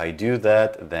 if I do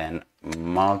that, then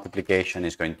multiplication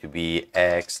is going to be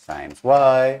x times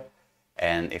y.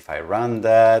 And if I run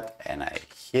that and I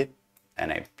hit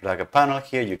and I plug a panel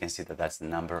here, you can see that that's the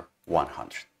number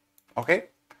 100. Okay,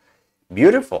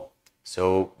 beautiful.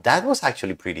 So that was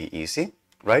actually pretty easy,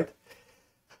 right?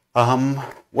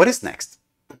 What is next?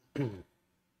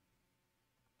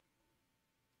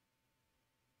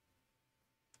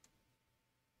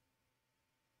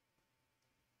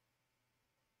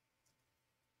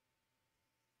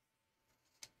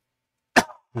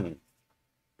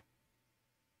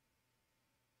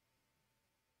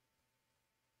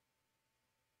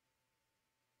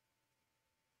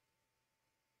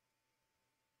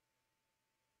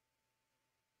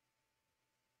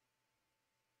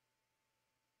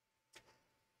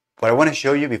 What I want to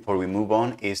show you before we move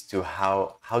on is to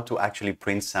how to actually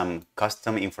print some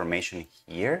custom information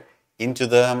here into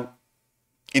the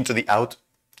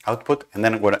output. And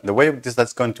then the way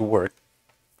that's going to work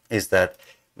is that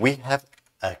we have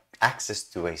access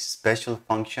to a special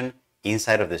function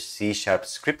inside of the C#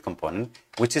 script component,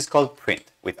 which is called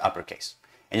print with uppercase.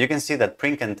 And you can see that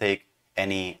print can take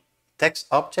any text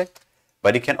object,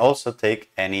 but it can also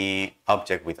take any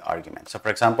object with argument. So for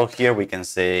example, here we can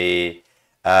say,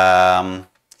 hello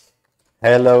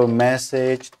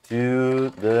message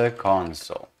to the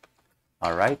console.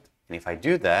 All right. And if I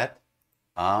do that,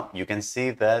 you can see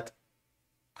that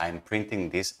I'm printing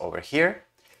this over here.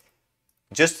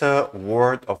 Just a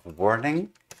word of warning,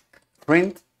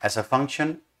 print as a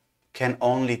function can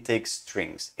only take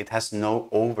strings. It has no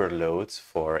overloads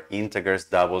for integers,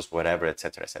 doubles, whatever,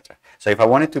 etc., etc. So if I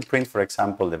wanted to print, for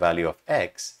example, the value of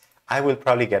x, I will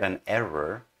probably get an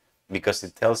error because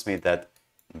it tells me that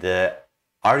the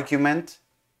argument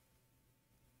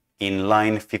in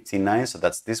line 59, so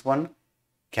that's this one,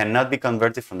 cannot be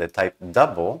converted from the type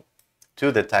double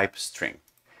to the type string.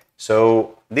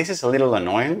 So this is a little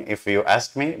annoying if you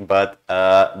ask me, but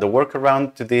the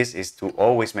workaround to this is to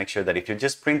always make sure that if you're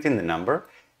just printing the number,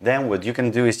 then what you can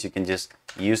do is you can just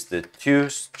use the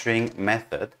toString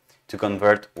method to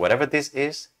convert whatever this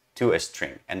is to a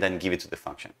string and then give it to the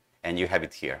function, and you have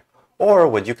it here. Or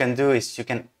what you can do is you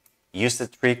can use the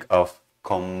trick of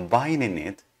combining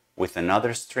it with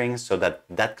another string so that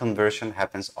that conversion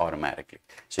happens automatically.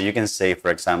 So you can say, for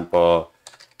example,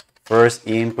 first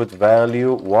input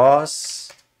value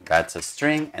was, that's a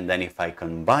string, and then if I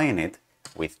combine it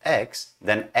with x,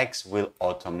 then x will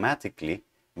automatically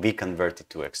be converted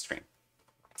to a string.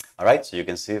 All right, so you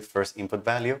can see first input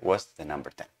value was the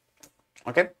number 10.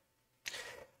 Okay.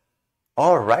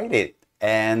 All righty,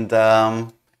 and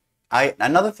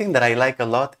another thing that I like a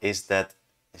lot is that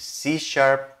C#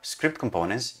 script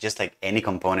components, just like any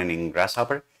component in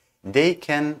Grasshopper, they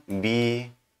can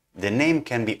be, the name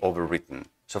can be overwritten.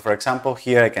 So for example,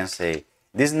 here I can say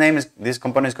this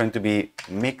component is going to be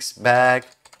mix bag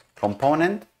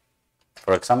component,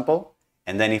 for example,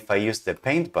 and then if I use the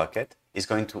paint bucket, it's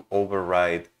going to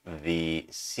override the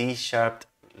C#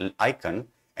 icon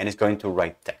and it's going to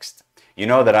write text. You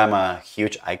know that I'm a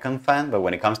huge icon fan, but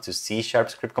when it comes to C#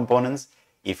 script components,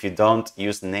 if you don't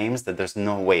use names, that there's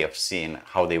no way of seeing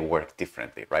how they work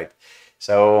differently, right?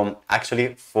 So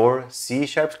actually for C#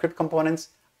 script components,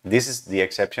 this is the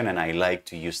exception, and I like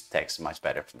to use text much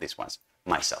better for these ones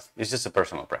myself. It's just a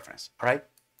personal preference, all right?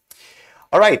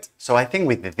 All right, so I think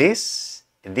with this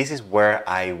is where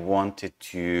I wanted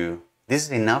to, this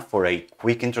is enough for a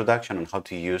quick introduction on how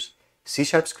to use C#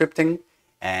 scripting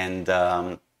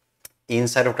and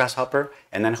inside of Grasshopper,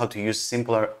 and then how to use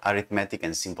simple arithmetic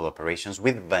and simple operations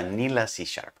with vanilla C#.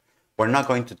 We're not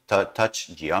going to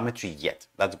touch geometry yet.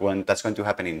 That's going to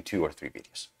happen in 2 or 3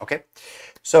 videos, okay?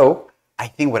 So I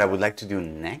think what I would like to do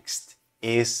next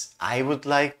is I would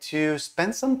like to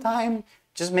spend some time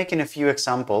just making a few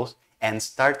examples and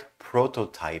start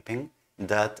prototyping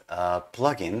that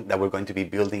plugin that we're going to be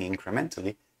building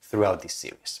incrementally throughout this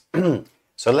series.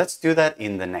 So let's do that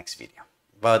in the next video.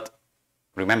 But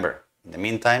remember, in the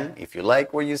meantime, if you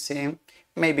like what you see,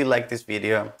 maybe like this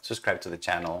video, subscribe to the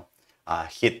channel,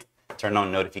 turn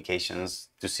on notifications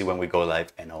to see when we go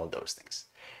live and all those things.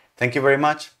 Thank you very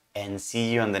much and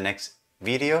see you on the next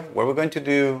video where we're going to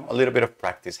do a little bit of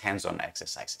practice, hands-on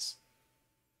exercises.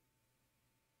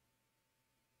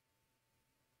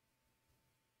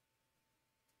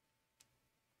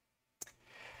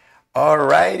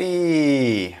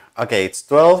 Alrighty. Okay, it's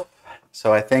 12,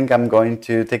 so I think I'm going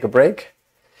to take a break.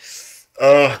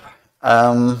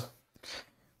 I'm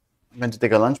going to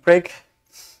take a lunch break.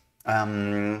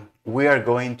 We are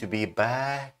going to be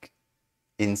back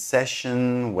in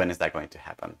session. When is that going to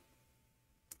happen?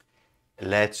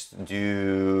 Let's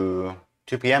do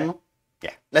 2 p.m.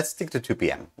 Yeah, let's stick to 2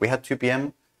 p.m. We had 2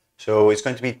 p.m. So it's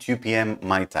going to be 2 p.m.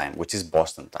 my time, which is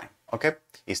Boston time. Okay,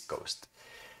 East Coast.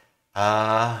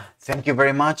 Thank you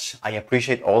very much. I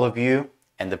appreciate all of you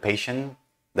and the patience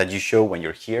that you show when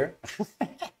you're here.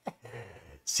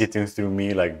 Sitting through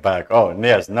me like back. Oh,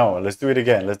 yes, no, let's do it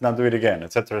again. Let's not do it again,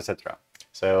 etc., etc.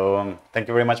 So thank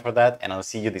you very much for that. And I'll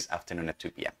see you this afternoon at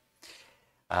 2 p.m.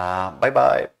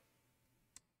 Bye-bye.